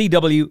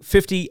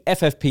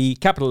 CW50FFP,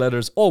 capital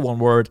letters, all one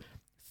word.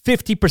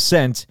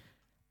 50%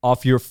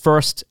 off your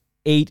first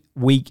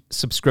 8-week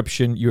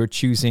subscription. You're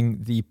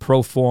choosing the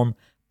Proform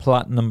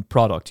Platinum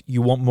product.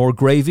 You want more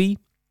gravy?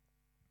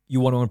 You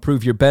want to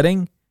improve your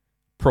betting?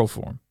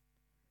 Proform.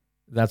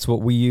 That's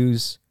what we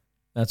use.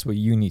 That's what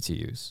you need to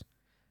use.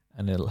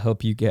 And it'll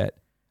help you get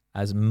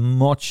as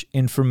much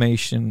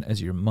information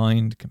as your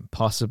mind can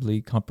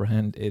possibly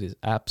comprehend. It is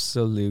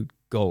absolute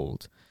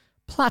gold.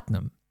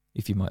 Platinum,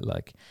 if you might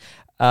like.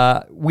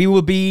 We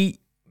will be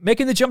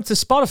making the jump to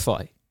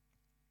Spotify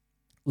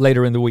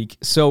later in the week.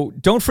 So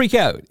don't freak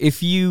out.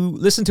 If you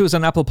listen to us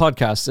on Apple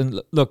Podcasts, and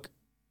look,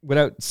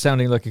 without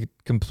sounding like a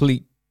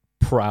complete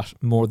prat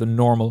more than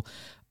normal,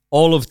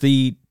 all of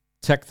the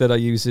tech that I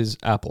use is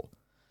Apple.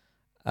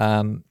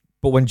 But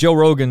when Joe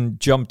Rogan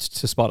jumped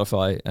to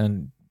Spotify,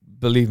 and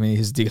believe me,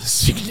 his deal is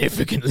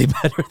significantly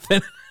better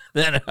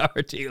than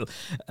our deal.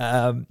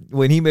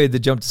 When he made the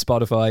jump to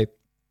Spotify,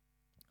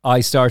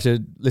 I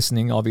started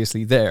listening,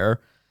 obviously,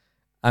 there.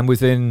 And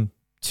within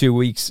 2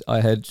 weeks,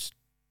 I had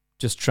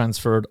just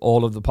transferred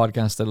all of the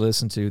podcasts that I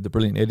listened to, The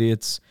Brilliant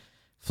Idiots,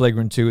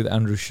 Flagrant 2 with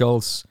Andrew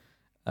Schultz,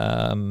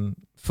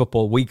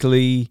 Football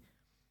Weekly,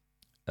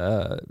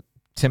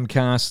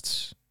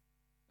 Timcast,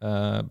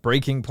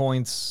 Breaking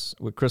Points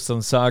with Crystal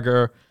and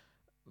Sagar,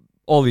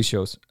 all these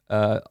shows.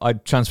 I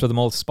transfer them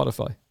all to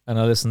Spotify and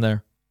I listen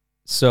there.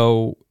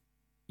 So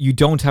you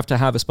don't have to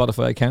have a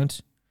Spotify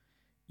account.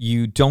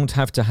 You don't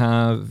have to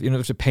have, you don't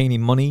have to pay any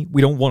money.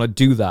 We don't want to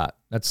do that.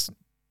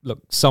 Look,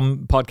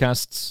 some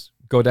podcasts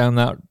go down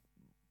that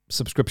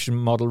subscription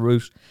model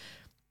route.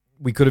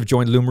 We could have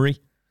joined Lumery.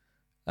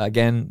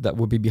 Again, that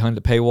would be behind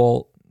the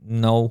paywall.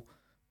 No.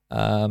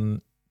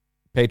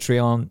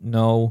 Patreon,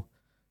 no.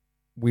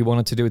 We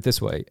wanted to do it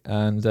this way.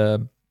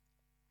 And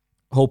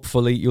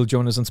hopefully you'll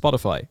join us on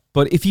Spotify.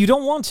 But if you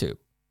don't want to,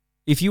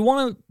 if you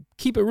want to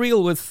keep it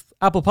real with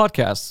Apple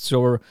Podcasts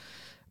or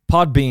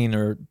Podbean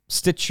or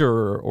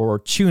Stitcher or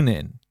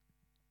TuneIn,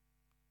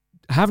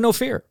 have no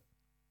fear.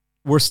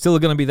 We're still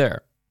going to be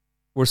there.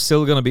 We're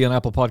still going to be on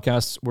Apple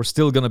Podcasts. We're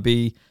still going to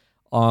be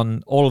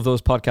on all of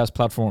those podcast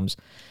platforms.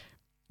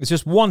 It's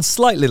just one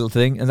slight little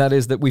thing, and that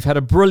is that we've had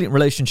a brilliant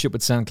relationship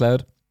with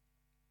SoundCloud.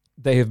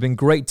 They have been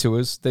great to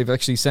us. They've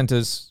actually sent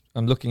us,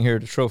 I'm looking here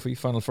at the trophy,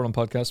 Final Furlong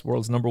Podcast,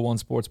 world's #1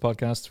 sports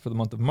podcast for the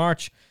month of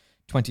March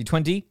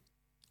 2020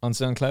 on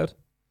SoundCloud.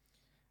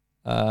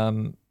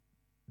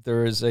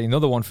 There is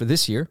another one for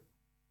this year,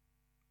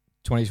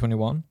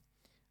 2021,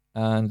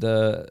 and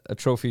a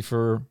trophy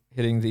for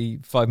hitting the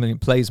 5 million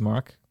plays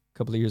mark a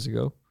couple of years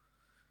ago,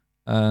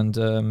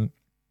 and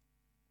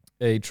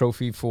a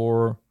trophy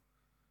for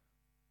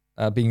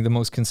being the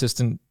most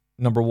consistent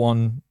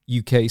 #1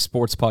 UK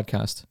sports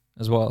podcast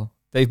as well.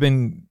 They've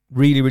been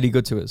really, really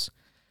good to us.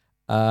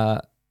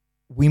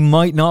 We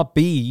might not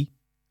be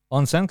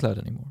on SoundCloud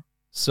anymore.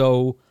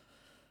 So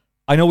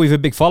I know we have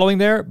a big following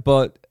there,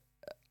 but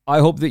I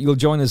hope that you'll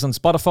join us on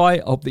Spotify.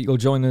 I hope that you'll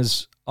join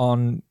us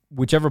on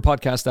whichever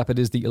podcast app it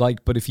is that you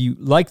like. But if you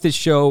like this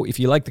show, if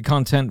you like the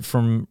content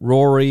from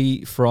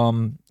Rory,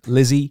 from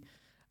Lizzie,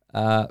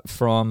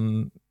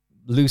 from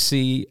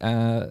Lucy,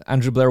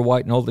 Andrew Blair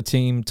White and all the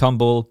team, Tom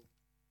Bull,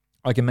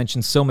 I can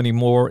mention so many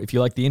more. If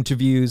you like the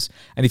interviews,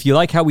 and if you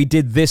like how we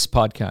did this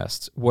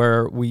podcast,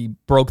 where we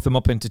broke them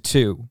up into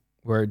two,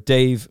 where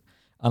Dave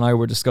and I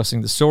were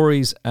discussing the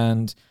stories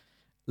and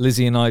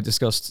Lizzie and I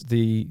discussed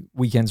the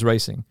weekend's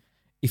racing.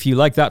 If you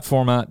like that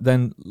format,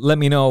 then let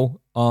me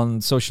know on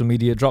social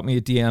media. Drop me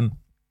a DM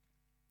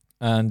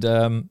and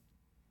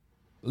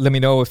let me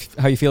know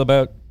how you feel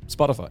about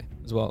Spotify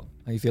as well.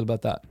 How you feel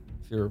about that.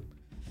 If you're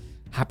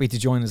happy to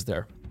join us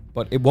there.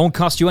 But it won't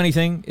cost you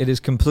anything. It is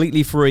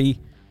completely free.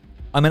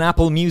 I'm an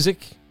Apple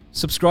Music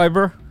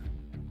subscriber.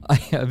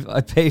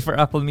 I pay for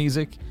Apple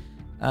Music,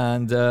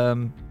 and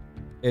I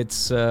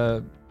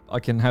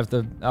can have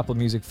the Apple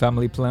Music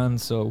family plan,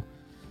 so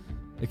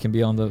it can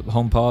be on the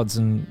HomePods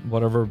and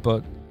whatever.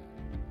 But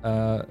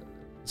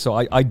so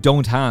I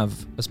don't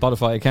have a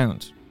Spotify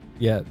account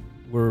yet.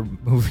 We're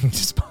moving to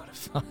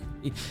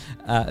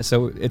Spotify,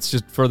 so it's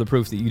just further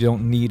proof that you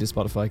don't need a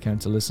Spotify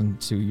account to listen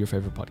to your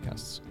favorite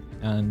podcasts.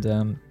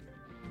 And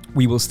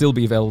we will still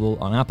be available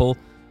on Apple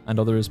and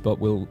others, but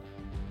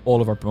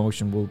all of our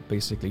promotion will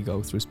basically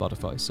go through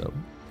Spotify. So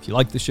if you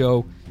like the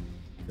show,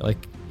 you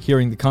like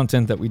hearing the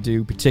content that we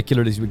do,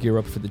 particularly as we gear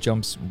up for the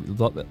jumps, we've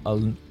got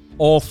an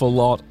awful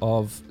lot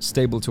of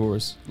stable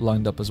tours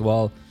lined up as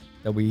well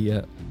that we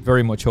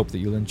very much hope that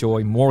you'll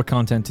enjoy. More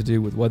content to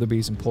do with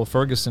Weatherby's and Paul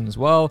Ferguson as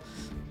well.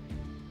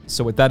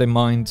 So with that in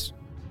mind,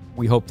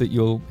 we hope that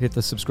you'll hit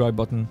the subscribe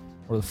button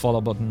or the follow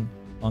button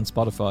on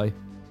Spotify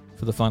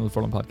for the Final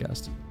Furlong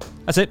Podcast.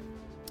 That's it.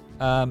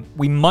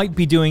 We might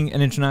be doing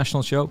an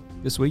international show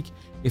this week.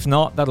 If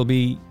not, that'll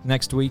be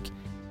next week.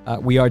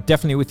 We are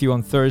definitely with you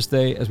on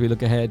Thursday as we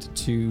look ahead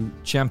to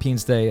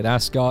Champions Day at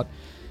Ascot.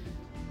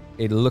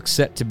 It looks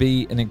set to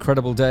be an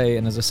incredible day.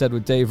 And as I said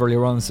with Dave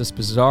earlier on, it's this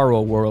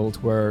bizarro world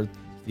where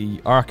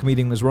the ARC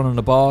meeting was run on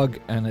a bog,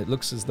 and it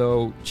looks as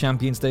though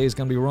Champions Day is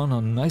going to be run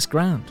on nice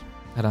ground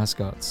at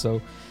Ascot.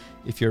 So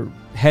if you're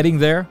heading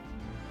there,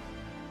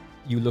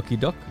 you lucky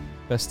duck,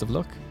 best of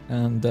luck.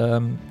 And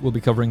we'll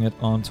be covering it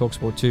on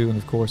TalkSport 2, and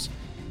of course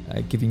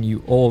giving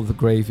you all the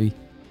gravy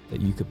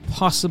that you could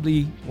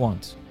possibly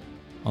want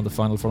on the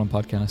Final Furlong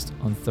Podcast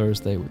on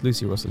Thursday with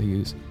Lucy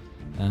Russell-Hughes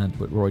and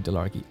with Roy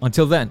Delargy.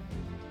 Until then,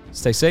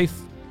 stay safe,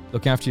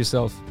 look after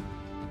yourself,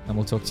 and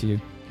we'll talk to you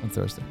on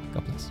Thursday.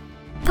 God bless.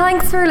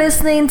 Thanks for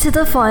listening to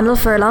the Final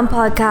Furlong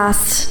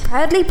Podcast,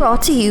 proudly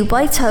brought to you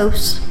by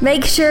Toast.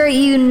 Make sure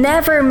you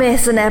never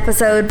miss an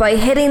episode by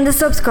hitting the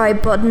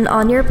subscribe button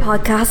on your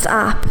podcast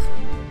app.